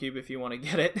the GameCube if you want to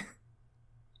get it.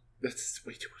 That's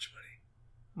way too much money.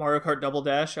 Mario Kart Double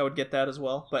Dash, I would get that as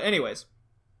well. But anyways,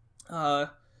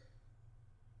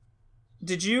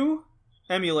 did you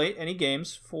emulate any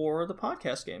games for the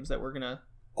podcast games that we're gonna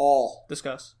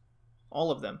discuss? All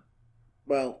of them.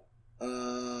 Well,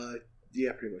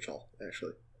 yeah, pretty much all,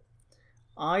 actually.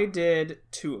 I did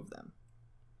 2 of them.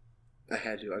 I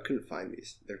had to. I couldn't find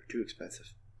these. They're too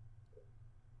expensive.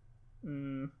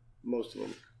 Most of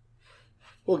them.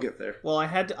 We'll get there. Well,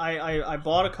 I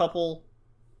bought a couple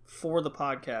for the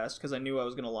podcast because I knew I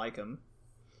was gonna like them.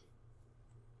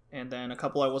 And then a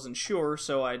couple I wasn't sure,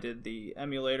 so I did the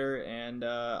emulator, and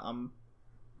I'm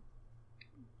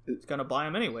gonna buy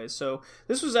them anyways. So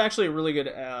this was actually a really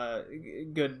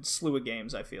good slew of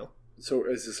games, I feel. So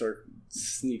is this our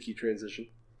sneaky transition?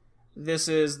 This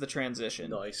is the transition.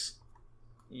 Nice.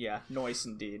 Yeah, nice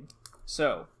indeed.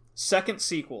 So, second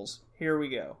sequels. Here we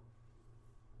go.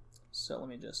 So let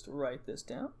me just write this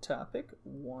down. Topic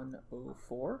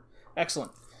 104.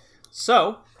 Excellent.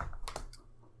 So,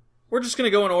 we're just going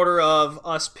to go in order of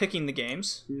us picking the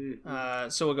games.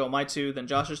 So we'll go my 2, then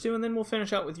Josh's 2, and then we'll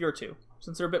finish out with your 2,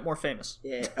 since they're a bit more famous.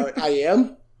 Yeah, I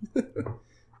am?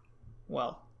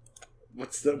 Well,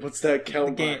 what's that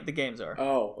count? The games are.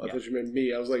 Oh, I thought you meant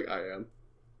me. I was like, I am.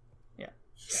 Yeah.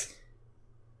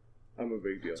 I'm a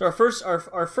big deal. So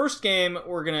our first game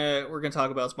we're gonna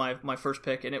talk about is my first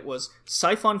pick, and it was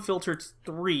Siphon Filter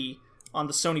 3 on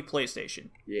the Sony PlayStation.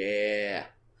 Yeah.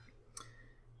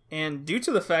 And due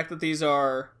to the fact that these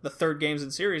are the third games in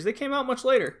series, they came out much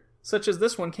later. Such as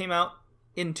this one came out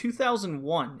in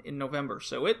 2001 in November,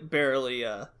 so it barely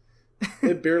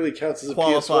it barely counts as a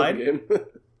qualified. PS1 game.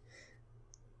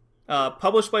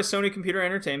 Published by Sony Computer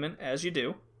Entertainment, as you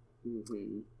do.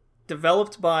 Mm-hmm.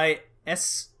 Developed by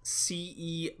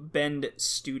SCE Bend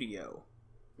Studio.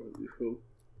 Who?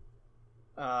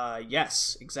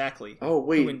 Yes, exactly. Oh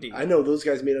wait, Who indeed? I know those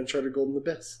guys made Uncharted Golden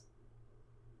Abyss.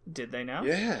 Did they now?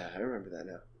 Yeah, I remember that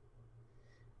now.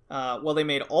 Well, they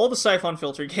made all the Siphon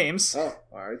Filter games. Oh,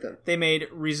 alright then. They made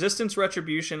Resistance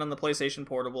Retribution on the PlayStation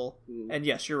Portable. Mm. And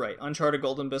yes, you're right, Uncharted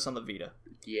Golden Abyss on the Vita.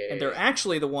 Yeah. And they're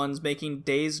actually the ones making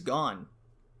Days Gone,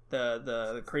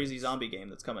 the crazy zombie game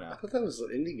that's coming I out. thought that was an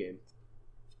indie game.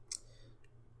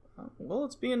 Well,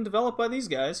 it's being developed by these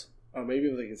guys. Oh, maybe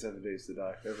I'm thinking 7 Days to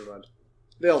Die. Never mind.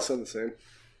 They all sound the same.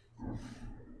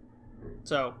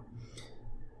 So,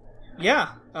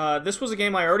 yeah, this was a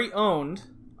game I already owned,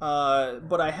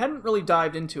 but I hadn't really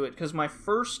dived into it because my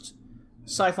first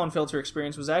Siphon Filter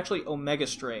experience was actually Omega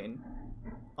Strain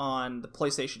on the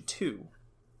PlayStation 2,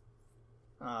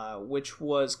 which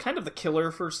was kind of the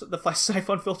killer for the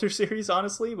Siphon Filter series,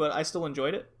 honestly, but I still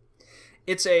enjoyed it.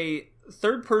 It's a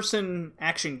third-person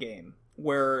action game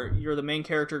where you're the main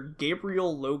character,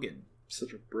 Gabriel Logan.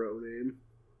 Such a bro name.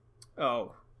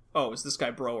 Oh, is this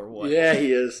guy bro or what? Yeah,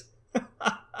 he is.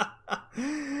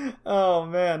 Oh,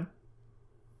 man.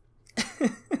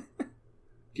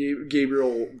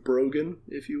 Gabriel Brogan,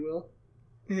 if you will.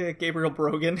 Yeah, Gabriel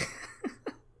Brogan.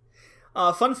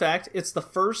 Fun fact, it's the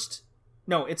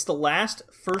last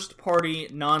first-party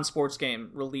non-sports game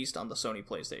released on the Sony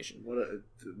PlayStation.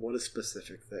 What a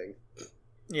specific thing.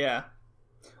 Yeah.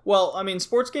 Well, I mean,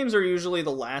 sports games are usually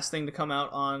the last thing to come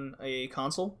out on a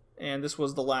console, and this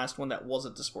was the last one that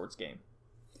wasn't a sports game.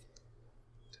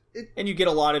 And you get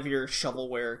a lot of your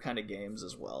shovelware kind of games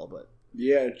as well, but...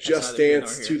 Yeah, Just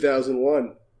Dance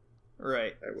 2001.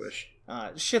 Right. I wish.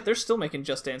 Shit, they're still making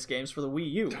Just Dance games for the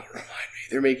Wii U. Don't remind me.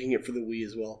 They're making it for the Wii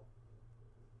as well.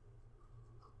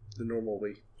 The normal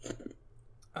Wii.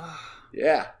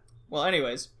 Yeah. Well,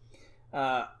 anyways,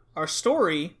 our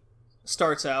story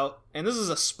starts out, and this is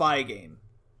a spy game.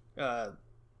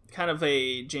 Kind of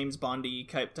a James Bondy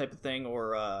type of thing,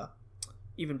 or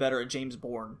even better, a James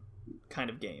Bourne kind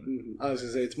of game. I was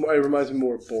going to say, it reminds me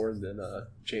more of Bourne than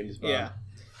James Bond. Yeah.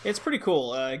 It's pretty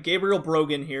cool. Gabriel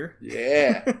Brogan here.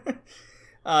 Yeah.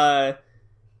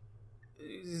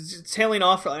 Tailing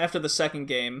off after the second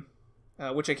game,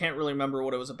 which I can't really remember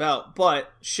what it was about,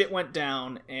 but shit went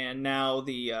down, and now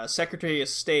the Secretary of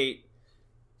State,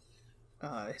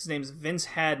 his name's Vince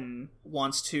Haddon,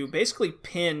 wants to basically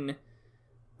pin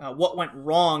what went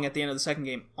wrong at the end of the second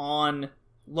game on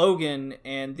Logan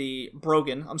and the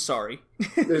Brogan. I'm sorry.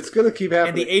 It's going to keep happening.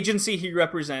 And the agency he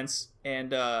represents,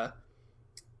 and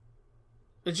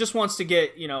it just wants to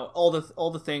get, all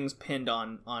the things pinned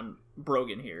on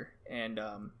Brogan here, and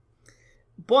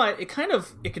but it kind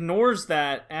of ignores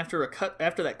that after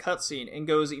that cutscene and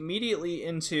goes immediately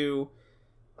into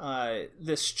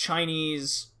this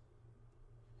Chinese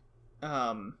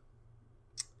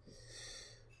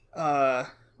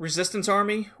resistance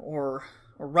army or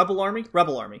rebel army.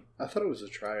 I thought it was a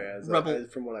triad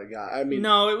from what I got. I mean,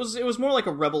 no, it was more like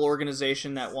a rebel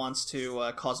organization that wants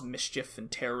to cause mischief and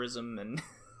terrorism and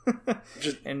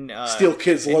just and steal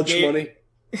kids' lunch money.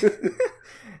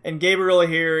 And Gabriel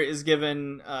here is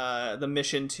given the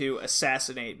mission to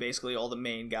assassinate basically all the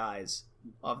main guys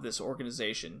of this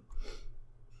organization.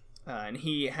 And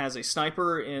he has a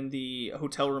sniper in the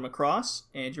hotel room across,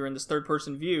 and you're in this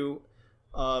third-person view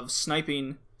of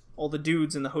sniping all the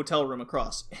dudes in the hotel room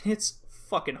across. And it's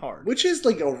fucking hard. Which is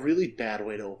like a really bad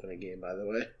way to open a game, by the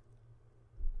way.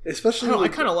 Especially I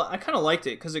kind of liked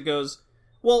it because it goes,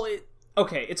 well,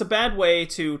 okay, it's a bad way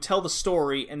to tell the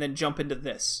story and then jump into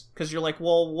this. Because you're like,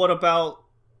 well, what about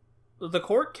the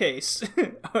court case?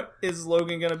 Is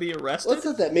Logan going to be arrested? Let's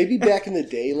not that. Maybe back in the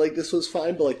day, this was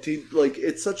fine, but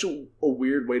it's such a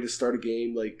weird way to start a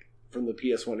game, from the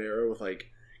PS1 era with,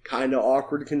 kind of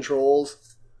awkward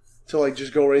controls to like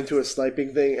just go right into a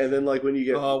sniping thing, and then like when you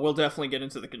get we'll definitely get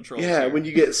into the controls. yeah, here. when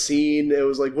you get seen, it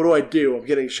was like, what do I do? I'm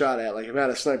getting shot at. Like I'm out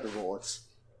of sniper bullets.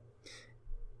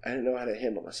 I didn't know how to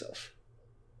handle myself.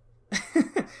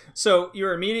 So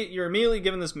you're immediately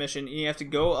given this mission, and you have to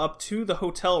go up to the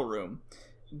hotel room,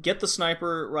 get the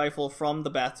sniper rifle from the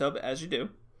bathtub, as you do,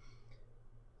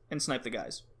 and snipe the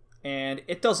guys. And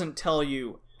it doesn't tell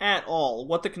you at all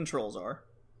what the controls are.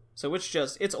 So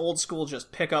it's old school,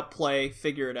 just pick up, play,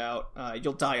 figure it out.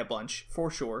 You'll die a bunch, for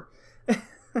sure.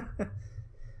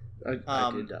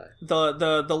 I did die.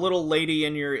 The little lady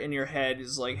in your head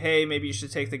is like, hey, maybe you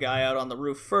should take the guy out on the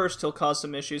roof first. He'll cause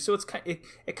some issues. So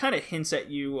it kind of hints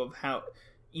at you of how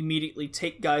immediately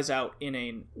take guys out in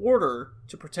an order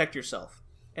to protect yourself.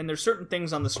 And there's certain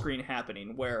things on the screen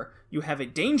happening where you have a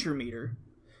danger meter,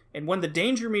 and when the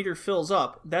danger meter fills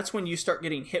up, that's when you start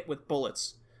getting hit with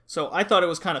bullets. So I thought it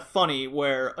was kind of funny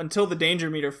where until the danger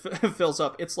meter fills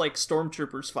up, it's like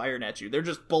stormtroopers firing at you. They're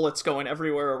just bullets going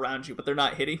everywhere around you, but they're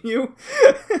not hitting you.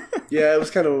 Yeah, it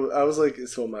was kind of... I was like,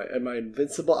 so am I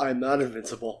invincible? I'm not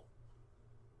invincible.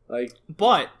 Like,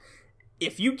 but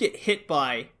if you get hit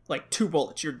by like 2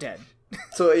 bullets, you're dead.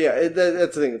 So yeah,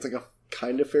 that's the thing. It's like a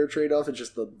kind of fair trade-off. It's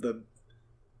just the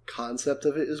concept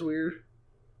of it is weird.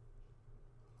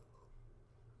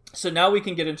 So now we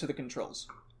can get into the controls.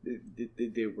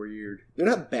 They're weird. They're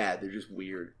not bad. They're just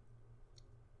weird.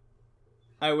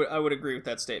 I would agree with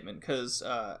that statement because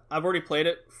I've already played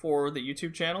it for the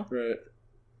YouTube channel. Right.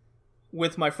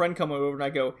 With my friend coming over, and I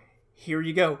go, "Here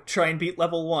you go. Try and beat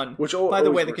level 1." Which by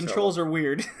the way, the controls are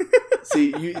weird.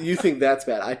 See, you think that's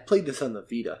bad? I played this on the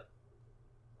Vita.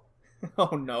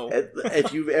 Oh no!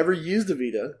 If you've ever used a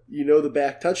Vita, you know the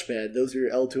back touchpad. Those are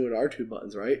your L2 and R2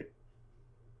 buttons, right?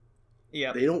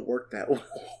 Yeah. They don't work that well.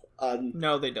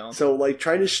 No, they don't. So, like,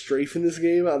 trying to strafe in this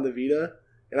game on the Vita,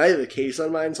 and I have a case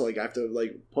on mine, so, like, I have to,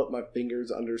 like, put my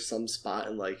fingers under some spot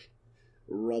and, like,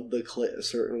 rub the clit a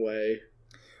certain way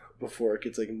before it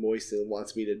gets, like, moist and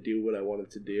wants me to do what I want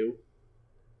it to do.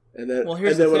 And then,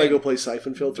 when I go play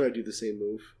Siphon Filter, I do the same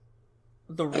move.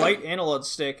 The right analog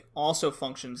stick also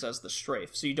functions as the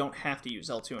strafe, so you don't have to use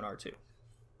L2 and R2.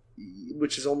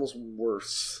 Which is almost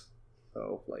worse.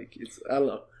 Oh, like, it's... I don't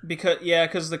know.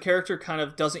 Because the character kind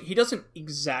of doesn't... He doesn't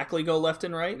exactly go left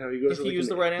and right. No, he goes if you use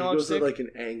the right analog stick. He goes at, like,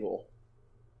 an angle.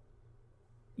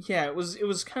 Yeah, it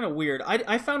was kind of weird.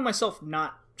 I found myself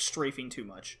not strafing too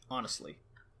much, honestly.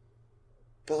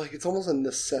 But, like, it's almost a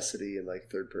necessity in, like,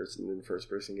 third-person and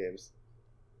first-person games.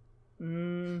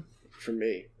 For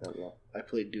me. I don't know. I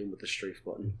played Doom with the strafe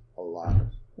button a lot.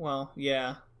 Well,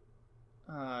 yeah.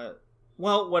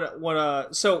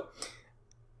 So...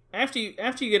 After you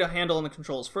get a handle on the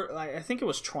controls, I think it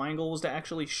was triangle was to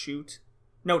actually shoot.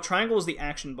 No, triangle was the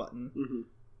action button. Mm-hmm.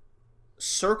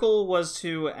 Circle was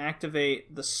to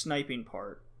activate the sniping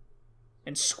part,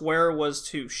 and square was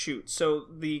to shoot. So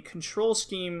the control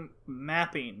scheme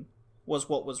mapping was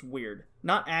what was weird,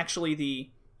 not actually the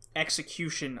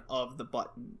execution of the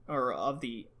button or of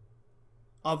the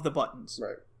buttons.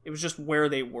 Right. It was just where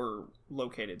they were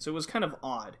located. So it was kind of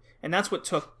odd, and that's what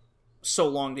took so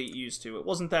long to get used to. It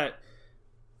wasn't that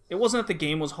the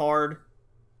game was hard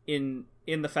in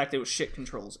the fact that it was shit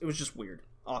controls. It was just weird,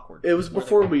 awkward. It was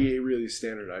before we really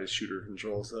standardized shooter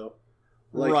controls, though.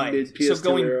 Like right. mid-PS2 so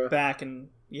going era. back and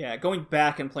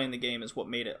playing the game is what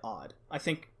made it odd. I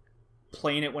think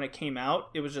playing it when it came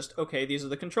out, it was just okay. These are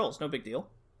the controls, no big deal.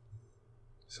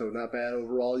 So not bad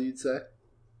overall, you'd say?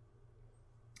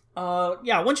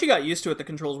 Yeah. Once you got used to it, the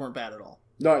controls weren't bad at all.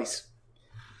 Nice.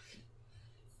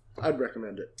 I'd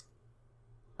recommend it.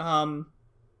 So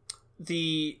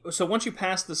once you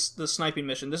pass the sniping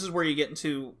mission, this is where you get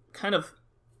into kind of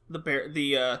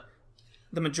the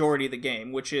majority of the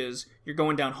game, which is you're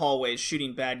going down hallways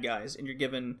shooting bad guys, and you're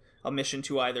given a mission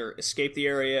to either escape the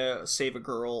area, save a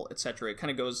girl, etc. It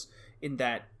kind of goes in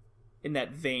that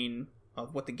vein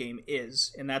of what the game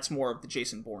is, and that's more of the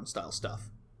Jason Bourne style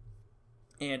stuff.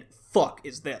 And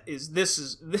this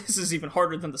is even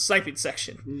harder than the sniping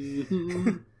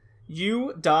section.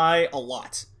 You die a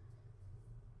lot.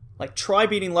 Like, try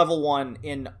beating level 1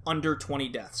 in under 20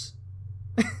 deaths.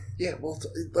 Yeah, well,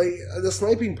 like, the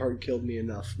sniping part killed me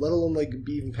enough, let alone, like,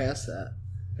 be even past that.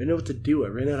 I know what to do. I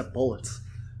ran out of bullets.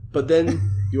 But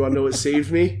then, you want to know what saved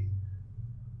me?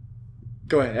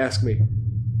 Go ahead, ask me.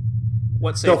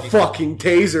 What saved you? The fucking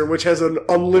taser, which has an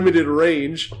unlimited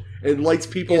range and lights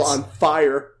people on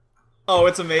fire. Oh,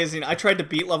 it's amazing. I tried to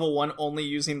beat level 1 only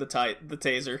using the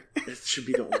taser. It should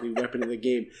be the only weapon in the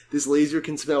game. This laser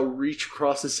can somehow reach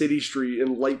across a city street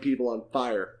and light people on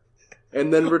fire.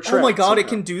 and then retract. Oh my god, somehow. it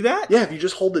can do that? Yeah, if you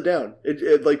just hold it down,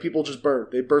 it like people just burn.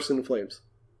 They burst into flames.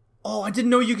 Oh, I didn't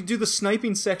know you could do the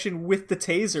sniping section with the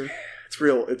taser.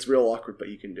 It's real awkward, but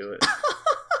you can do it.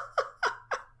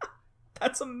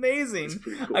 That's amazing. It's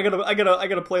pretty cool. I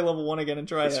gotta play level 1 again and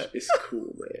try that. It's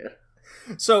cool,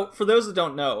 man. So, for those that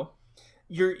don't know,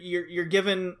 you're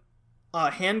given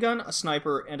a handgun, a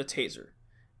sniper, and a taser.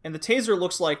 And the taser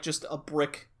looks like just a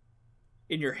brick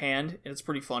in your hand, and it's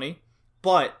pretty funny.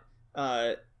 But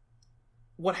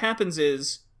what happens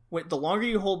is, the longer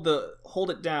you hold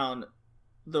it down,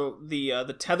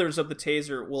 the tethers of the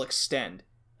taser will extend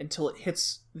until it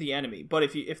hits the enemy. But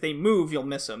if they move, you'll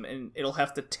miss them, and it'll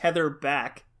have to tether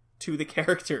back to the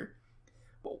character.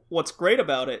 But what's great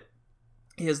about it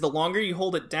is the longer you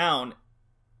hold it down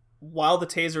while the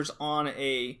taser's on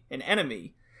an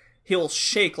enemy, he'll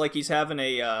shake like he's having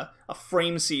a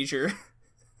frame seizure,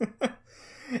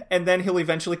 and then he'll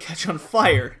eventually catch on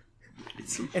fire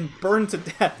and burn to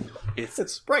death.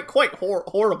 It's quite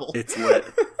horrible. It's lit.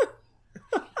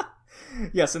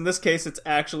 Yes, in this case, it's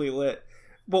actually lit.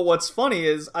 But what's funny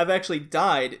is I've actually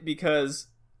died because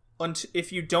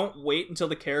if you don't wait until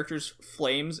the character's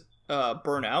flames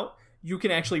burn out, you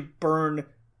can actually burn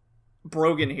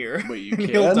Brogan here. Wait, you can?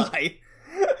 He'll die.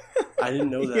 I didn't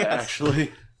know that, Yes.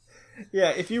 actually. Yeah,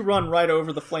 if you run right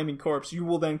over the flaming corpse, you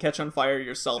will then catch on fire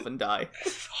yourself and die.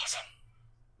 This is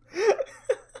awesome.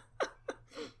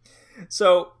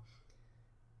 So,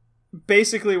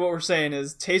 basically what we're saying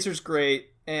is Taser's great,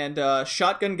 and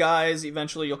shotgun guys,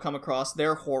 eventually you'll come across,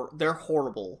 they're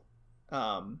horrible.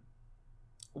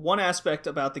 One aspect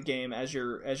about the game as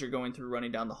you're going through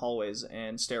running down the hallways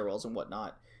and stairwells and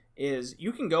whatnot is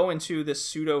you can go into this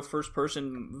pseudo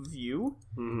first-person view,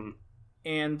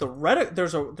 and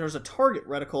there's a target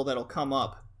reticle that'll come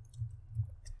up,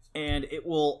 and it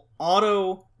will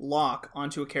auto lock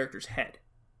onto a character's head,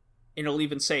 and it'll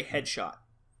even say headshot.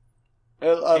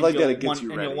 I like that it gets you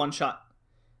ready.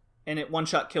 And it one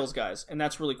shot kills guys, and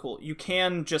that's really cool. You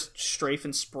can just strafe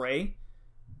and spray,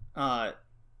 but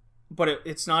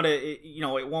it's not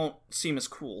it won't seem as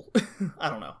cool. I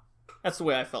don't know. That's the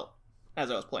way I felt as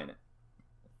I was playing it.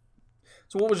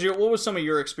 So what was some of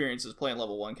your experiences playing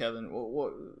level 1, Kevin?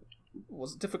 What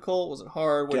was it difficult? Was it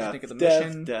hard? What did you think of the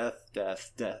mission? Death.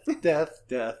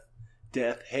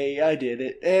 Hey, I did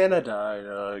it, and I died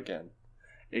again.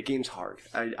 It game's hard.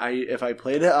 If I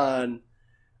played it on,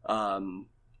 well,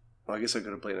 I guess I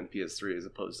could have played on PS3 as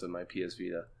opposed to my PS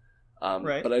Vita.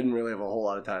 Right. But I didn't really have a whole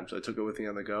lot of time, so I took it with me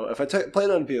on the go. If I played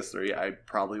on PS3, I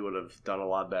probably would have done a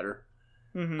lot better.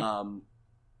 Mm-hmm.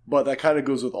 But that kind of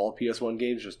goes with all PS1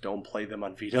 games. Just don't play them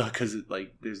on Vita because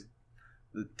there's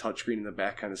the touchscreen in the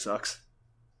back kind of sucks,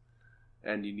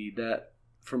 and you need that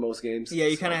for most games. Yeah,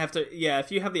 you kind of have to. Yeah,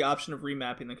 if you have the option of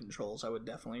remapping the controls, I would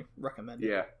definitely recommend it.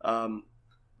 Yeah.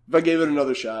 If I gave it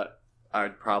another shot,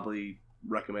 I'd probably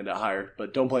recommend it higher.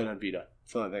 But don't play it on Vita.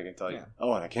 That's the only thing I can tell you. Yeah.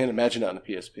 Oh, and I can't imagine it on a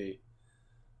PSP.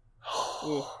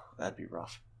 Ooh. That'd be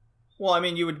rough. Well, I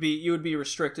mean, you would be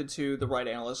restricted to the right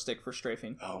analyst stick for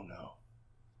strafing. Oh no.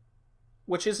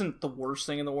 Which isn't the worst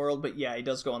thing in the world, but yeah, he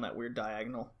does go on that weird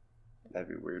diagonal. That'd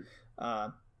be weird.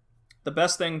 The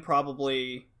best thing,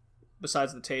 probably,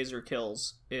 besides the taser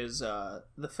kills, is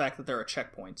the fact that there are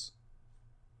checkpoints.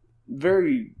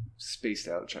 Very spaced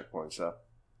out checkpoints, though.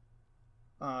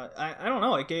 I don't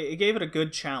know. It gave it a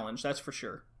good challenge, that's for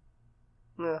sure.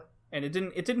 Yeah. And it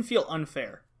didn't feel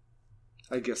unfair.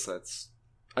 I guess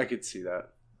I could see that.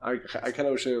 I kind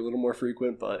of wish they were a little more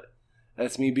frequent, but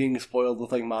that's me being spoiled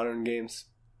with modern games.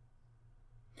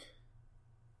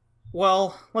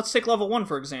 Well, let's take level 1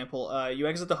 for example. You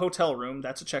exit the hotel room.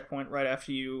 That's a checkpoint right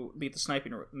after you beat the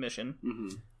sniping mission. Mm-hmm.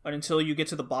 But until you get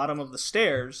to the bottom of the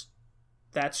stairs,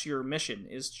 that's your mission,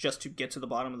 is just to get to the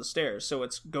bottom of the stairs. So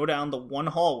it's go down the one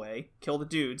hallway, kill the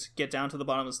dudes, get down to the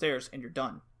bottom of the stairs, and you're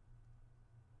done.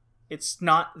 It's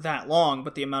not that long,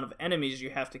 but the amount of enemies you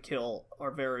have to kill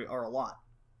are a lot.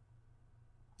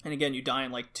 And again, you die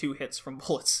in 2 hits from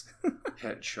bullets.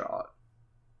 Headshot.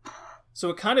 So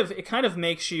it kind of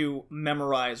makes you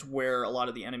memorize where a lot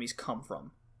of the enemies come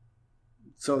from.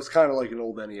 So it's kind of like an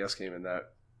old NES game in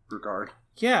that regard.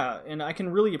 Yeah, and I can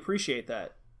really appreciate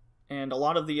that. And a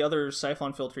lot of the other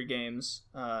Siphon Filter games,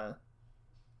 I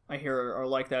hear are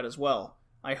like that as well.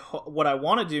 What I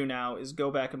want to do now is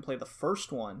go back and play the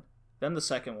first one, then the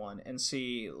second one, and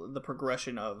see the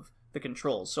progression of the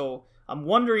controls. So I'm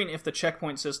wondering if the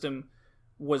checkpoint system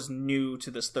was new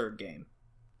to this third game.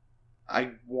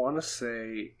 I want to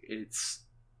say it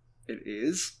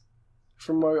is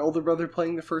from my older brother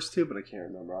playing the first two, but I can't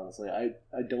remember, honestly. I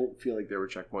don't feel like there were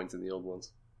checkpoints in the old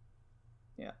ones.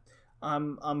 Yeah.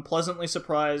 I'm pleasantly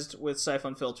surprised with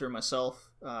Siphon Filter myself.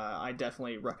 I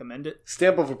definitely recommend it.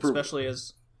 Stamp of approval. Especially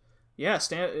as...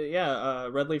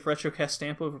 Red Leaf Retrocast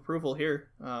stamp of approval here.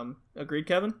 Agreed,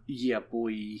 Kevin? Yeah,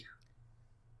 boy.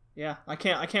 Yeah, I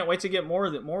can't wait to get more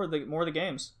of the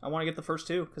games. I want to get the first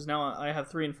two because now I have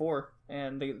 3 and 4,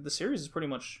 and the series is pretty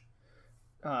much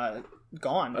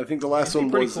gone. I think the last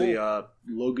one was cool. the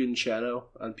Logan Shadow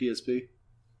on PSP.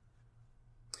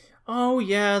 Oh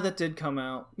yeah, that did come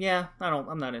out. Yeah,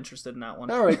 I'm not interested in that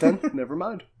one. All right then, never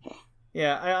mind.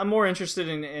 Yeah, I'm more interested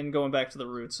in going back to the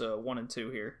roots, 1 and 2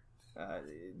 here.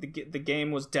 The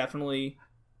game was definitely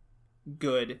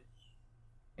good,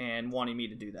 and wanting me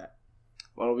to do that.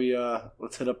 Why don't we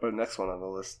let's hit up our next one on the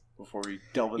list before we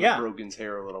delve into Brogan's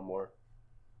hair a little more.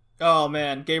 Oh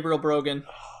man, Gabriel Brogan.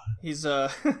 He's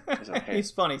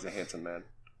he's funny. He's a handsome man.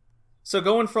 So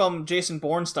going from Jason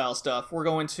Bourne style stuff, we're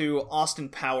going to Austin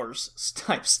Powers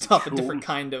type stuff, a different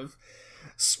kind of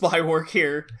spy work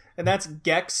here, and that's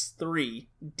Gex 3: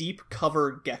 Deep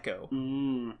Cover Gecko.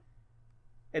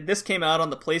 And this came out on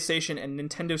the PlayStation and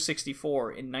Nintendo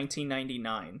 64 in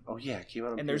 1999. Oh yeah, it came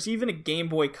out on and there's even a Game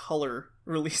Boy Color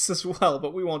release as well,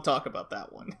 but we won't talk about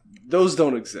that one. Those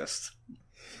don't exist.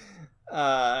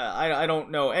 I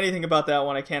don't know anything about that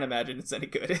one. I can't imagine it's any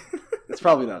good. It's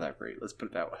probably not that great. Let's put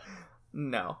it that way.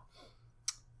 No.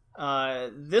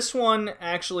 This one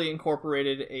actually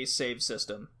incorporated a save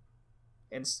system,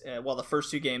 and while the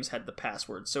first 2 games had the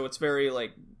password, so it's very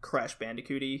like Crash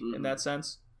Bandicoot-y in that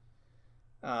sense.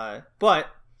 But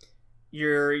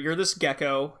you're this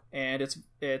gecko, and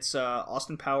it's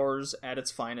Austin Powers at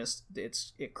its finest.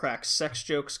 It cracks sex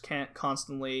jokes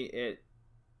constantly.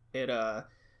 It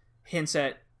hints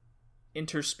at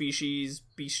interspecies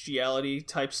bestiality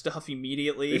type stuff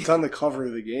immediately. It's on the cover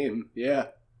of the game. Yeah.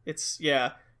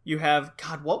 You have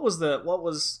what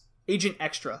was Agent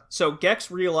Extra. So Gex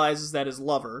realizes that his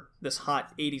lover, this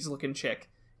hot 80s looking chick,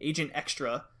 Agent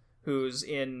Extra, who's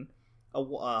in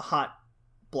a hot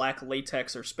black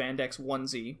latex or spandex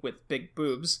onesie with big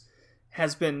boobs,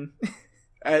 has been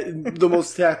the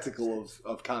most tactical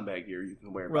of combat gear you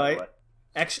can wear, by right? the way.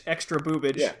 Extra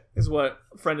boobage is what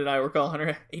a friend and I were calling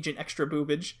her, Agent Extra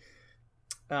Boobage.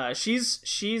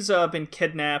 She's been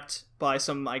kidnapped by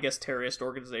some, I guess, terrorist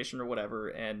organization or whatever,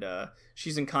 and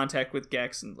she's in contact with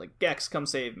Gex, and like, Gex, come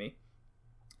save me.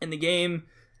 And the game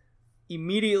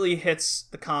immediately hits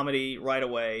the comedy right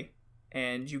away,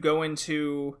 and you go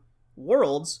into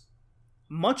worlds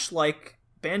much like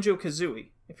Banjo-Kazooie,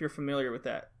 if you're familiar with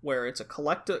that, where it's a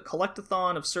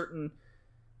collectathon of certain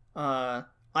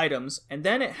items, and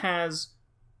then it has,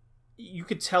 you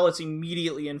could tell it's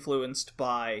immediately influenced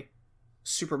by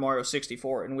Super Mario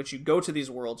 64, in which you go to these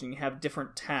worlds and you have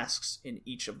different tasks in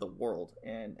each of the world,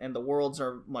 and the worlds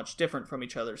are much different from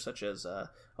each other, such as a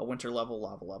winter level,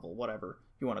 lava level, whatever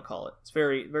you want to call it. It's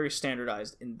very, very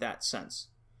standardized in that sense.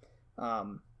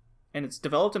 And it's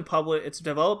developed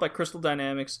by Crystal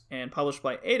Dynamics and published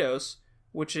by Eidos,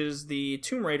 which is the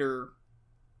Tomb Raider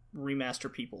remaster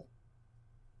people.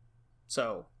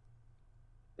 So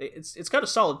it's got a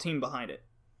solid team behind it.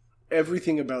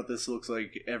 Everything about this looks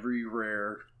like every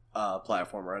Rare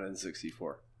platformer on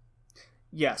N64.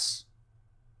 Yes,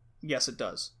 it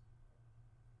does.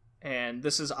 And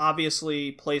this is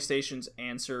obviously PlayStation's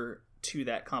answer to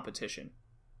that competition.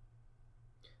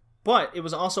 But it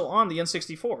was also on the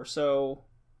N64, so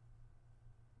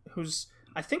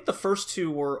I think the first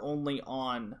 2 were only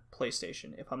on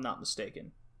PlayStation, if I'm not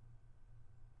mistaken.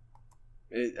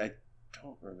 I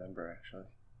don't remember, actually.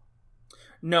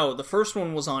 No, the first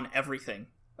one was on everything.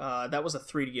 That was a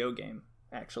 3DO game,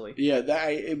 actually. Yeah,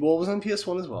 it was on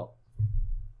PS1 as well.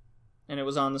 And it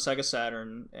was on the Sega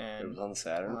Saturn. And it was on the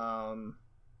Saturn.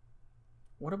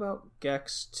 What about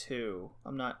Gex 2?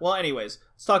 I'm not... Well, anyways,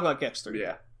 let's talk about Gex 3.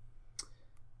 Yeah.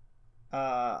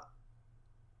 I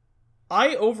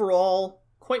overall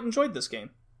quite enjoyed this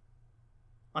game.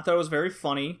 I thought it was very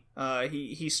funny.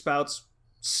 He spouts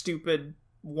stupid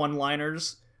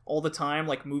one-liners all the time,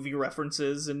 like movie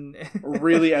references and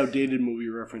really outdated movie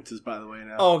references, by the way.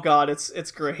 Now, oh god,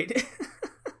 it's great.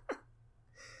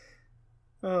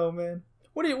 Oh man,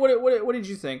 what did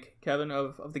you think, Kevin,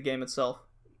 of the game itself?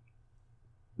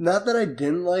 Not that I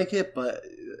didn't like it, but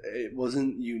it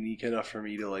wasn't unique enough for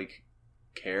me to like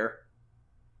care,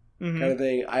 kind of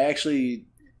thing.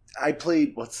 I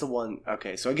played, what's the one?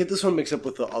 Okay, so I get this one mixed up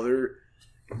with the other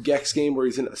Gex game where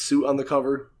he's in a suit on the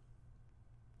cover.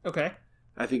 Okay.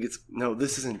 I think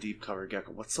this isn't Deep Cover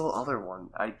Gecko. What's the other one?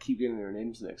 I keep getting their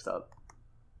names mixed up.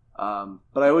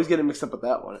 But I always get it mixed up with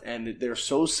that one. And they're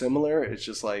so similar, it's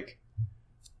just like...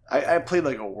 I played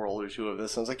like a world or 2 of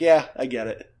this, and I was like, yeah, I get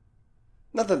it.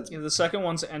 Not that Yeah, the second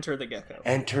one's Enter the Gecko.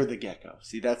 Enter the Gecko.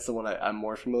 See, that's the one I'm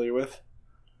more familiar with.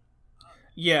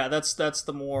 Yeah, that's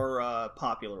the more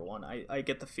popular one. I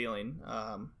get the feeling.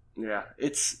 Yeah,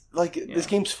 it's like this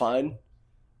game's fine,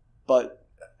 but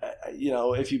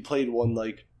if you played one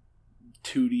like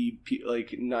 2D like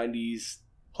 90s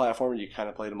platformer, you kind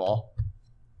of played them all.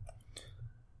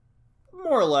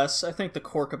 More or less. I think the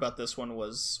quirk about this one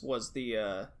was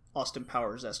the Austin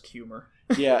Powers-esque humor.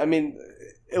 Yeah, I mean,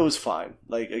 it was fine.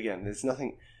 Like, again, there's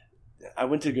nothing... I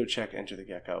went to go check Enter the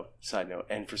Gecko, side note,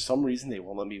 and for some reason they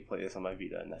won't let me play this on my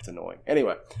Vita, and that's annoying.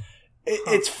 Anyway,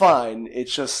 it's fine.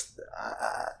 It's just...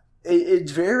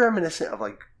 it's very reminiscent of,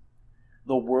 like,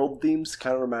 the world themes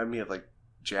kind of remind me of, like,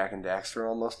 Jak and Daxter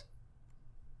almost.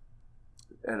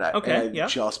 And I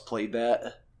just played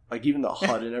that. Like, even the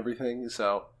HUD and everything,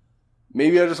 so...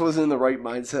 Maybe I just wasn't in the right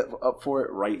mindset up for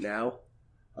it right now.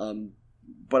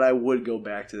 But I would go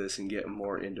back to this and get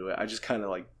more into it. I just kind of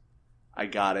like, I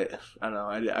got it. I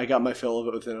don't know. I got my fill of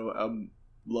it within a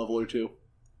level or two.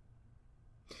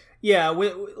 Yeah,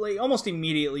 like almost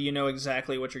immediately you know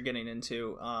exactly what you're getting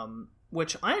into,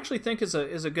 which I actually think is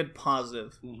a good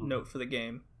positive note for the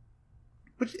game.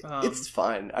 But it's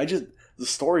fine. The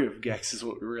story of Gex is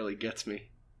what really gets me.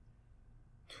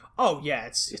 Oh yeah,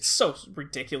 it's so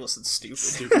ridiculous and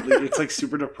stupid. It's like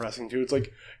super depressing too. It's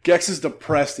like Gex is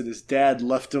depressed and his dad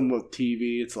left him with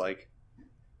TV. It's like,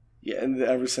 yeah, and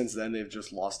ever since then they've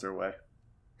just lost their way.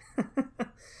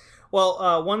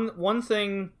 Well, one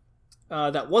thing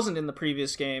that wasn't in the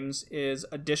previous games is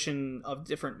addition of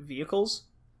different vehicles.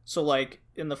 So like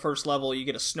in the first level you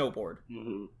get a snowboard,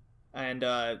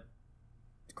 and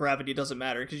gravity doesn't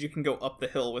matter because you can go up the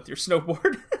hill with your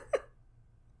snowboard.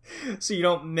 So you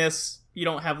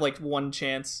don't have like one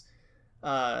chance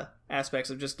aspects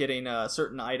of just getting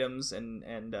certain items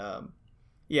and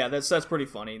yeah, that's pretty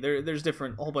funny. There's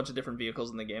a whole bunch of different vehicles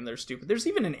in the game. They're stupid. There's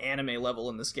even an anime level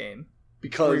in this game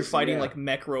where you're fighting like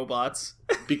mech robots.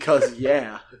 Because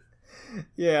yeah.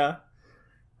 Yeah.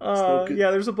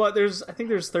 Yeah, I think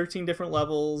there's 13 different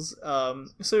levels.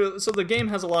 So the game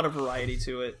has a lot of variety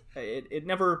to it. It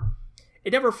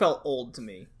never felt old to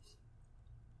me.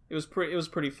 It was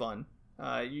pretty fun.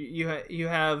 You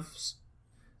have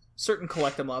certain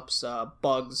collect 'em ups,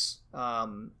 bugs.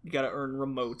 You got to earn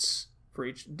remotes for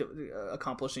each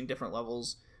accomplishing different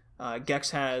levels.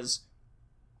 Gex has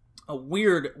a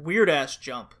weird ass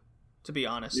jump. To be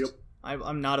honest, yep.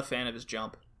 I'm not a fan of his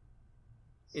jump.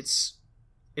 It's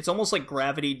almost like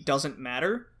gravity doesn't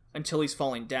matter until he's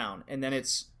falling down, and then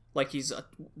it's like he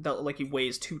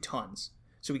weighs 2 tons.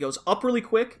 So he goes up really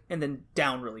quick and then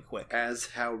down really quick. As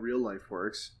how real life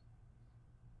works.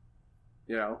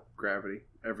 Gravity.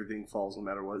 Everything falls no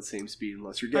matter what, same speed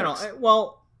unless you're Gex.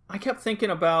 I kept thinking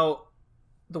about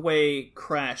the way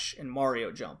Crash and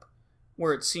Mario jump,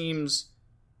 where it seems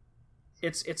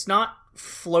it's not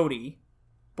floaty,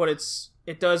 but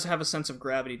it does have a sense of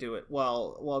gravity to it,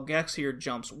 while Gex here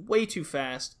jumps way too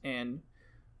fast, and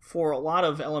for a lot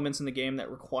of elements in the game that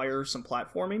require some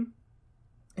platforming,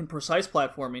 and precise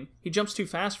platforming, he jumps too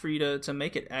fast for you to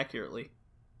make it accurately.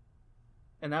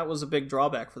 And that was a big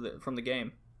drawback from the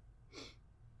game.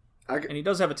 And he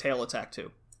does have a tail attack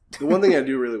too. The one thing I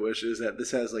do really wish is that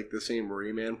this has like the same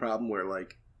Rayman problem where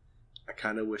like I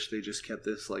kind of wish they just kept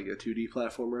this like a 2D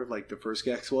platformer like the first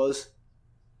Gex was.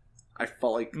 I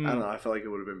felt like I don't know, I felt like it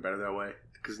would have been better that way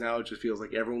because now it just feels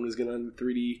like everyone was getting on the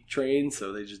 3D train,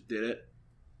 so they just did it.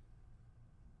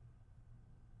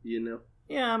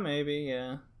 Yeah, maybe,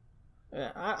 yeah.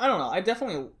 I don't know. I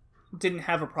definitely didn't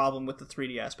have a problem with the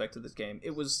 3D aspect of this game.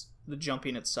 It was the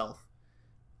jumping itself.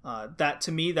 That,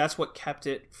 to me, that's what kept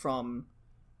it from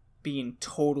being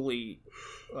totally...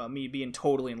 me being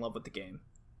totally in love with the game.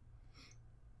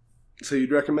 So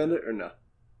you'd recommend it or no?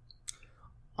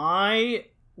 I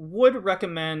would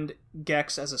recommend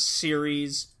Gex as a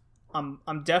series.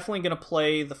 I'm definitely going to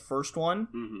play the first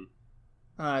one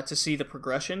to see the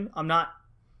progression.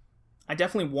 I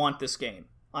definitely want this game.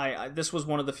 This was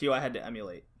one of the few I had to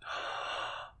emulate.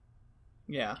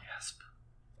 Yeah. Gasp.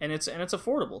 And it's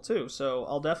affordable too, so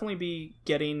I'll definitely be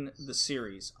getting the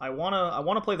series. I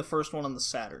wanna play the first one on the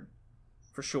Saturn,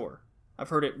 for sure. I've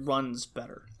heard it runs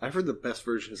better. I've heard the best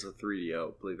version is a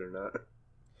 3DO, believe it or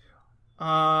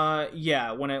not.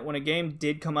 Yeah. When a game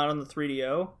did come out on the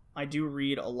 3DO, I do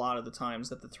read a lot of the times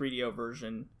that the 3DO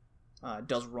version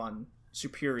does run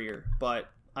superior, but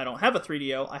I don't have a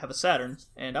 3DO, I have a Saturn,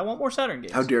 and I want more Saturn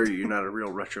games. How dare you? You're not a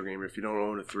real retro gamer if you don't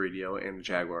own a 3DO and a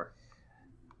Jaguar.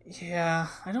 Yeah,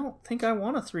 I don't think I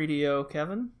want a 3DO,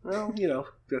 Kevin. Well,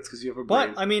 that's because you have a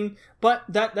brain. But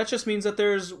that just means that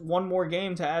there's one more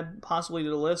game to add possibly to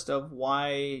the list of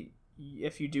why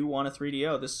if you do want a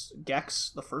 3DO, this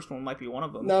Gex, the first one, might be one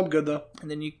of them. No, I'm good though. And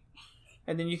then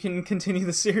you can continue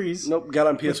the series. Nope, got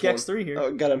on PS1. With Gex 3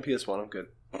 here. Got on PS1. I'm good.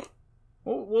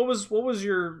 What was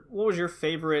your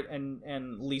favorite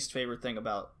and least favorite thing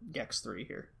about Gex 3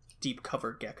 here? Deep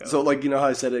cover gecko. So like, you know how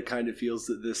I said it kind of feels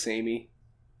the samey.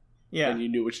 Yeah. And you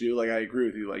knew what to do. Like, I agree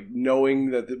with you. Like,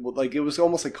 knowing that like it was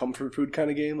almost like comfort food kind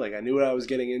of game. Like, I knew what I was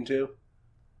getting into.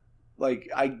 Like,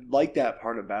 I like that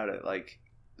part about it. Like,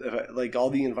 like all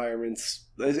the environments.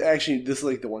 Actually, this is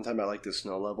like the one time I like the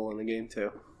snow level in the game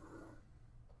too,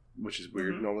 which is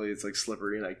weird. Mm-hmm. Normally, it's like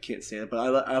slippery and I can't stand it. But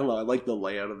I don't know. I like the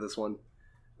layout of this one.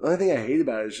 The only thing I hate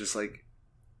about it is just like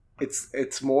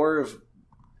it's more of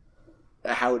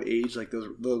how it aged. Like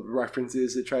the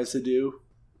references it tries to do.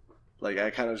 Like,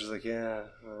 I kind of just like, yeah,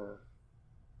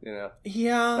 you know.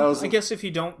 Yeah, I guess if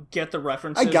you don't get the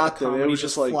references, I got them. It was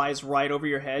just like flies right over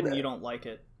your head, and you don't like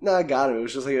it. No, I got it. It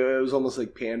was just like it was almost like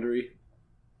pandery,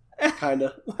 kind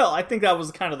of. Well, I think that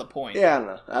was kind of the point. Yeah, I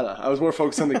don't know. I was more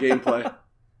focused on the gameplay.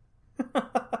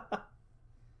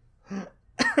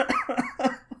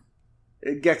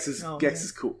 Gex is cool.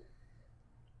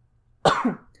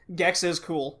 Gex is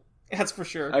cool. That's for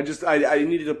sure. I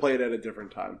needed to play it at a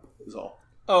different time. Is all.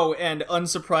 Oh, and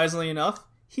unsurprisingly enough,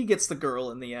 he gets the girl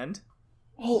in the end.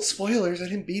 Oh, spoilers! I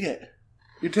didn't beat it.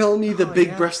 You're telling me the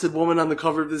big-breasted woman on the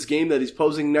cover of this game that he's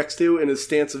posing next to in his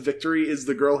stance of victory is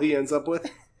the girl he ends up with?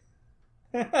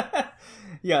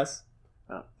 Yes.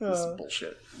 Oh, this is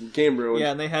bullshit. Game ruined.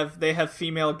 Yeah, and they have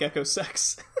female gecko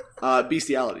sex.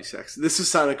 Bestiality sex. This is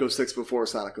Sonic 06 before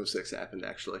Sonic 06 happened,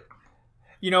 actually.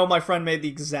 You know, my friend made the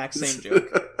exact same joke.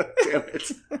 Damn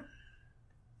it.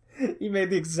 He made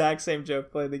the exact same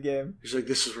joke playing the game. He's like,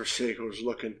 this is where Sega was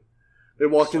looking. They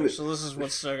walked in. So this is what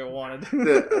Sega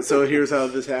wanted. So here's how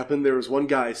this happened. There was one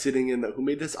guy sitting in who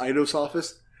made this Eidos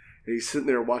office, and he's sitting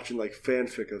there watching like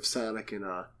fanfic of Sonic and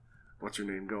what's her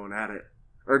name going at it,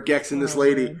 or Gex and this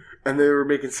lady, man. And they were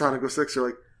making Sonic 06. They're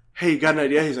like, hey, you got an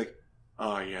idea? He's like,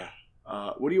 oh yeah.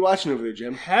 What are you watching over there,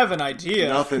 Jim? Have an idea?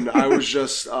 Nothing. I was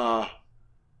just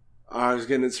I was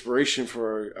getting inspiration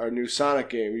for our new Sonic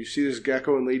game. You see this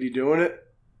Gecko and lady doing it?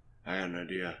 I got an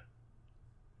idea.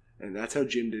 And that's how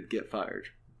Jim did get fired.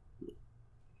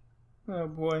 Oh,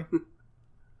 boy.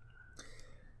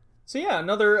 So, yeah,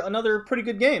 another pretty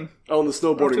good game. Oh, and the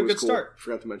snowboarding was cool. Start.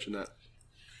 Forgot to mention that.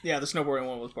 Yeah, the snowboarding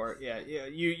one was part. Yeah.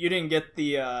 You didn't get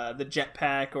the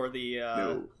jetpack or the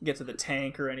no. Get to the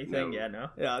tank or anything. No. Yeah, no.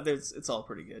 Yeah, it's all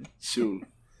pretty good. Soon.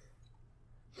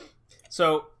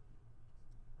 So,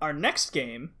 our next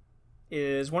game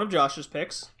is one of Josh's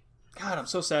picks. God, I'm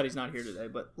so sad he's not here today,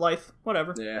 but life,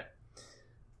 whatever. Yeah.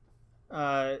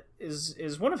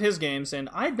 Is one of his games, and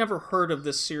I'd never heard of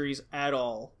this series at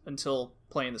all until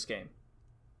playing this game.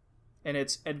 And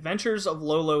it's Adventures of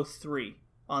Lolo 3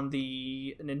 on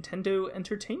the Nintendo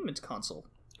Entertainment Console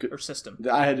or system.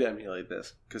 I had to emulate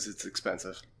this because it's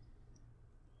expensive.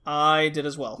 I did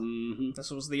as well. Mm-hmm. This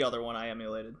was the other one I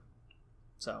emulated.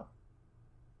 So,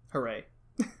 hooray.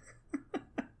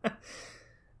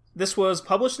 This was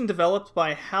published and developed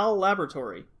by HAL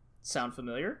Laboratory. Sound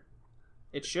familiar?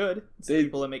 It should. It's the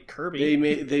people that make Kirby.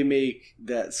 They make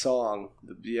that song,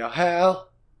 the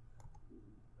HAL.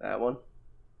 That one.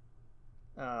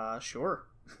 Sure.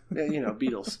 Yeah, you know,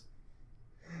 Beatles.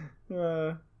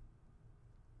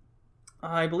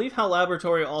 I believe HAL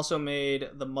Laboratory also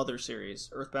made the Mother series,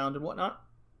 Earthbound and whatnot.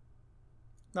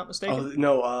 Not mistaken. Oh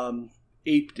no,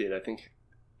 Ape did. I think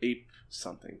Ape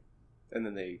something, and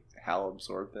then HAL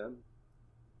absorbed them.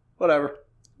 Whatever.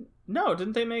 No,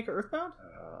 didn't they make Earthbound?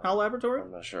 HAL Laboratory?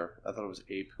 I'm not sure. I thought it was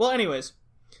Ape. Well, anyways,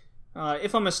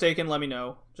 if I'm mistaken, let me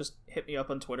know. Just hit me up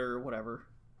on Twitter or whatever.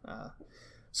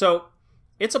 So,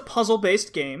 it's a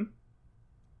puzzle-based game.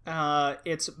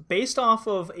 It's based off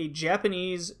of a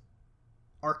Japanese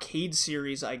arcade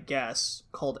series, I guess,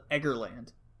 called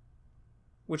Eggerland,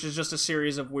 which is just a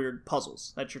series of weird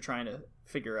puzzles that you're trying to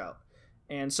figure out.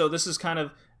 And so this is kind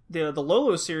of the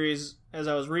Lolo series, as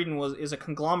I was reading, is a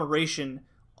conglomeration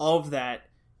of that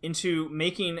into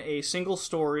making a single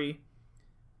story.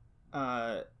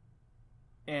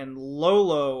 And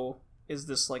Lolo is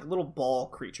this like little ball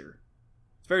creature.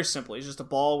 It's very simple. He's just a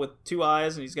ball with two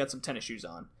eyes, and he's got some tennis shoes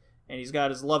on. And he's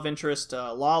got his love interest,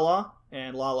 Lala,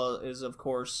 and Lala is, of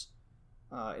course,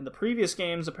 in the previous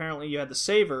games, apparently you had the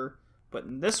Saver, but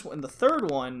in this one, the third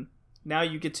one, now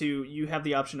you have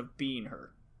the option of being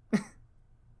her.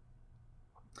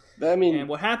 I mean, and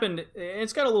what happened?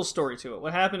 It's got a little story to it.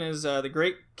 What happened is the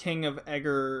great king of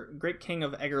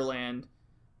Eggerland.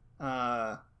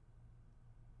 A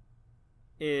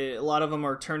lot of them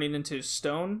are turning into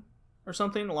stone or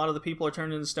something. A lot of the people are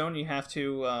turned into stone. You have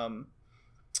to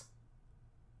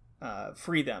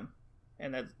free them,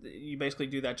 and that you basically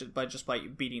do that just by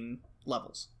beating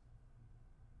levels.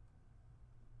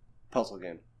 Puzzle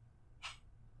game.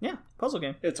 Yeah, puzzle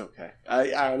game. It's okay.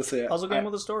 I honestly... Puzzle game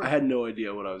with a story. I had no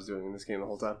idea what I was doing in this game the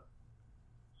whole time.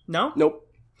 No? Nope.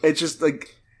 It's just,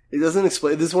 like, it doesn't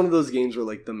explain... This is one of those games where,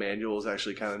 like, the manual is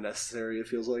actually kind of necessary, it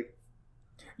feels like.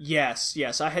 Yes.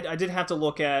 I did have to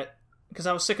look at... Because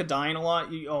I was sick of dying a lot.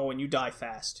 And you die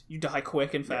fast. You die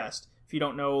quick and fast. Yeah. If you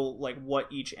don't know, like,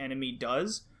 what each enemy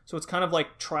does. So it's kind of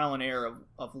like trial and error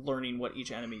of learning what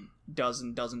each enemy does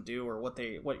and doesn't do, or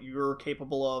what you're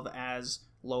capable of as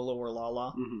Lolo or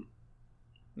Lala. Mm-hmm.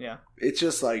 Yeah. It's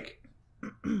just like...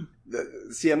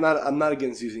 See, I'm not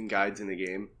against using guides in the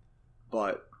game,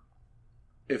 but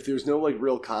if there's no, like,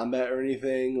 real combat or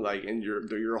anything, like, and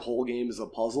your whole game is a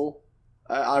puzzle,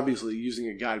 obviously using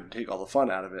a guide would take all the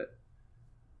fun out of it.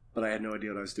 But I had no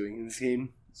idea what I was doing in this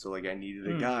game, so, like, I needed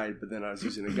a guide, but then I was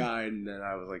using a guide, and then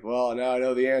I was like, well, now I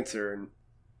know the answer, and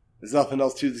there's nothing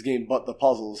else to this game but the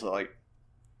puzzle, so, like,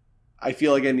 I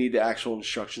feel like I need the actual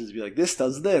instructions to be like, this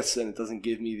does this, and it doesn't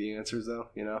give me the answers, though,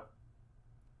 you know?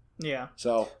 Yeah.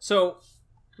 So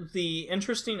the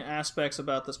interesting aspects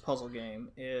about this puzzle game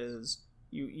is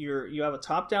you have a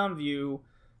top-down view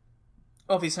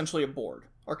of essentially a board,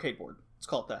 arcade board. Let's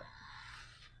call it that.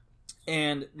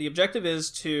 And the objective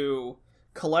is to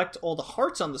collect all the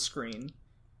hearts on the screen,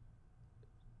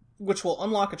 which will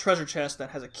unlock a treasure chest that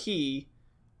has a key.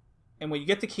 And when you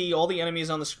get the key, all the enemies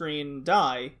on the screen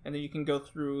die, and then you can go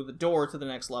through the door to the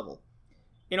next level.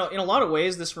 You know, in a lot of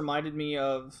ways, this reminded me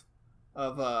of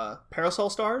Parasol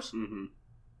Stars. Mm-hmm.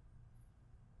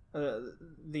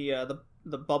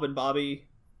 The Bub and Bobby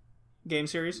game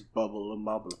series. Bubble and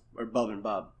Bob, or Bub and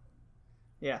Bob.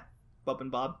 Yeah, Bub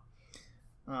and Bob.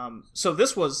 So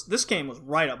this game was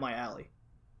right up my alley.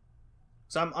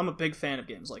 So I'm a big fan of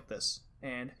games like this,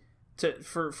 and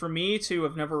for me to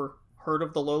have never heard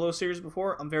of the Lolo series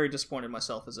before, I'm very disappointed in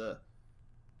myself as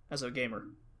a gamer.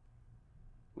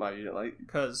 Why, you didn't like?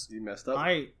 Because you messed up.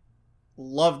 I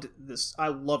loved this. I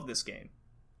love this game.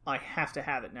 I have to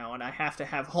have it now, and I have to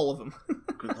have all of them.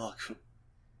 Good luck.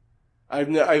 I've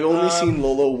only seen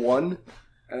Lolo 1,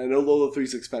 and I know Lolo 3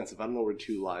 is expensive. I don't know where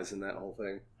 2 lies in that whole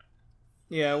thing.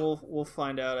 Yeah, we'll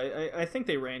find out. I think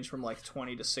they range from like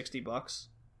 $20 to $60.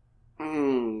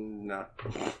 Nah,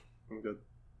 I'm good.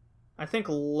 I think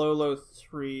Lolo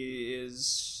 3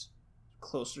 is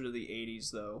closer to the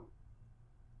 80s though.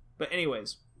 But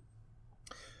anyways,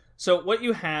 so what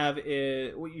you have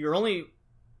is your only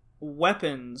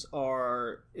weapons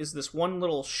is this one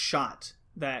little shot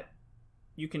that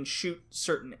you can shoot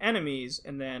certain enemies,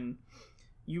 and then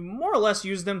you more or less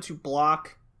use them to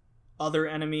block other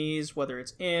enemies, whether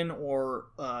it's in or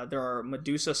there are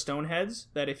Medusa stone heads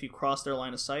that if you cross their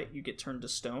line of sight, you get turned to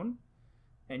stone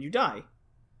and you die.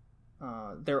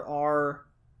 There are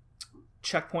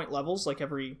checkpoint levels, like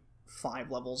every 5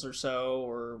 levels or so,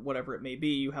 or whatever it may be.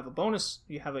 You have a bonus.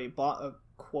 You have a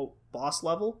quote boss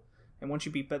level, and once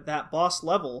you beat that boss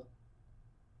level,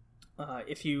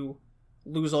 if you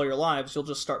lose all your lives, you'll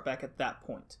just start back at that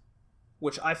point,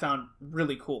 which I found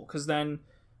really cool, because then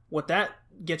what that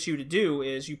gets you to do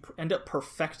is you end up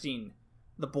perfecting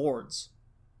the boards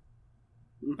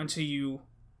until you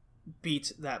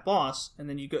beat that boss, and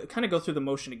then you kind of go through the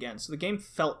motion again. So the game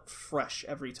felt fresh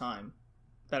every time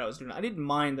that I was doing it. I didn't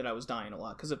mind that I was dying a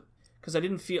lot because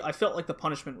I felt like the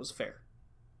punishment was fair.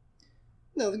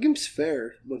 No, the game's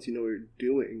fair once you know what you're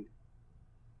doing.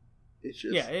 It's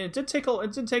just it did take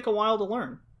a while to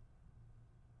learn.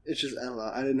 It's just, I don't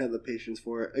know. I didn't have the patience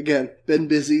for it. Again, been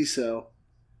busy, so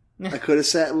I could have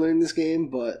sat and learned this game,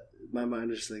 but my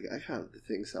mind is just like, I got the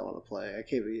things I want to play. I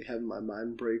can't be having my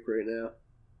mind break right now.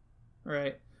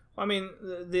 Right. I mean,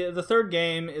 the third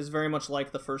game is very much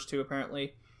like the first two,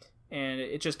 apparently, and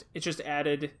it just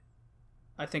added,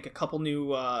 I think, a couple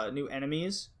new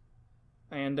enemies,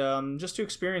 and just to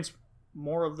experience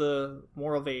more of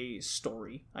a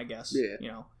story, I guess. Yeah. You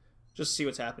know, just see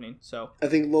what's happening. So I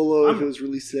think Lolo, if it was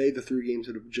released today, the 3 games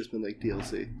would have just been like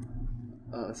DLC.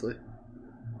 Honestly.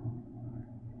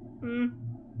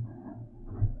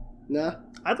 Nah.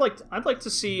 I'd like to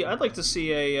see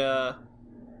a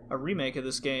remake of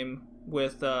this game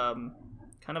with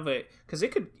kind of because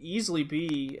it could easily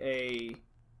be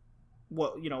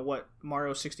what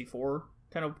Mario 64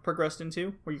 kind of progressed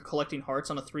into, where you're collecting hearts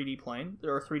on a 3D plane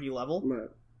or a 3D level, right,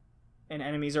 and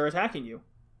enemies are attacking you,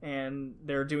 and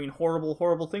they're doing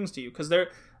horrible things to you, because they're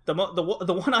the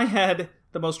one I had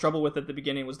the most trouble with at the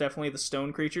beginning was definitely the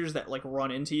stone creatures that like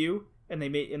run into you and they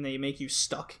make you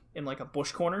stuck in like a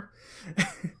bush corner.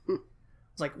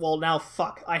 It's like, well, now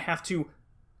fuck, I have to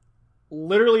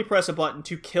literally press a button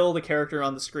to kill the character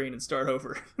on the screen and start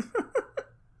over.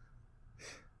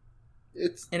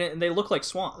 And they look like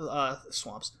swamps.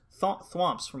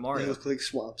 Thwomps from Mario. They look like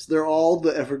swamps. They're all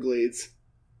the Everglades.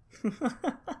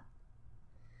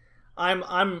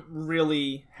 I'm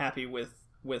really happy with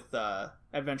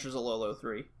Adventures of Lolo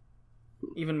 3,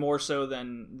 even more so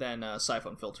than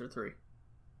Siphon Filter 3.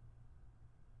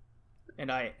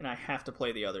 And I have to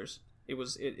play the others.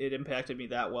 It impacted me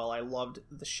that well. I loved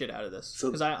the shit out of this.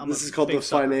 So I'm this is called the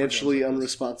financially like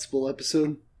unresponsible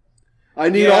episode. I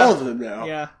need all of them now.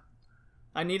 Yeah,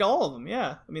 I need all of them.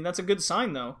 Yeah, I mean that's a good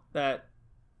sign though that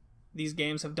these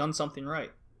games have done something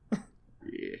right.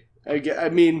 Yeah, I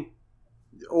mean,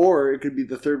 or it could be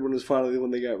the third one was finally the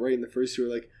one they got right, and the first two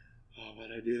were like, "Oh,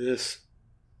 why'd I do this?"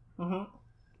 Mm-hmm.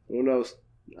 Who knows?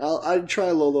 I'd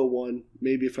try Lolo 1,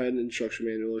 maybe if I had an instruction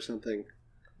manual or something.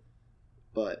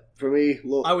 But for me,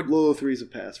 Lolo 3 is a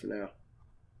pass for now.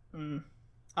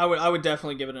 I would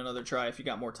definitely give it another try if you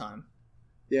got more time.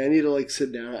 Yeah, I need to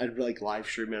sit down. I'd live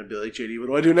stream it and be like, JD, what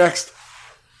do I do next?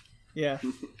 Yeah.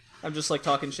 I'm just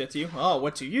talking shit to you. Oh,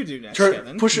 what do you do next,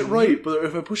 Kevin? Push it right, but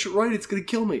if I push it right, it's going to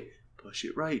kill me. Push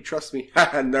it right, trust me.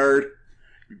 Haha, nerd.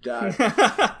 You die.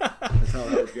 That's how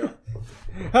that would go.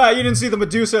 You didn't see the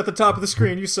Medusa at the top of the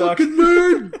screen. You suck. Fucking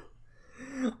nerd!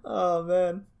 Oh,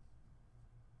 man.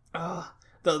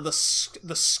 The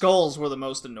skulls were the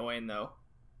most annoying, though.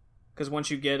 Because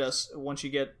once you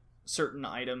get certain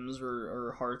items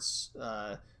or hearts,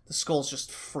 the skulls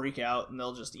just freak out and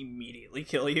they'll just immediately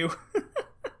kill you.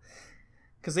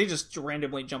 Because they just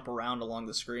randomly jump around along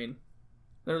the screen.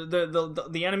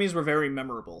 The enemies were very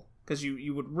memorable. Because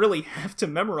you would really have to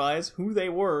memorize who they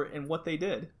were and what they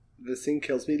did. This thing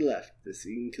kills me left. This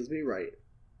thing kills me right.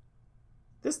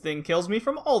 This thing kills me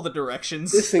from all the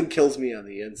directions. This thing kills me on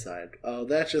the inside. Oh,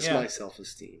 that's just my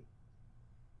self-esteem.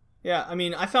 Yeah, I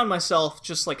mean, I found myself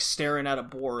just staring at a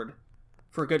board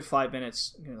for a good 5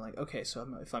 minutes. Okay, so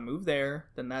if I move there,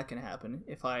 then that can happen.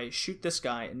 If I shoot this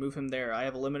guy and move him there, I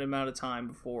have a limited amount of time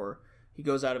before he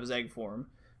goes out of his egg form.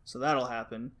 So that'll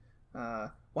happen.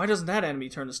 Why doesn't that enemy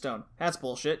turn to stone? That's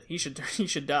bullshit. He should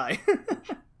die.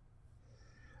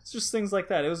 It's just things like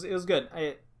that. It was good.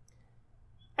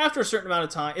 After a certain amount of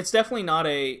time, it's definitely not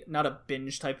a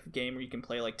binge type of game where you can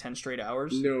play 10 straight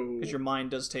hours. No, because your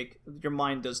mind does take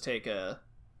a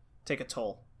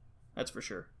toll. That's for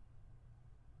sure.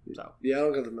 So yeah, I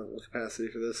don't got the mental capacity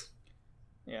for this.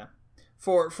 Yeah,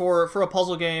 for a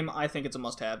puzzle game, I think it's a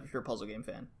must-have if you're a puzzle game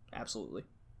fan. Absolutely.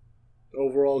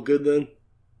 Overall, good then.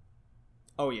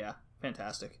 Oh yeah,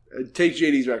 fantastic. Take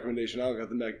JD's recommendation. I don't got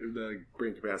the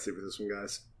brain capacity for this one,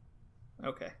 guys.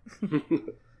 Okay.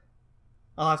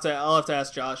 I'll have to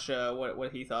ask Josh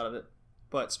what he thought of it.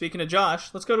 But speaking of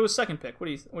Josh, let's go to his second pick. What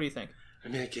do you think? I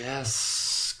mean, I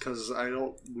guess because I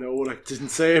don't know what I didn't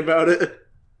say about it.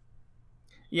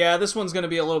 Yeah, this one's going to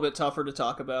be a little bit tougher to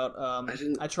talk about.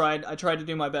 I tried to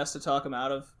do my best to talk him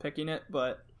out of picking it,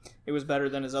 but it was better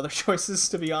than his other choices,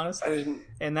 to be honest.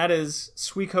 And that is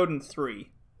Suikoden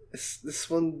 3. This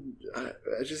one, I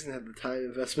just didn't have the time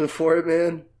investment for it,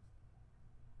 man.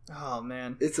 Oh,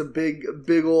 man. It's a big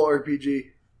old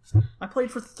RPG. I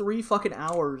played for 3 fucking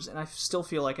hours, and I still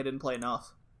feel like I didn't play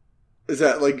enough. Is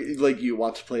that like you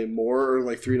want to play more, or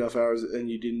 3.5 hours and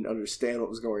you didn't understand what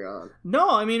was going on? No,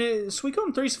 I mean,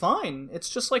 Suikoden 3's fine. It's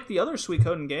just like the other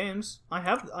Suikoden games. I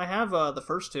have the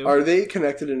first 2. Are they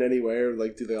connected in any way, or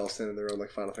do they all stand in their own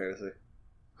Final Fantasy?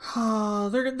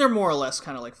 They're more or less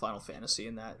kind of like Final Fantasy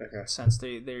in that sense.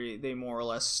 They more or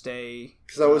less stay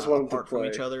apart from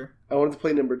each other. I wanted to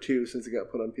play number 2 since it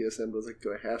got put on PSN, but I was like,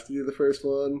 do I have to do the first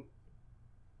one?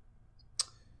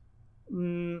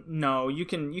 No, you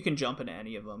can jump into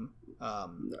any of them.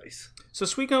 Nice. So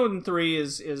Suikoden 3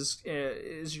 is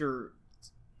your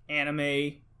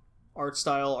anime art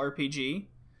style RPG,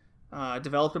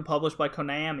 developed and published by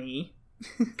Konami.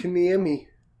 Konami.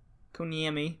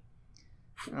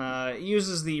 It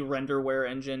uses the Renderware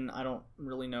engine. I don't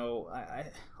really know.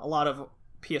 A lot of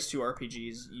PS2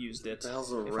 RPGs used it.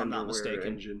 If I'm not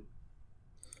mistaken. Engine?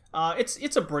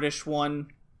 It's a British one.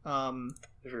 Never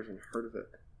even heard of it.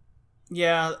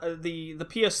 Yeah, the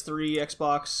PS3,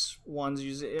 Xbox ones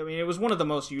use it. I mean, it was one of the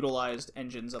most utilized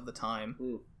engines of the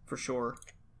time, for sure.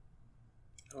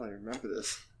 Oh, I remember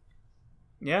this.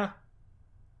 Yeah.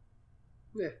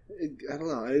 Yeah, I don't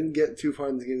know. I didn't get too far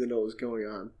in the game to know what was going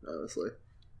on, honestly.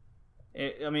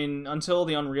 I mean, until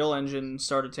the Unreal Engine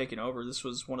started taking over, this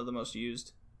was one of the most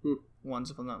used ones,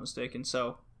 if I'm not mistaken.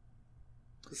 So,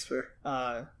 that's fair.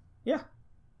 Yeah.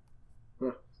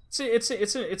 Huh.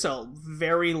 It's a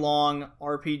very long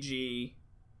RPG.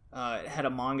 It had a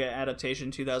manga adaptation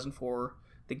in 2004.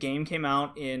 The game came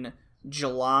out in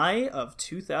July of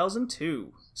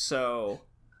 2002. So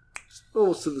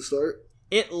almost to the start.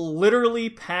 It literally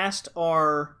passed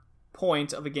our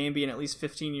point of a game being at least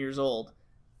 15 years old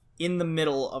in the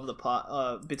middle of the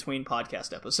between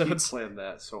podcast episodes. He planned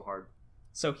that so hard.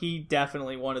 So he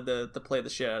definitely wanted to play the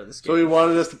shit out of this game. So he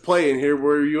wanted us to play in here.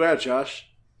 Where are you at, Josh?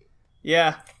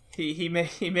 Yeah, he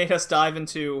made us dive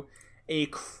into a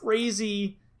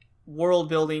crazy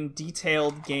world-building,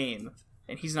 detailed game,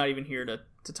 and he's not even here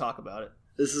to talk about it.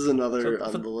 This is another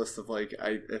on the list of, like,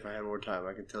 if I had more time,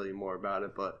 I could tell you more about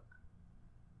it, but...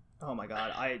 Oh my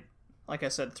god, like I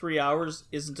said, 3 hours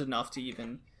isn't enough to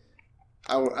even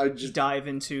I just dive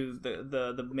into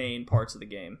the main parts of the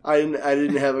game. I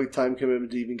didn't have a time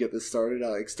commitment to even get this started.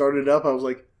 I started up, I was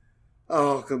like,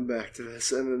 oh, I'll come back to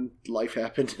this, and then life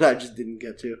happened, and I just didn't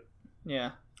get to.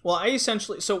 Yeah. Well,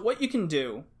 so what you can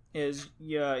do is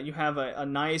you have a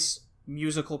nice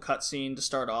musical cutscene to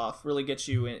start off, really get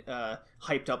you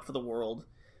hyped up for the world,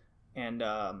 and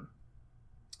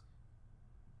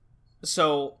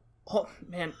so, oh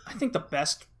man, I think the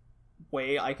best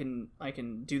way I can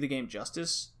do the game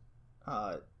justice,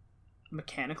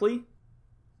 mechanically,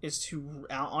 is to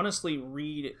honestly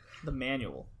read the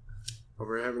manual. Are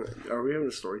we having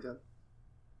a story time?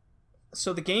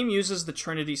 So the game uses the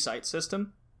Trinity Sight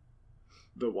system.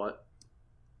 The what?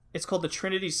 It's called the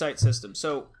Trinity Sight system.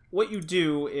 So what you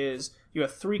do is you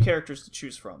have 3 characters to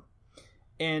choose from,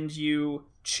 and you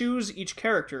choose each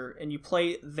character and you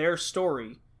play their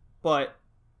story, but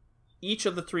each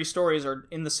of the 3 stories are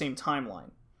in the same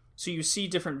timeline. So you see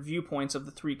different viewpoints of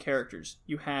the 3 characters.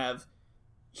 You have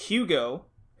Hugo,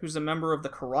 who's a member of the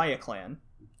Karaya clan.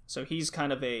 So he's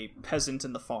kind of a peasant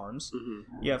in the farms.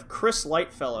 Mm-hmm. You have Chris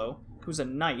Lightfellow, who's a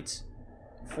knight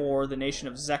for the nation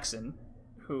of Zexen,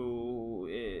 who,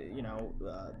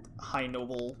 high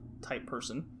noble type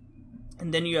person.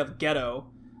 And then you have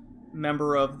Ghetto,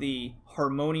 member of the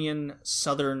Harmonian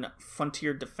Southern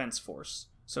Frontier Defense Force.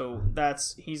 So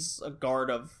he's a guard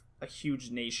of a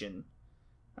huge nation.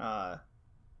 So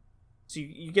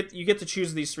you get to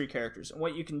choose these 3 characters. And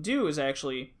what you can do is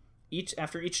actually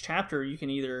after each chapter you can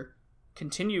either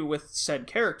continue with said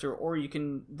character, or you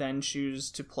can then choose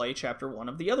to play chapter 1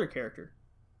 of the other character,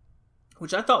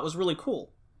 which I thought was really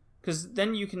cool, because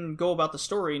then you can go about the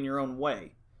story in your own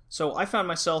way. So I found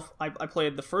myself, I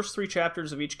played the first 3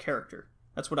 chapters of each character.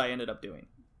 That's what I ended up doing.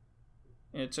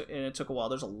 And it took a while.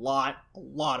 There's a lot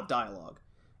of dialogue.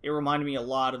 It reminded me a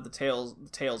lot of the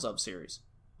Tales of series,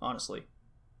 honestly.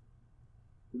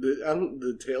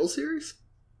 The Tales series?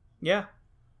 Yeah.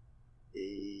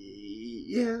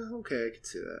 Yeah, okay, I can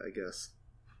see that, I guess.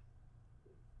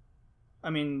 I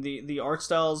mean, the art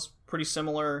style's pretty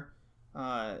similar.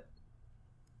 I'm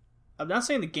not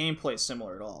saying the gameplay is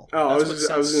similar at all. Oh, I was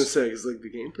going to say, because like, the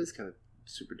gameplay's kind of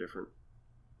super different.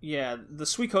 Yeah, the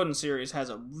Suikoden series has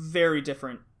a very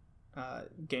different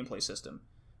gameplay system.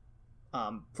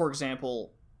 For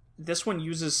example, this one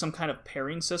uses some kind of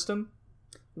pairing system,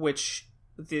 which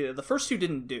the first 2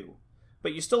 didn't do.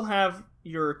 But you still have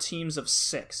your teams of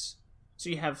 6. So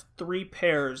you have 3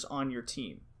 pairs on your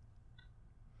team.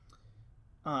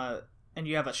 And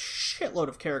you have a shitload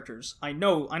of characters. I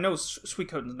know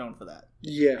Suikoden's known for that.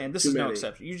 Yeah, and this is no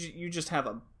exception. You just have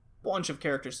a bunch of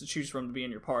characters to choose from to be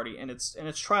in your party, and it's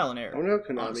trial and error. I wonder how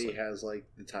Konami honestly has like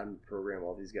the time to program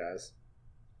all these guys.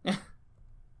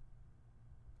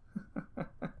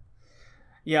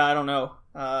 Yeah, I don't know.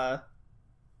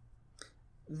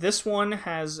 This one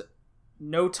has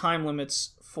no time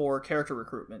limits for character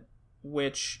recruitment,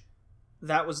 which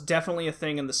that was definitely a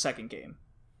thing in the second game.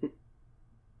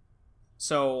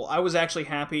 So I was actually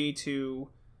happy to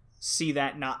see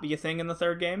that not be a thing in the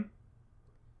third game.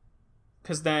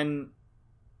 Because then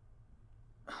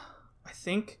I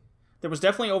think there was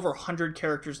definitely over 100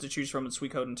 characters to choose from in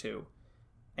Suikoden 2.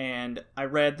 And I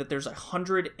read that there's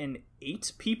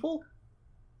 108 people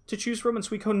to choose from in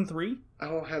Suikoden 3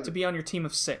 to be on your team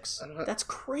of 6. That's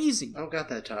crazy. I don't got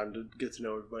that time to get to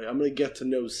know everybody. I'm going to get to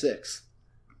know 6.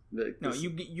 No,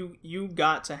 you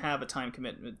got to have a time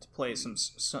commitment to play to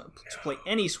play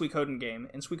any Suikoden game,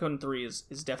 and Suikoden 3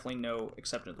 is definitely no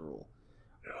exception to the rule.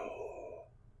 No.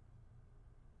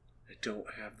 I don't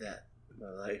have that in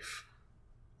my life.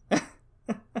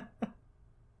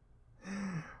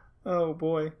 Oh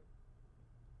boy.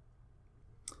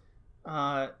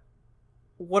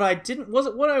 What I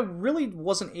really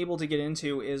wasn't able to get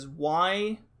into is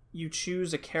why you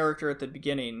choose a character at the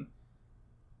beginning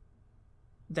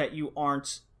that you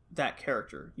aren't that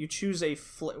character. You choose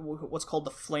what's called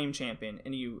the Flame Champion,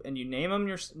 and you name them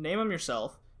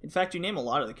yourself. In fact, you name a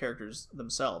lot of the characters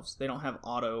themselves. They don't have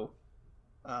auto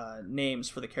names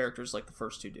for the characters like the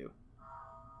first 2 do.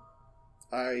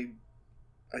 I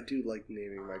do like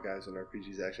naming my guys in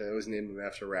RPGs, actually. I always name them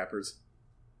after rappers.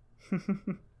 That's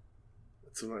one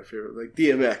of my favorite. Like,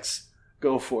 DMX.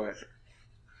 Go for it.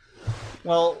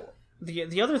 Well,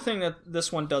 the other thing that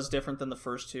this one does different than the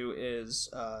first two is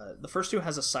the first two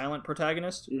has a silent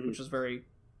protagonist, which is very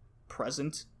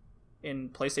present in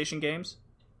PlayStation games.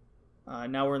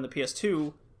 Now we're in the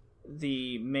PS2.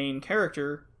 The main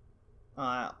character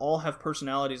all have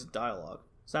personalities and dialogue,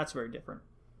 so that's very different.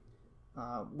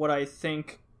 What I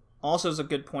think also is a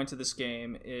good point to this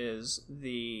game is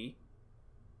the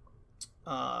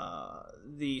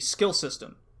skill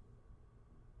system,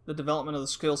 the development of the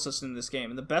skill system in this game.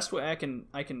 And the best way I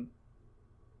can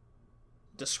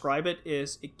describe it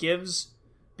is it gives,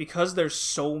 because there's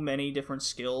so many different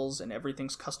skills and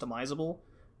everything's customizable,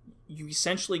 you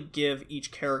essentially give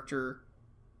each character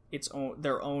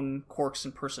their own quirks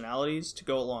and personalities to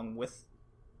go along with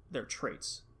their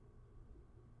traits.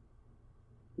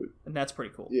 And that's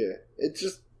pretty cool. Yeah,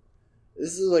 this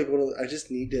is like I just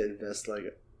need to invest like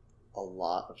a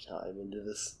lot of time into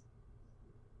this.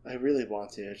 I really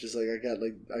want to. It's just like I got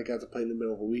to play in the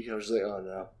middle of a week. I was just like, oh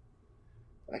no,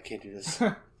 I can't do this.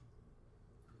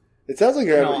 It sounds like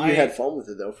you had fun with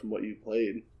it though, from what you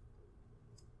played.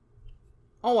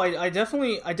 Oh, I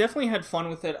definitely had fun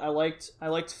with it. I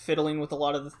liked fiddling with a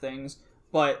lot of the things,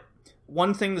 but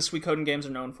one thing the Suikoden games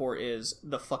are known for is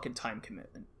the fucking time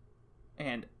commitment.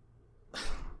 And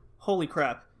holy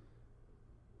crap,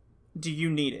 do you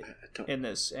need it in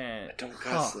this? And I don't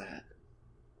guess that.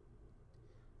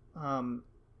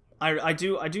 I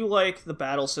do like the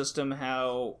battle system,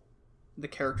 how the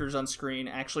characters on screen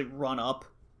actually run up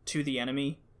to the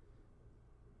enemy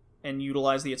and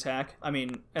utilize the attack. I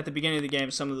mean, at the beginning of the game,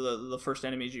 some of the first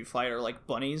enemies you fight are like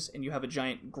bunnies, and you have a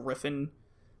giant griffin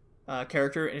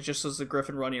character, and it just shows the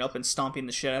griffin running up and stomping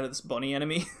the shit out of this bunny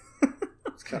enemy.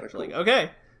 It's kind of cool. Like, okay,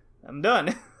 I'm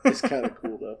done. It's kind of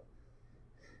cool though.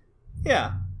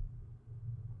 Yeah.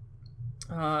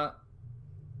 I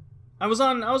was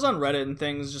on Reddit and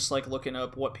things, just like looking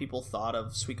up what people thought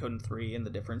of Suikoden 3 and the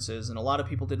differences, and a lot of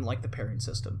people didn't like the pairing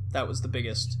system. That was the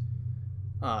biggest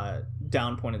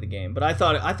down point of the game. But I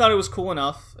thought it was cool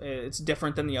enough. It's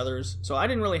different than the others, so I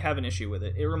didn't really have an issue with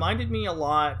it. It reminded me a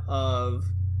lot of,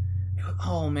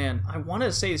 oh man, I want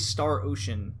to say Star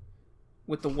Ocean,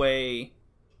 with the way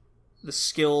the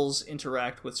skills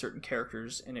interact with certain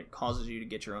characters, and it causes you to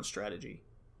get your own strategy.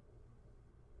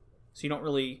 So you don't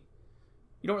really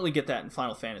get that in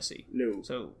Final Fantasy. No.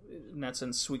 So in that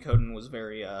sense, Suikoden was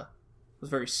very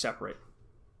separate.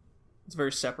 It's a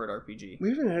very separate RPG. We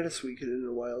haven't had a Suikoden in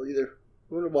a while either.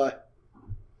 I wonder why. I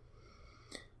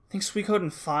think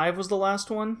Suikoden 5 was the last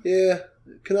one. Yeah,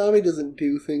 Konami doesn't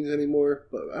do things anymore,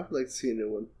 but I would like to see a new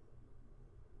one.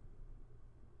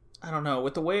 I don't know,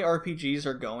 with the way RPGs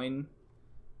are going,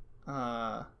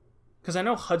 because I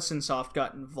know Hudson Soft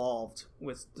got involved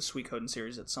with the Suikoden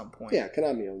series at some point. Yeah,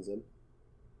 Konami owns them.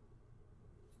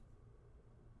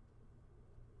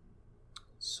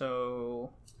 So,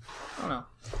 I don't know.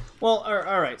 Well,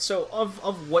 all right. So,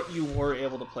 of what you were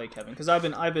able to play, Kevin, because I've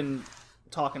been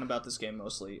talking about this game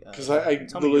mostly. Because I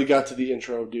literally got to the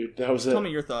intro, dude. That was it. Tell me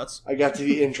your thoughts. I got to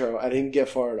the intro. I didn't get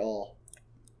far at all.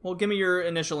 Well, give me your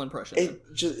initial impression.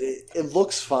 It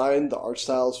looks fine. The art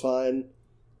style is fine.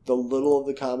 The little of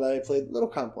the combat I played, a little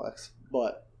complex,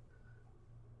 but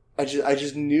I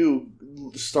just knew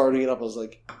starting it up. I was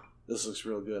like, this looks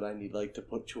real good. I need to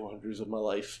put 200 hours of my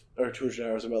life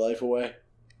away,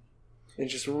 and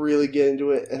just really get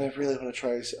into it. And I really want to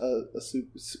try a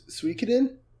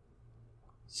Suikoden.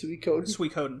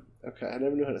 Suikoden. Okay, I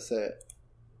never knew how to say it.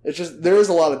 It's just there is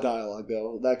a lot of dialogue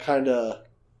though. That kind of.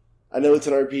 I know it's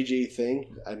an RPG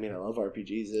thing. I mean, I love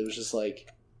RPGs. It was just like,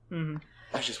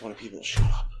 I just wanted people to shut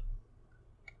up.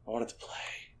 I wanted to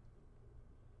play.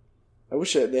 I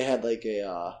wish they had like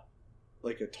a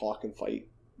talk and fight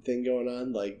thing going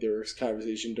on. Like there was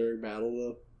conversation during battle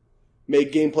to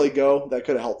make gameplay go. That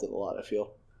could have helped it a lot. I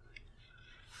feel.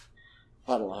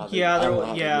 I don't know how.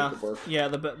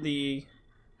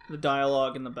 The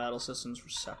dialogue and the battle systems were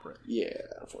separate. Yeah,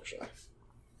 unfortunately.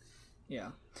 Yeah.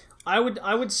 I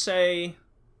would say,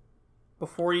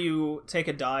 before you take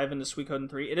a dive into Suikoden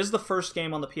 3, it is the first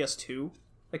game on the PS2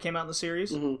 that came out in the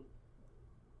series. Mm-hmm.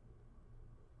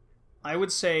 I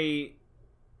would say,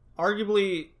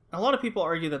 arguably, a lot of people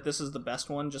argue that this is the best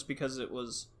one just because it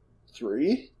was...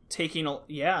 3?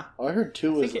 Yeah. I heard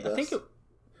 2 was the best.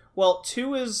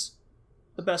 2 is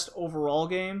the best overall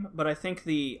game, but I think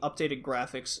the updated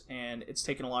graphics and it's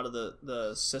taken a lot of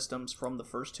the systems from the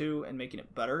first 2 and making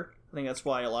it better. I think that's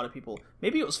why a lot of people...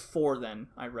 Maybe it was 4 then,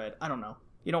 I read. I don't know.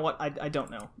 You know what? I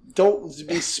don't know. Don't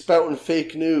be spouting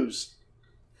fake news.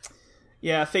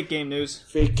 Yeah, fake game news.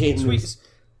 Fake game news.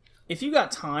 If you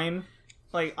got time,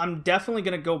 like, I'm definitely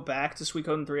going to go back to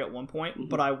Suikoden 3 at one point,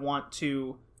 but I want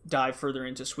to dive further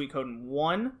into Suikoden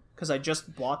 1, because I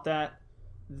just bought that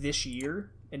this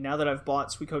year, and now that I've bought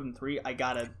Suikoden 3, I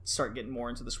gotta start getting more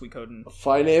into the Suikoden. A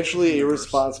financially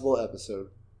irresponsible episode.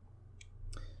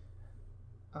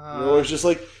 You're always just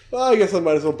like, I guess I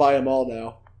might as well buy them all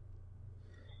now.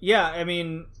 Yeah, I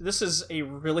mean, this is a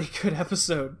really good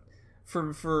episode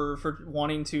for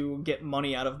wanting to get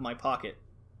money out of my pocket.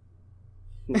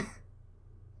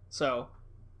 So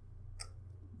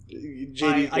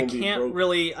I can't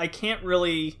really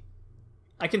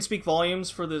I can speak volumes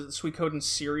for the Suikoden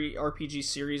series RPG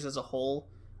series as a whole.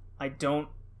 I don't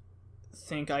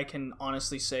think I can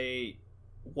honestly say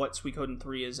what Suikoden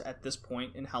 3 is at this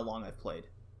point and how long I've played.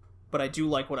 But I do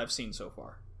like what I've seen so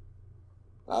far.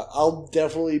 I'll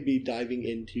definitely be diving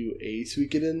into a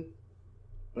Suikoden,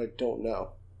 but I don't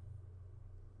know.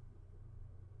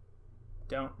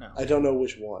 I don't know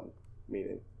which one,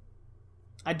 meaning.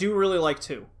 I do really like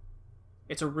 2.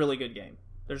 It's a really good game.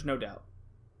 There's no doubt.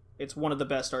 It's one of the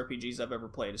best RPGs I've ever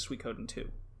played, is Suikoden 2.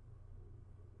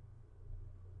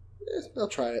 I'll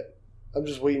try it. I'm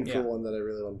just waiting for one that I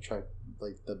really want to try,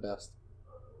 like, the best.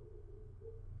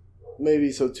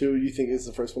 Maybe, so 2, you think is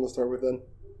the first one to start with then?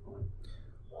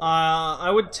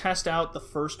 I would test out the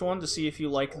first one to see if you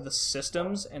like the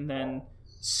systems and then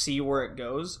see where it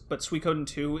goes. But Suikoden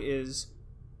 2 is,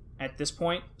 at this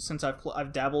point, since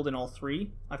I've dabbled in all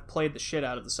 3, I've played the shit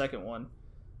out of the second one.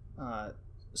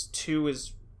 2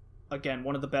 is, again,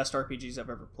 one of the best RPGs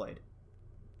I've ever played.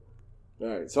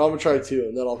 Alright, so I'm going to try 2,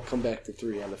 and then I'll come back to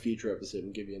 3 on a future episode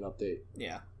and give you an update.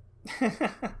 Yeah.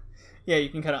 Yeah, you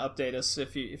can kind of update us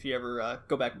if you ever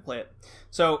go back and play it.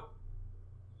 So,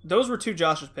 those were 2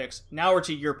 Josh's picks. Now we're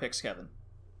to your picks, Kevin.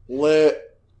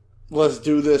 Lit. Let's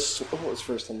do this. What was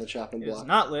first on the chopping block? It's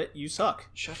not lit. You suck.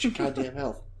 Shut your goddamn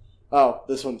mouth. Oh,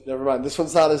 this one. Never mind. This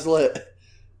one's not as lit.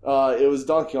 It was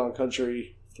Donkey Kong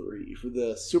Country 3 for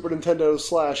the Super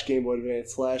Nintendo / Game Boy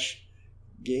Advance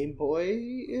 / Game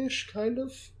Boy-ish, kind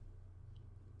of.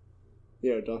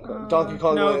 Yeah, Donkey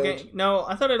Kong Land. No,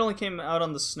 I thought it only came out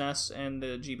on the SNES and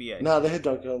the GBA. No, they had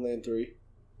Donkey Kong Land 3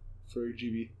 for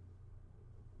GB,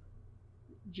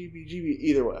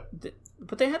 either way.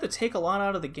 But they had to take a lot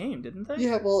out of the game, didn't they?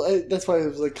 Yeah, well, that's why it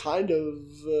was like kind of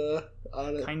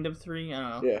on it. Kind of 3? I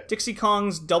don't know. Yeah. Dixie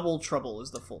Kong's Double Trouble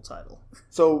is the full title.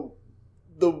 So,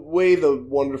 the way the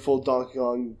wonderful Donkey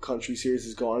Kong Country series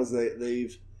has gone is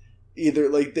they've either,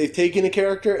 like, they've taken a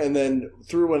character and then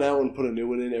threw one out and put a new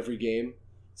one in every game.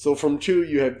 So from 2,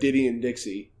 you have Diddy and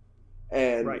Dixie.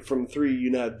 And from 3,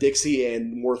 you now have Dixie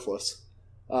and Worthless.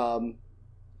 Honestly,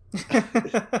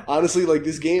 like,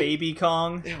 this game... Baby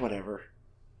Kong? Yeah, whatever.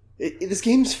 This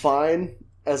game's fine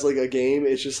as, like, a game.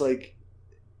 It's just, like...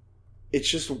 It's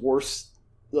just worse,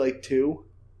 like, 2.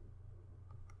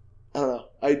 I don't know.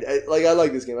 I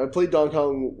like this game. I played Donkey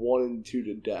Kong 1 and 2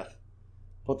 to death.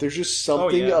 But there's just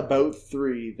something about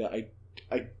 3 that I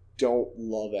don't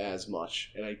love as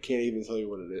much. And I can't even tell you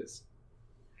what it is.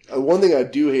 One thing I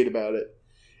do hate about it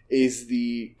is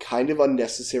the kind of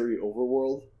unnecessary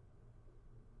overworld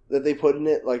that they put in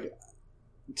it. Like,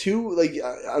 2, like,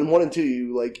 on 1 and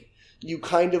 2, you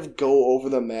kind of go over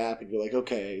the map and you're like,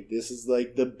 okay, this is,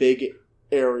 like, the big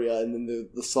area and then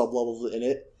the sub-levels in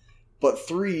it. But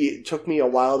 3, it took me a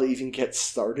while to even get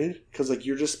started because, like,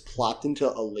 you're just plopped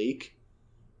into a lake.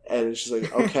 And it's just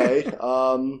like, okay,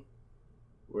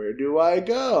 where do I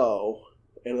go?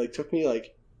 And it, like, took me,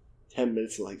 like, 10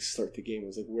 minutes to, like, start the game. I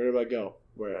was like, where do I go?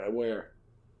 Where?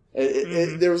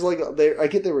 There was, like, I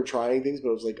get they were trying things, but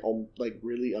it was, like,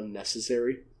 really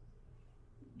unnecessary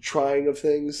trying of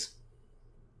things.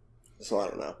 So I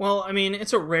don't know. Well, I mean,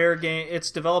 it's a Rare game.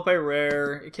 It's developed by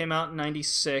Rare. It came out in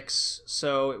 96,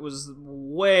 so it was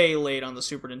way late on the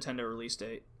Super Nintendo release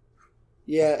date.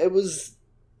 Yeah, it was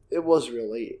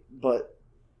real late, but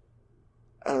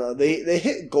I don't know. They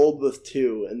hit gold with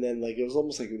 2, and then, like, it was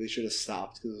almost like they should have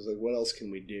stopped because it was like, what else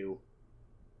can we do?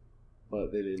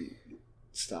 But they didn't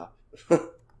stop.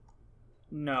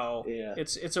 No, yeah,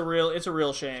 it's a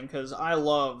real shame because I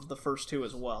love the first 2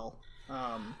 as well.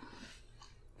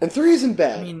 And 3 isn't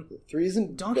bad. I mean, 3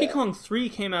 isn't Donkey bad. Kong 3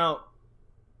 came out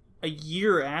a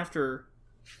year after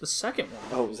the second one.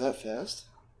 Oh, was that fast?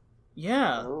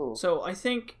 Yeah. Oh. So I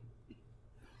think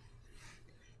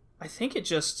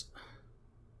it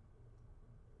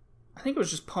was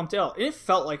just pumped out. It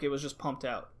felt like it was just pumped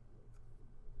out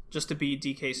just to be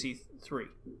DKC 3.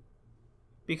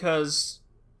 Because,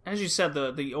 as you said,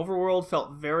 the overworld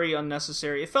felt very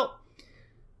unnecessary. It felt...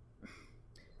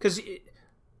 Because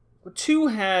 2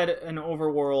 had an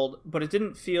overworld, but it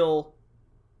didn't feel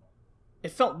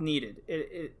it felt needed.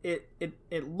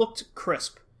 It looked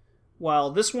crisp,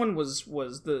 while this one was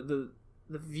the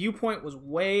viewpoint was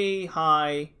way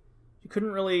high. You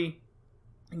couldn't really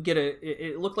get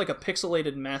it looked like a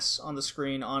pixelated mess on the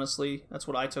screen. Honestly, that's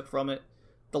what I took from it.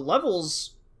 The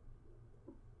levels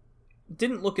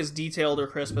didn't look as detailed or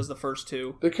crisp as the first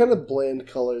two. They're kind of bland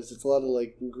colors. It's a lot of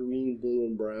like green, blue,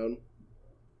 and brown.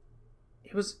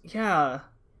 It was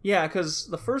because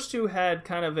the first two had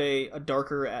kind of a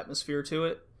darker atmosphere to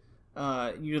it.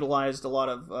 Utilized a lot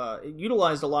of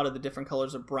the different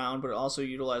colors of brown, but it also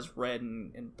utilized red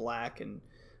and black, and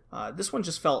this one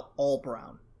just felt all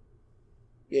brown.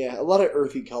 Yeah, a lot of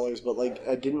earthy colors, but like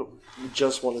I didn't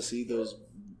just want to see those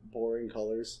boring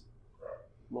colors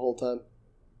the whole time.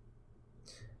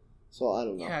 So I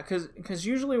don't know. Yeah, because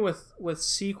usually with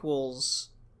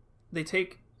sequels, they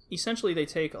take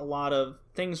a lot of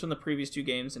things from the previous two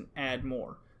games and add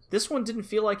more. This one didn't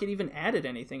feel like it even added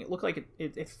anything. It looked like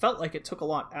it felt like it took a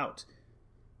lot out,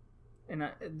 and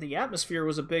the atmosphere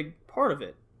was a big part of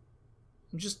it.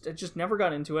 I just never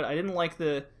got into it. I didn't like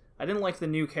the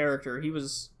new character. He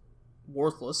was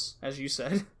worthless, as you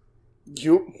said.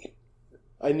 Yup.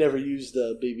 I never used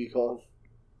Baby Kong.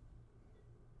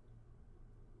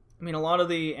 I mean, a lot of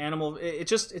the animal... It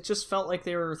just felt like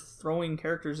they were throwing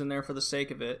characters in there for the sake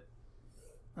of it.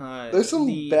 There's some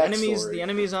backstory. The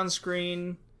enemies on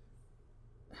screen...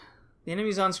 The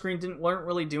enemies on screen weren't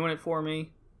really doing it for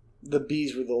me. The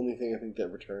bees were the only thing I think that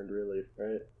returned, really,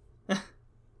 right?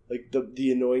 Like,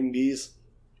 the annoying bees.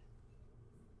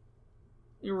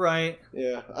 You're right.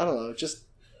 Yeah, I don't know.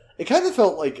 It kind of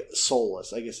felt like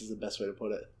soulless, I guess is the best way to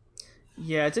put it.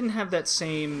 Yeah, it didn't have that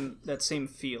same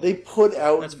feel. They put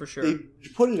out... That's for sure. They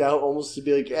put it out almost to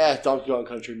be like, Donkey Kong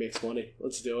Country makes money.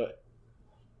 Let's do it.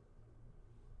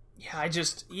 Yeah,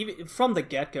 even from the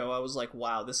get-go, I was like,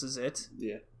 wow, this is it?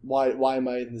 Yeah. Why am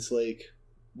I in this lake?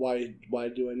 Why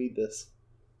do I need this?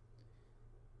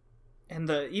 And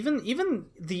even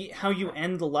how you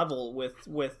end the level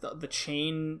with the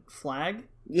chain flag.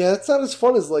 Yeah, it's not as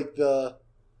fun as like the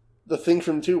thing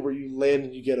from 2 where you land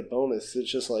and you get a bonus.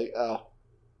 It's just like, oh.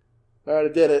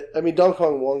 Alright, I did it. I mean, Donkey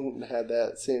Kong 1 had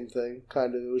that same thing,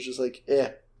 kind of. It was just like,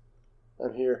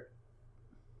 I'm here.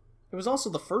 It was also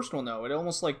the first one, though. You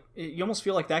almost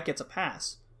feel like that gets a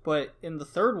pass. But in the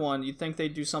third one, you'd think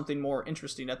they'd do something more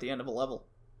interesting at the end of a level.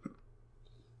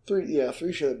 3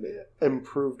 should have been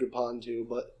improved upon too,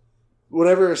 but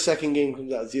whatever second game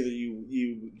comes out, it's either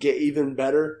you get even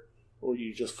better or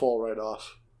you just fall right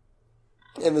off.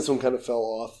 And this one kind of fell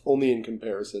off, only in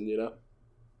comparison, you know?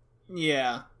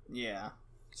 Yeah.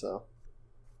 So,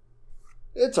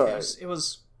 it's alright. It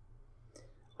was...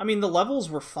 I mean, the levels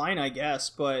were fine, I guess,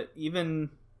 but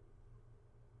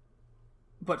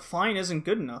fine isn't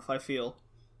good enough, I feel.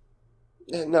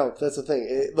 No, that's the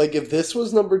thing. Like, if this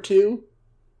was number 2,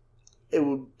 it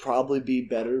would probably be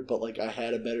better, but, like, I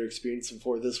had a better experience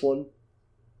before this one.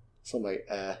 So I'm like,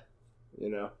 you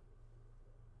know?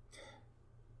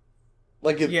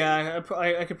 Like, yeah,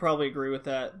 I could probably agree with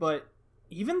that, but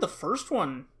even the first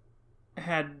one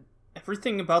had...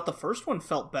 Everything about the first one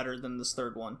felt better than this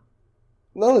third one.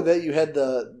 Not only that, you had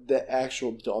the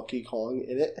actual Donkey Kong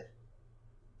in it.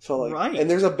 So, like, right. And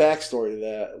there's a backstory to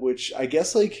that, which I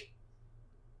guess, like...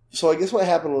 So I guess what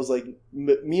happened was, like,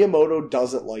 Miyamoto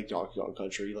doesn't like Donkey Kong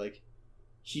Country. Like,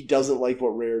 he doesn't like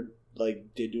what Rare,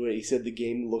 like, did to it. He said the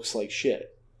game looks like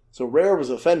shit. So Rare was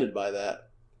offended by that.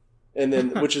 And then,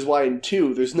 which is why in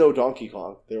 2, there's no Donkey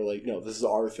Kong. They were like, no, this is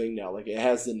our thing now. Like, it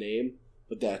has the name,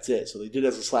 but that's it. So they did it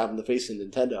as a slap in the face to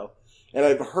Nintendo. And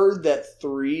I've heard that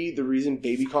 3, the reason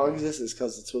Baby Kong exists is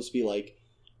because it's supposed to be, like,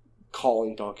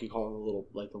 calling Donkey Kong a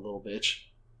little bitch.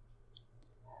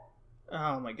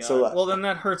 Oh my god. So, well, then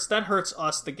that hurts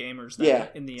us, the gamers, then,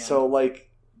 in the end. So, like,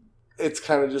 it's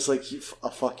kind of just like a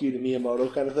fuck you to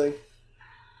Miyamoto kind of thing.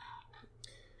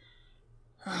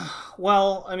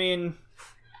 Well, I mean,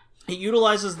 it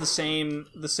utilizes the same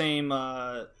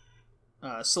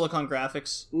Silicon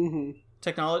graphics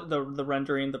technology, the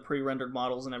rendering, the pre-rendered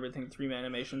models and everything, 3D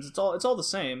animations. It's all the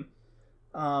same.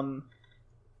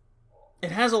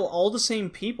 It has all the same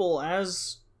people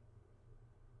as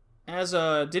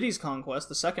Diddy's Conquest,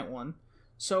 the second one.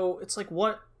 So it's like,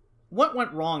 what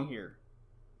went wrong here?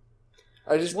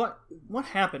 What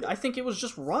happened? I think it was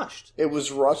just rushed. It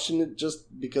was rushed, and it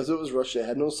just because it was rushed, it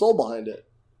had no soul behind it.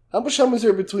 How much time was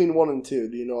there between 1 and 2?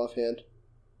 Do you know offhand?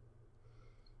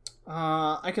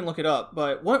 I can look it up,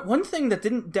 but one thing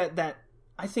that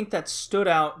I think that stood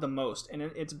out the most, and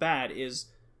it's bad, is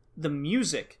the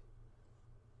music.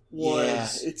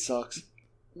 It sucks.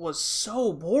 Was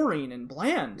so boring and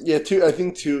bland. Yeah, 2. I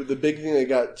think 2. The big thing that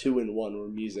got 2 and 1 were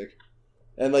music,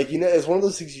 And, like, it's one of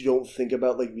those things you don't think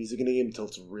about, like, music in a game until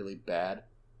it's really bad.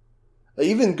 Like,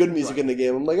 even good music in the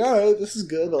game, I'm like, alright, this is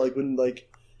good. But, like, when, like,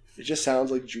 it just sounds,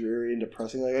 like, dreary and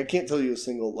depressing. Like, I can't tell you a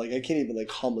single, like, I can't even,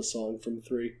 like, hum a song from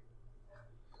 3.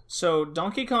 So,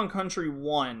 Donkey Kong Country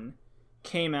 1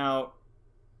 came out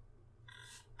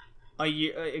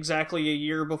exactly a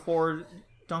year before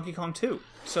Donkey Kong 2.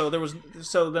 So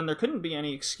then there couldn't be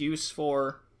any excuse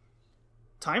for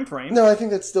time frame. No, I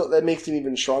think that makes an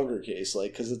even stronger case,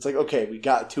 like, because it's like, okay, we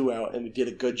got 2 out and we did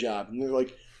a good job, and they're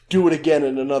like, do it again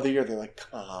in another year. They're like,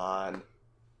 come on,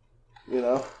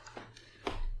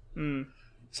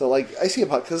 So, like, I see a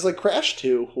pot because, like, Crash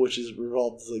 2, which is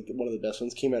revolved as, like, one of the best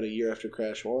ones, came out a year after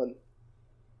Crash 1.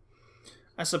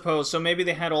 I suppose so. Maybe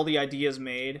they had all the ideas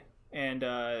made, and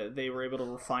they were able to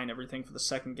refine everything for the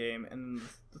second game, and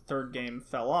the third game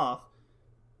fell off.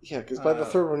 Yeah, because by the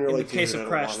third one, you're in like... In the case of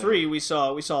Crash 3, we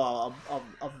saw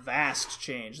a vast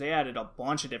change. They added a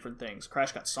bunch of different things.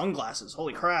 Crash got sunglasses.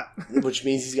 Holy crap! Which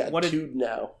means he's got 2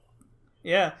 now.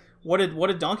 Yeah. What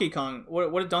did Donkey Kong?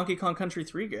 What did Donkey Kong Country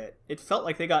 3 get? It felt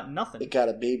like they got nothing. It got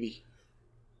a baby.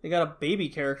 They got a baby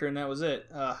character, and that was it.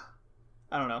 I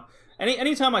don't know.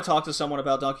 Anytime I talk to someone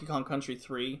about Donkey Kong Country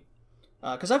 3,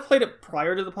 because I've played it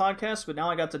prior to the podcast, but now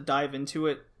I got to dive into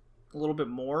it a little bit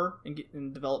more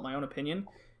and develop my own opinion.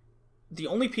 The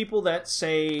only people that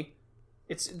say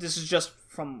this is just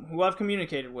from who I've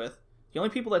communicated with. The only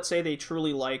people that say they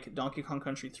truly like Donkey Kong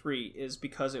Country 3 is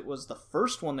because it was the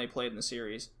first one they played in the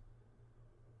series,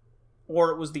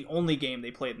 or it was the only game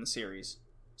they played in the series.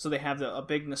 So they have a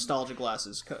big nostalgia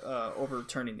glasses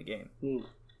overturning the game.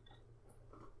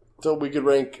 So we could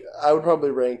I would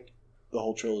probably rank the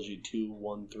whole trilogy 2,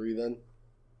 1, 3 then.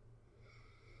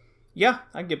 Yeah,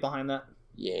 I'd get behind that.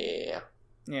 Yeah.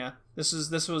 Yeah. This was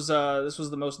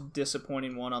the most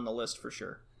disappointing one on the list for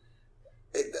sure.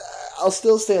 I'll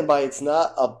still stand by it's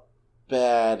not a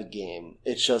bad game.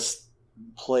 It's just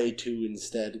play 2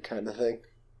 instead kind of thing.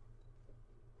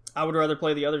 I would rather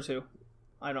play the other 2.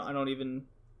 I don't even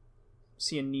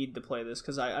see a need to play this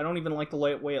because I don't even like the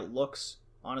way it looks,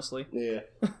 honestly. Yeah.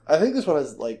 I think this one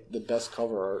has like the best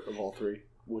cover art of all 3,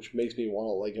 which makes me want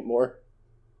to like it more.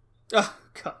 Oh,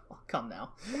 come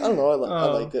now. I don't know, I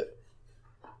liked it.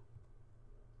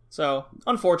 So,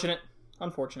 unfortunate.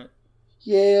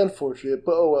 Yeah, unfortunate,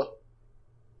 but oh well.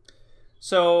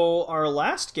 So, our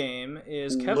last game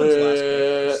is Kevin's last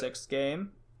game, our 6th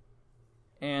game.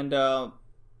 And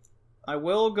I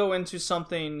will go into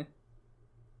something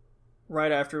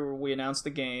right after we announce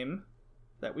the game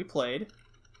that we played.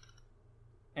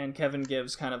 And Kevin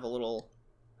gives kind of a little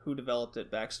who developed it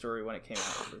backstory when it came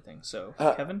out and everything. So,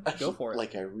 Kevin, go for it.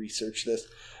 Like I researched this.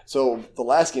 So, the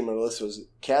last game on the list was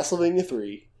Castlevania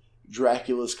 3,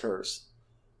 Dracula's Curse.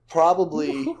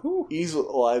 Probably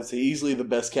easily the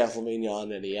best Castlevania on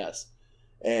NES.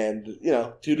 And,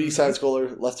 2D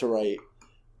side-scroller, left to right.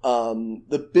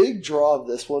 The big draw of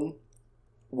this one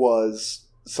was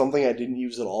something I didn't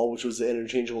use at all, which was the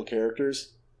interchangeable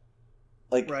characters.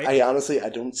 Like, right. I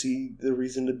don't see the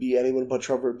reason to be anyone but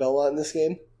Trevor Belmont in this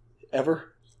game.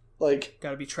 Ever. Like...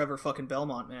 Gotta be Trevor fucking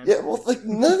Belmont, man. Yeah, well, like,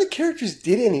 none of the characters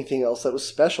did anything else that was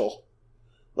special.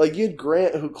 Like, you had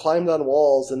Grant, who climbed on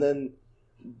walls, and then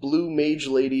Blue Mage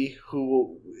Lady,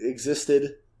 who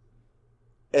existed.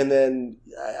 And then,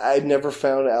 I'd never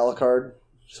found Alucard,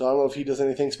 so I don't know if he does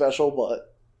anything special,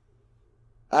 but...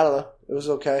 I don't know. It was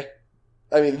okay.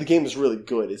 I mean, the game is really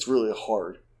good. It's really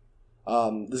hard.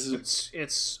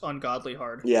 It's ungodly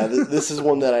hard. Yeah, this is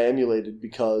one that I emulated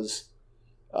because,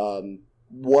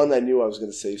 one, I knew I was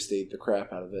going to save state the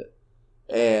crap out of it,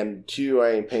 and 2,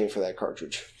 I ain't paying for that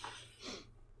cartridge.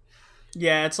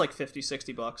 Yeah, it's like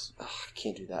 $50-$60. Ugh, I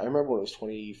can't do that. I remember when it was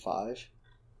 $25.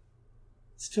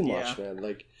 It's too much, man.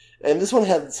 Like, and this one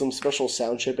had some special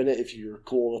sound chip in it if you're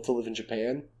cool enough to live in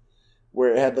Japan,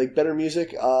 where it had like better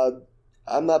music.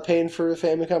 I'm not paying for a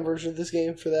Famicom version of this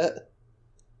game for that.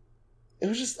 It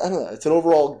was just, I don't know, it's an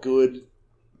overall good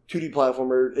 2D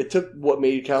platformer. It took what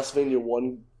made Castlevania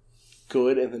 1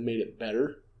 good and then made it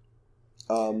better.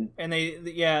 And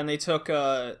they took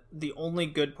the only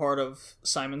good part of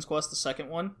Simon's Quest, the second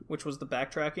one, which was the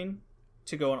backtracking,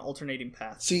 to go on alternating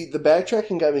paths. See, the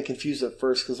backtracking got me confused at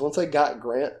first, because once I got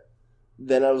Grant,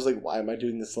 then I was like, why am I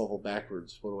doing this level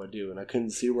backwards? What do I do? And I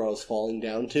couldn't see where I was falling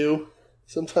down to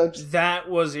sometimes. That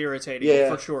was irritating,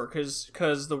 for sure,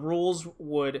 because the rules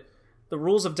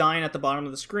of dying at the bottom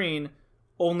of the screen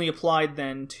only applied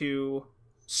then to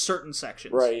certain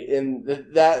sections. Right, and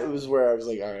that was where I was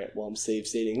like, alright, well, I'm save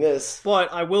stating this.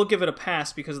 But I will give it a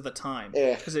pass because of the time.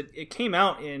 Yeah. Because it came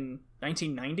out in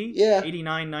 1990? Yeah.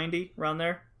 89, 90, around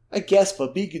there. I guess,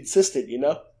 but be consistent,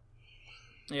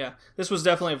 Yeah, this was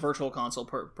definitely a virtual console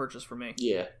purchase for me.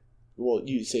 Yeah. Well,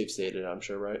 you save stated, I'm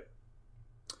sure, right?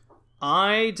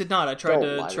 I did not. I tried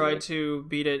Don't lie to me. to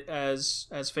beat it as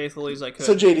faithfully as I could.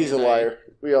 So JD's a and liar.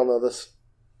 We all know this.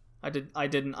 I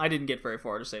didn't get very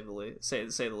far to say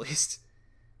the least.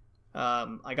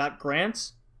 I got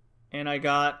Grant, and I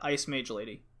got Ice Mage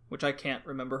Lady, which I can't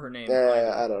remember her name.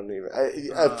 I don't even.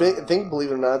 I think,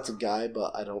 believe it or not, it's a guy,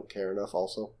 but I don't care enough.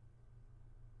 Also,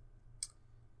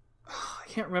 I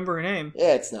can't remember her name.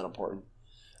 yeah, it's not important.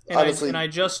 And Honestly,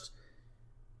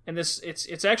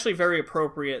 it's actually very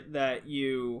appropriate that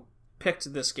you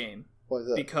picked this game. Why is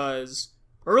that? Because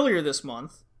earlier this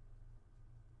month,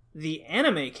 the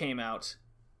anime came out.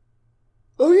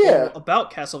 Oh yeah,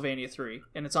 about Castlevania 3,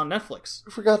 and it's on Netflix.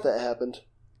 I forgot that happened.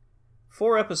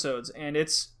 4 episodes, and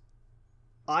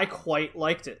I quite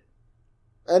liked it.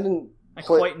 I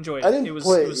quite enjoyed it. I didn't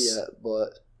play it yet,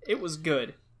 but it was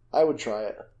good. I would try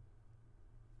it.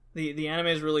 The anime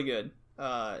is really good.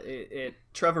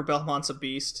 Trevor Belmont's a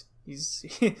beast.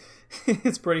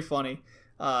 It's pretty funny.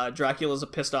 Dracula's a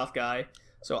pissed off guy,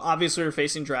 so obviously we're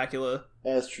facing Dracula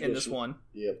in this one.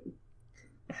 Yep.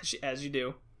 As you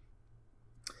do,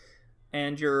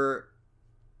 and you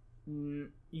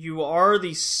are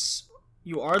the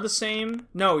same.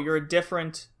 No, you're a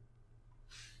different.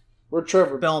 We're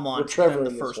Trevor Belmont. We're Trevor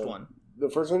than the first one. The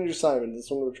first one you're Simon. This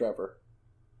one we're Trevor.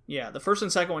 Yeah, the first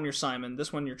and second one you're Simon.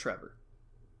 This one you're Trevor.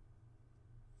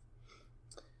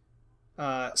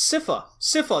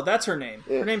 Sypha, that's her name.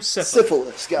 Yeah. Her name's Sypha.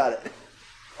 Syphilis, got it.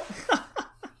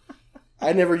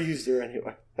 I never used her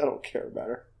anyway. I don't care about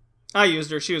her. I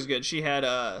used her. She was good. She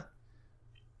had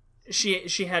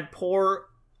she had poor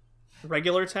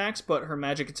regular attacks, but her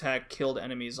magic attack killed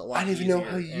enemies a lot. I didn't even know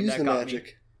how you use the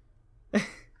magic.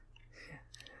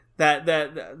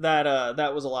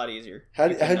 That was a lot easier.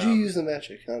 How'd you use the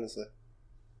magic, honestly?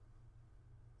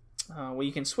 Well,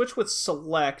 you can switch with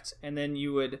select, and then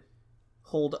you would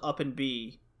hold up and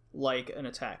B like an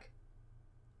attack,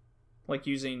 like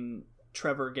using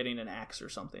Trevor getting an axe or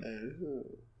something.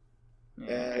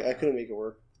 Yeah, I couldn't make it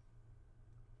work.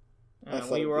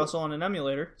 Well, you were also on an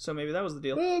emulator, so maybe that was the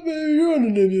deal. Oh, baby, you're on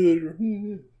an emulator.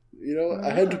 You know,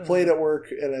 I had to play it at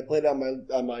work, and I played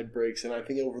on my breaks, and I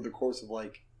think over the course of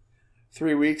like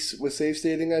 3 weeks with save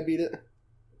stating, I beat it.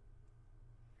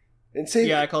 And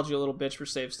I called you a little bitch for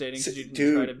save stating because you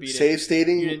didn't try to beat it. Save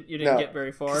stating, you didn't get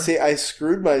very far. I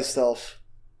screwed myself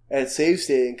at save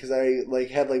stating because I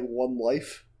had one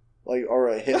life, or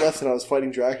a hit left, and I was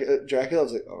fighting Dracula. I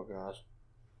was like, oh god,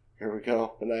 here we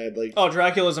go, and I had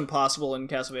Dracula's impossible in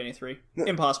Castlevania 3.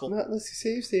 Impossible. Not unless you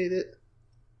save state it.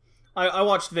 I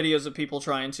watched videos of people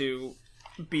trying to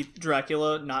beat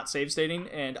Dracula, not save stating,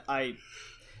 and I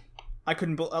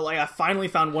couldn't. I finally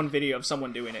found one video of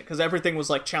someone doing it because everything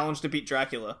was challenge to beat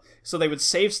Dracula. So they would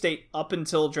save state up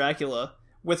until Dracula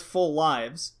with full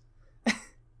lives, and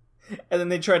then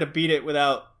they try to beat it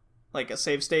without a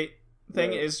save state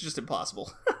thing. It's just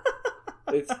impossible.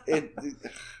 it's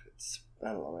I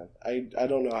don't know, man. I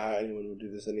don't know how anyone would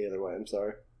do this any other way. I'm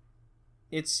sorry.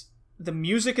 The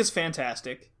music is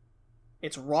fantastic.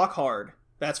 It's rock hard.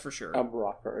 That's for sure. I'm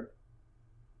rock hard.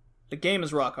 The game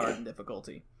is rock hard in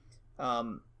difficulty.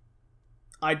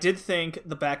 I did think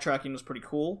the backtracking was pretty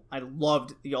cool. I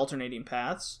loved the alternating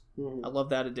paths. Mm-hmm. I love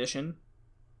that addition.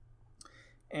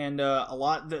 And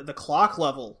the clock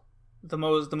level, the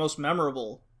most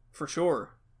memorable for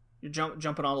sure. You're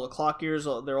jumping onto the clock gears.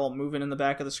 They're all moving in the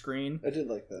back of the screen. I did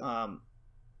like that.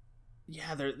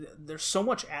 There's so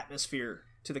much atmosphere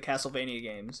to the Castlevania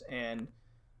games, and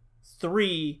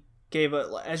 3 gave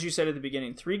as you said at the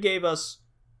beginning, 3 gave us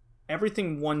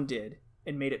everything 1 did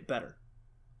and made it better,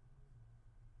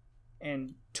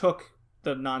 and took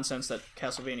the nonsense that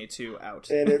Castlevania 2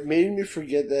 out. And it made me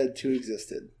forget that 2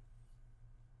 existed.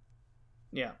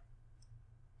 Yeah.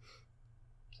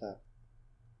 So.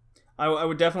 I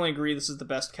would definitely agree this is the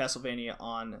best Castlevania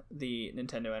on the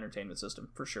Nintendo Entertainment System,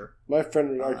 for sure. My friend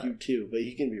would argue too, but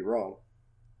he can be wrong.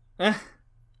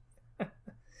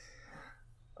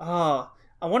 I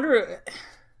wonder...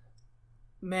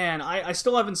 Man, I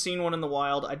still haven't seen one in the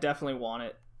wild. I definitely want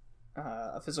it.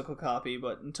 A physical copy,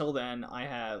 but until then, I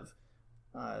have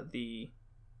the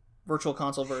Virtual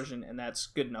Console version, and that's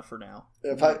good enough for now.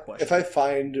 If I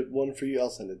find one for you, I'll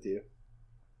send it to you.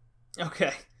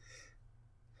 Okay.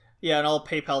 Yeah, and I'll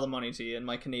PayPal the money to you in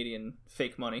my Canadian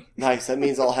fake money. Nice. That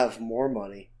means I'll have more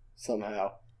money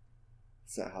somehow.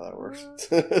 That's not how that works.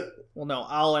 Well, no,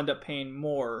 I'll end up paying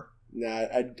more. Nah,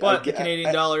 the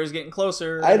Canadian dollar is getting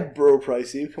closer. I'd bro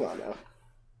price you. Come on now.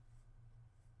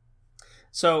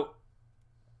 So,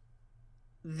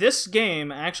 this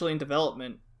game, actually in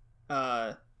development,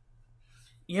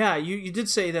 Yeah, you did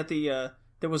say that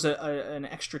there was an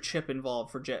extra chip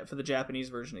involved for the Japanese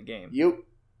version of the game. Yep.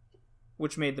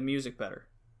 Which made the music better.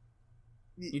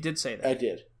 You did say that. I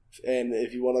did. And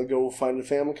if you want to go find a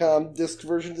Famicom disc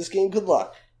version of this game, good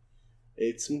luck.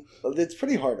 It's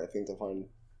pretty hard, I think, to find.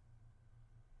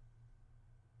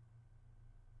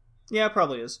 Yeah, it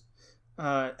probably is.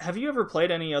 Have you ever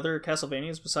played any other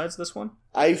Castlevanias besides this one?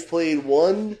 I've played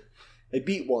one. I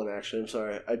beat one, actually. I'm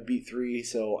sorry. I beat 3,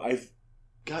 so I've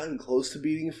gotten close to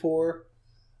beating 4.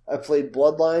 I played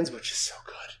Bloodlines, which is so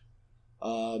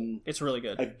good. It's really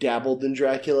good. I've dabbled in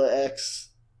Dracula X.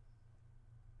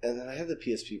 And then I have the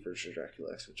PSP version of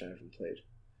Dracula X, which I haven't played.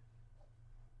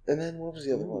 And then what was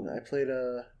the other one? I played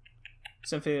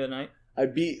Symphony of the Night.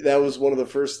 That was one of the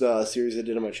first series I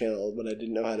did on my channel, but I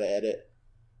didn't know how to edit.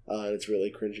 It's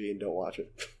really cringy, and don't watch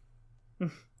it.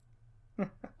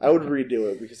 I would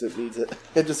redo it because it needs it.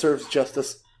 It deserves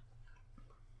justice.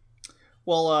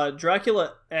 Well,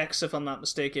 Dracula X, if I'm not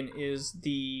mistaken, is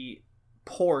the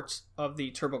port of the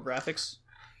TurboGrafx.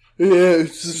 Yeah,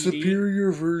 it's a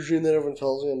superior version that everyone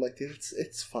tells me. I'm like, dude,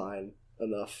 it's fine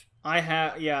enough.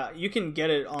 You can get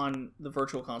it on the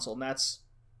Virtual Console, and that's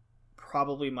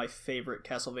probably my favorite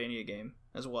Castlevania game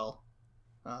as well.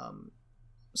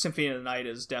 Symphony of the Night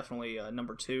is definitely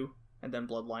number 2, and then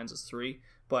Bloodlines is 3.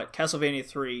 But Castlevania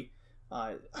 3,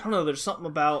 I don't know, there's something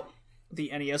about the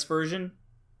NES version,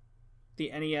 the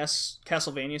NES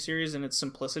Castlevania series, and its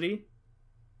simplicity,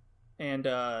 and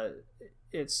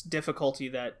its difficulty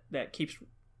that keeps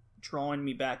drawing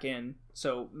me back in.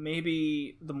 So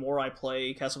maybe the more I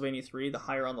play Castlevania 3, the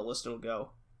higher on the list it'll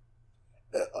go.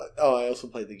 I also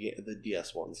played the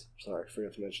DS ones. Sorry, I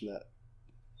forgot to mention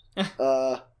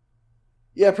that.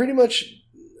 Yeah, pretty much.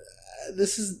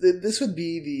 This would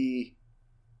be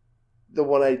the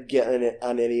one I'd get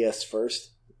on NES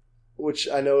first, which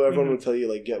I know everyone would tell you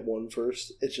like get one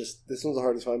first. It's just this one's the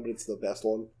hardest to find, but it's the best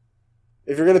one.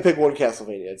 If you're gonna pick one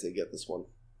Castlevania, I'd say get this one.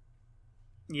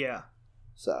 Yeah.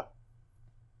 So.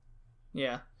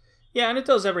 Yeah. Yeah, and it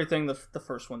does everything the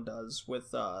first one does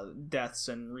with deaths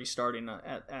and restarting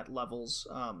at levels.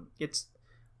 It's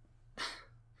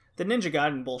the Ninja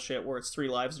Gaiden bullshit where it's 3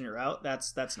 lives and you're out.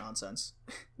 That's nonsense.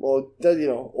 Well,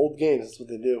 old games. That's what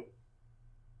they do.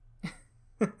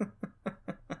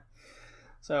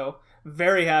 So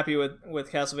very happy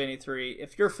with Castlevania 3.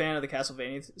 If you're a fan of the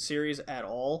Castlevania series at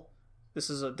all, this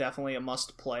is definitely a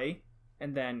must play.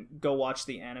 And then go watch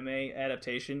the anime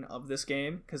adaptation of this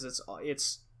game because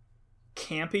it's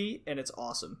campy and it's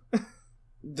awesome.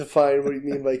 Define what you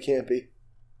mean by campy.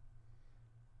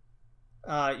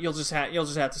 You'll just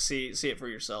have to see it for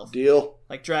yourself. Deal.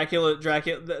 Like Dracula,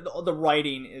 the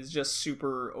writing is just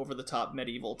super over the top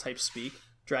medieval type speak.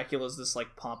 Dracula's this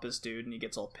like pompous dude, and he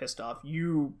gets all pissed off.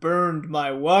 You burned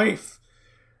my wife,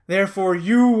 therefore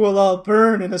you will all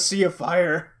burn in a sea of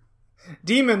fire.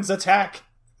 Demons attack.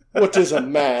 What is a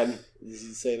man? Does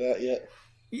he say that yet?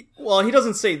 Well, he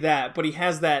doesn't say that, but he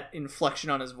has that inflection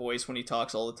on his voice when he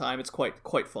talks all the time. It's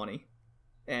quite funny.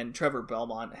 And Trevor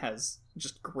Belmont has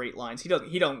just great lines. He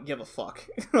don't give a fuck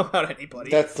about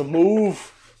anybody. That's the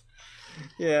move.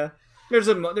 Yeah. There's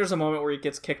a moment where he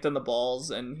gets kicked in the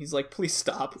balls and he's like, "Please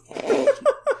stop."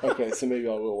 Okay, so maybe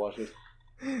I will watch it.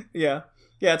 Yeah.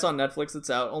 Yeah, it's on Netflix. It's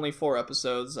out. Only 4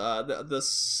 episodes. The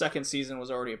second season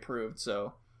was already approved,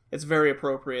 so it's very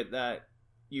appropriate that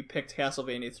you picked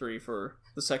Castlevania 3 for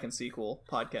the second sequel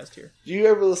podcast here. Do you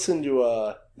ever listen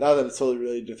to, now that it's totally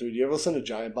related to 3, do you ever listen to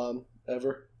Giant Bomb,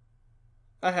 ever?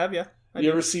 I have, yeah. You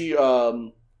ever see,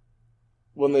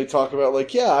 when they talk about,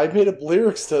 like, yeah, I made up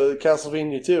lyrics to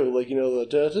Castlevania 2, like, the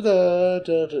da-da-da,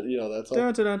 that song?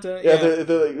 Da-da-da-da, yeah,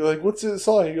 they're like, what's the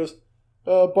song? He goes,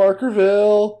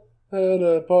 Barkerville,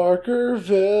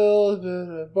 Barkerville,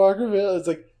 Barkerville. It's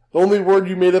like, the only word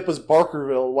you made up was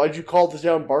Barkerville. Why'd you call the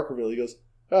town Barkerville? He goes,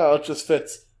 oh, it just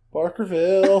fits.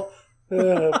 Barkerville,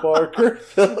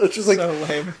 Barkerville. It's just like, so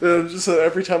lame. Just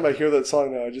every time I hear that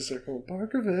song now, I just start going,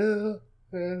 Barkerville,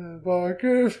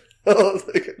 Barkerville.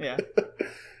 Yeah.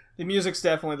 The music's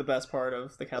definitely the best part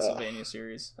of the Castlevania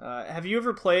series. Have you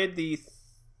ever played the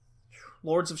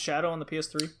Lords of Shadow on the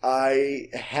PS3? I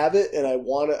have it, and I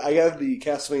want it. I have the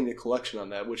Castlevania collection on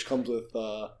that, which comes with,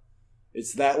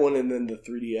 it's that one and then the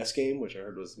 3DS game, which I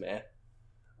heard was meh.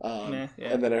 Yeah.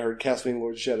 And then I heard Castlevania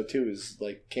Lords of Shadow 2 is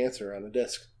like cancer on the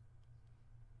disc.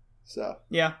 So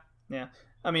yeah.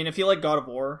 I mean, if you like God of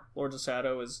War, Lords of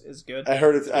Shadow is good. I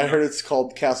heard it's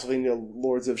called Castlevania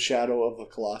Lords of Shadow of the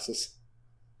Colossus.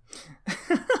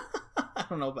 I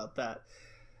don't know about that.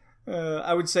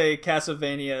 I would say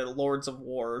Castlevania Lords of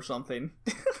War or something.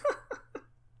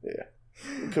 Yeah,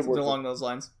 something along those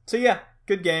lines. So yeah,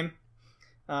 good game.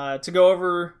 To go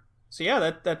over... So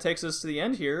yeah, that takes us to the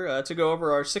end here. To go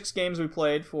over our 6 games we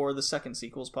played for the second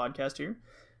sequels podcast here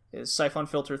is Siphon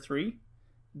Filter 3,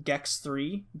 Gex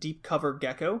 3, Deep Cover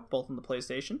Gecko, both on the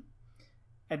PlayStation,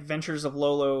 Adventures of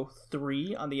Lolo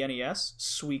 3 on the NES,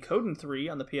 Suikoden 3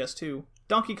 on the PS2,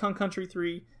 Donkey Kong Country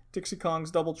 3, Dixie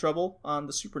Kong's Double Trouble on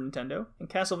the Super Nintendo, and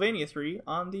Castlevania 3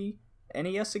 on the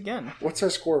NES again. What's our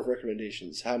score of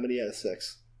recommendations? How many out of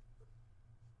 6?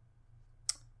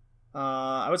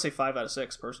 I would say 5 out of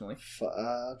 6, personally.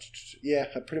 Yeah,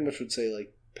 I pretty much would say,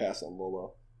 like, pass on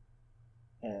Lolo.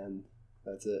 And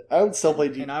that's it. I would still play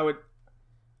And I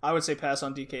would say pass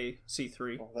on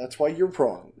DKC3. Well, that's why you're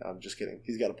wrong. No, I'm just kidding.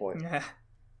 He's got a point. Yeah.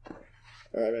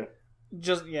 Alright, man.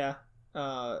 Just, yeah.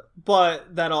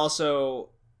 But that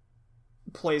also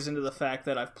plays into the fact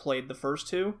that I've played the first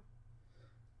 2.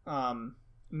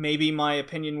 Maybe my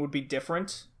opinion would be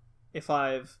different if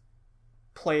I've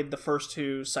played the first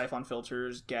 2 Siphon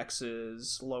Filters,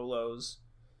 Gexes, Lolos.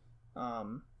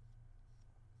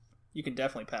 You can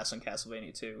definitely pass on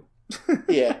Castlevania 2.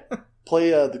 Yeah.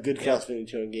 Play the good Castlevania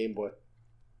 2 on Game Boy.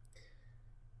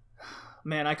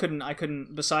 Man, I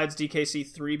couldn't besides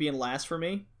DKC 3 being last for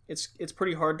me, it's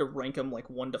pretty hard to rank them like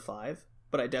 1 to 5,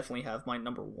 but I definitely have my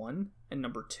number 1 and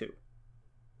number 2.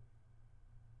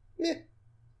 Yeah.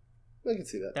 I can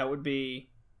see that. That would be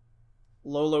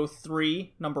Lolo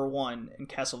 3, number 1, and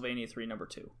Castlevania 3, number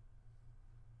 2.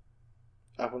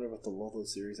 I wonder what the Lolo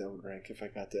series I would rank if I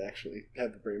got to actually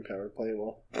have the brain power to play them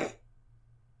all.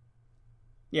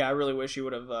 Yeah, I really wish you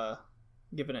would have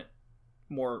given it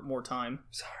more time.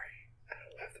 Sorry, I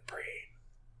don't have the brain.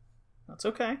 That's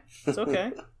okay. It's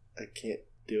okay. I can't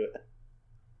do it.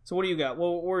 So what do you got?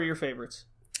 What are your favorites?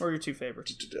 What are your 2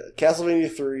 favorites?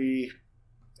 Castlevania 3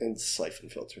 and Siphon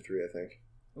Filter 3, I think.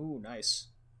 Ooh, nice.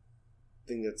 I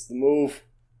think that's the move.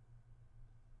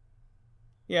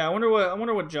 Yeah, I wonder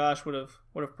what Josh would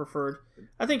have preferred.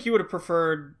 I think he would have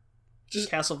preferred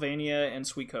Just Castlevania and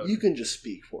Suikoden. You can just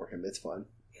speak for him. It's fine.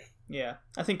 Yeah,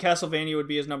 I think Castlevania would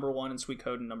be his number 1 and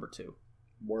Suikoden number 2.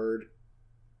 Word.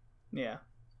 Yeah,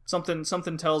 something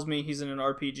tells me he's in an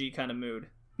RPG kind of mood.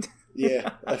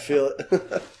 Yeah, I feel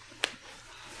it.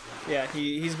 Yeah,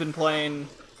 he's been playing.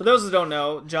 For those that don't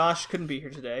know, Josh couldn't be here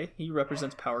today. He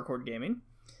represents Power Chord Gaming,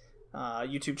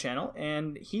 YouTube channel,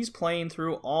 and he's playing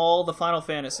through all the Final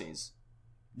Fantasies.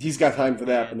 He's got time for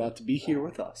that, but not to be here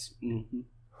with us. Mm-hmm.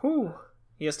 Whew.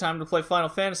 He has time to play Final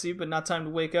Fantasy, but not time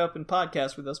to wake up and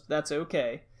podcast with us. But that's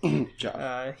okay.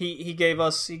 Josh. He gave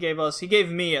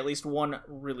me at least one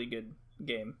really good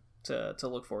game to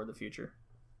look forward to the future.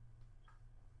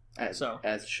 As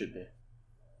it should be.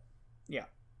 Yeah.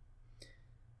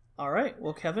 All right.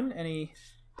 Well, Kevin, any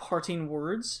parting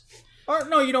words? Or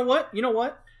no, you know what?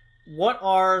 What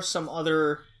are some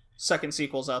other second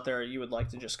sequels out there you would like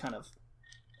to just kind of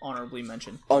honorably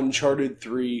mention? Uncharted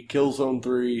 3, Killzone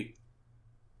 3,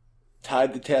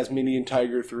 Tide the Tasmanian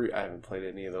Tiger 3. I haven't played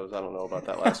any of those. I don't know about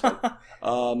that last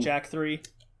one. Jack 3.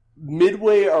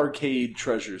 Midway Arcade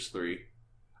Treasures 3.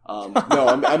 No,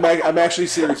 I'm actually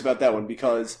serious about that one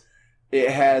because it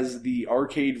has the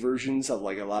arcade versions of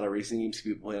like a lot of racing games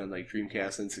people play on like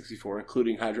Dreamcast and 64,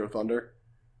 including Hydro Thunder.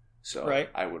 So right.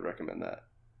 I would recommend that.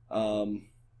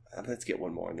 Let's get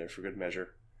one more in there for good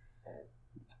measure.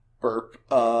 Burp.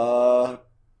 A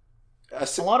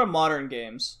lot of modern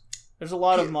games. There's a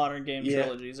lot of modern game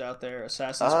trilogies out there.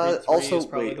 Assassin's Creed 3 is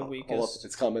probably the weakest. Hold up.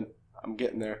 It's coming. I'm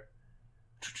getting there.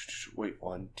 Wait,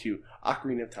 1, 2.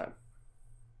 Ocarina of Time.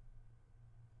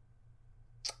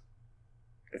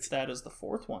 That is the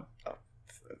 4th one. Oh,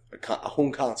 a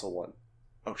home console one.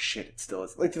 Oh shit, it still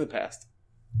is. Link to the Past.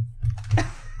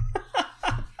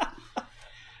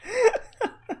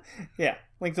 Yeah,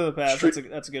 Link to the Past.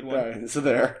 That's a good one. Right, it's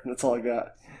there. That's all I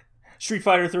got. Street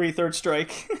Fighter 3 Third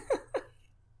Strike.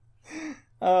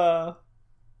 Man,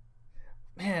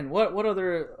 what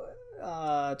other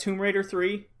Tomb Raider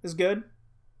 3 is good?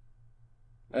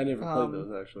 I never played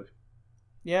those actually.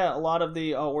 Yeah, a lot of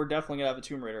the we're definitely gonna have a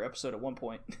Tomb Raider episode at one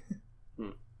point.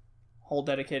 Whole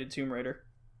dedicated Tomb Raider.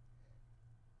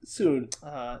 Soon.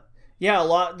 Yeah, a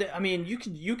lot. I mean,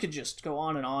 you could just go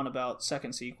on and on about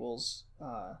second sequels,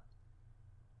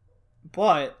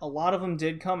 but a lot of them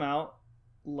did come out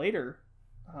later,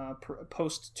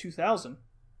 post 2000.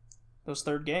 Those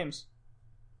third games.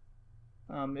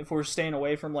 If we're staying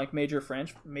away from like major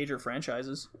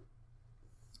franchises,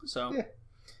 so yeah.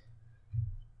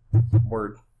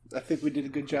 Word. I think we did a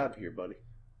good job here, buddy.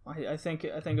 I think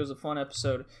it was a fun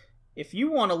episode. If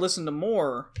you want to listen to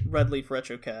more Red Leaf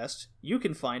Retrocast, you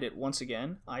can find it once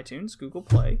again iTunes, Google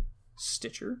Play,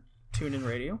 Stitcher, TuneIn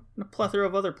Radio, and a plethora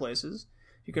of other places.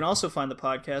 You can also find the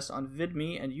podcast on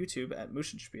VidMe and YouTube at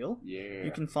Muschenspiel. Yeah.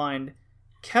 You can find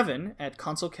Kevin at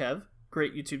Console Kev,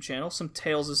 great YouTube channel. Some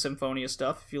Tales of Symphonia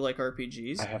stuff if you like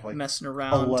RPGs. I have like messing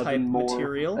around type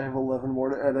material. I have 11 more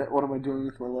to edit. What am I doing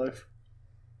with my life?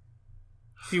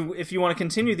 If you want to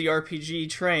continue the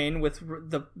RPG train with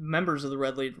the members of the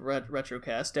Red Lead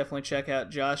Retrocast, definitely check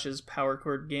out Josh's Power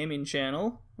Chord Gaming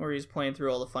channel, where he's playing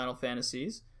through all the Final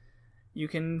Fantasies. You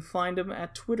can find him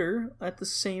at Twitter at the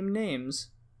same names.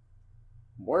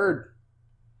 Word.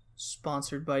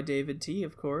 Sponsored by David T,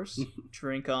 of course.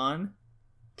 Drink on.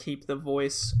 Keep the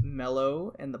voice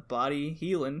mellow and the body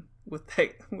healing with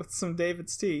some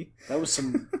David's tea. That was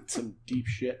some deep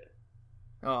shit.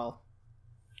 Oh.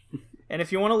 And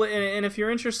if you want to, and if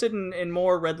you're interested in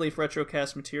more Red Leaf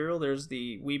Retrocast material, there's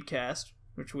the Weebcast,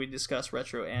 which we discuss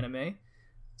retro anime.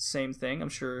 Same thing. I'm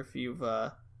sure if you've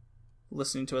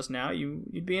listening to us now,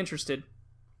 you'd be interested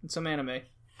in some anime.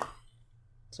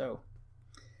 So,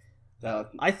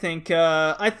 I think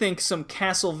some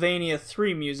Castlevania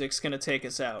 3 music's gonna take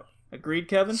us out. Agreed,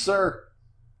 Kevin? Sir.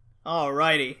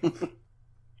 Alrighty.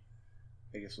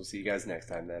 I guess we'll see you guys next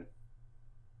time then.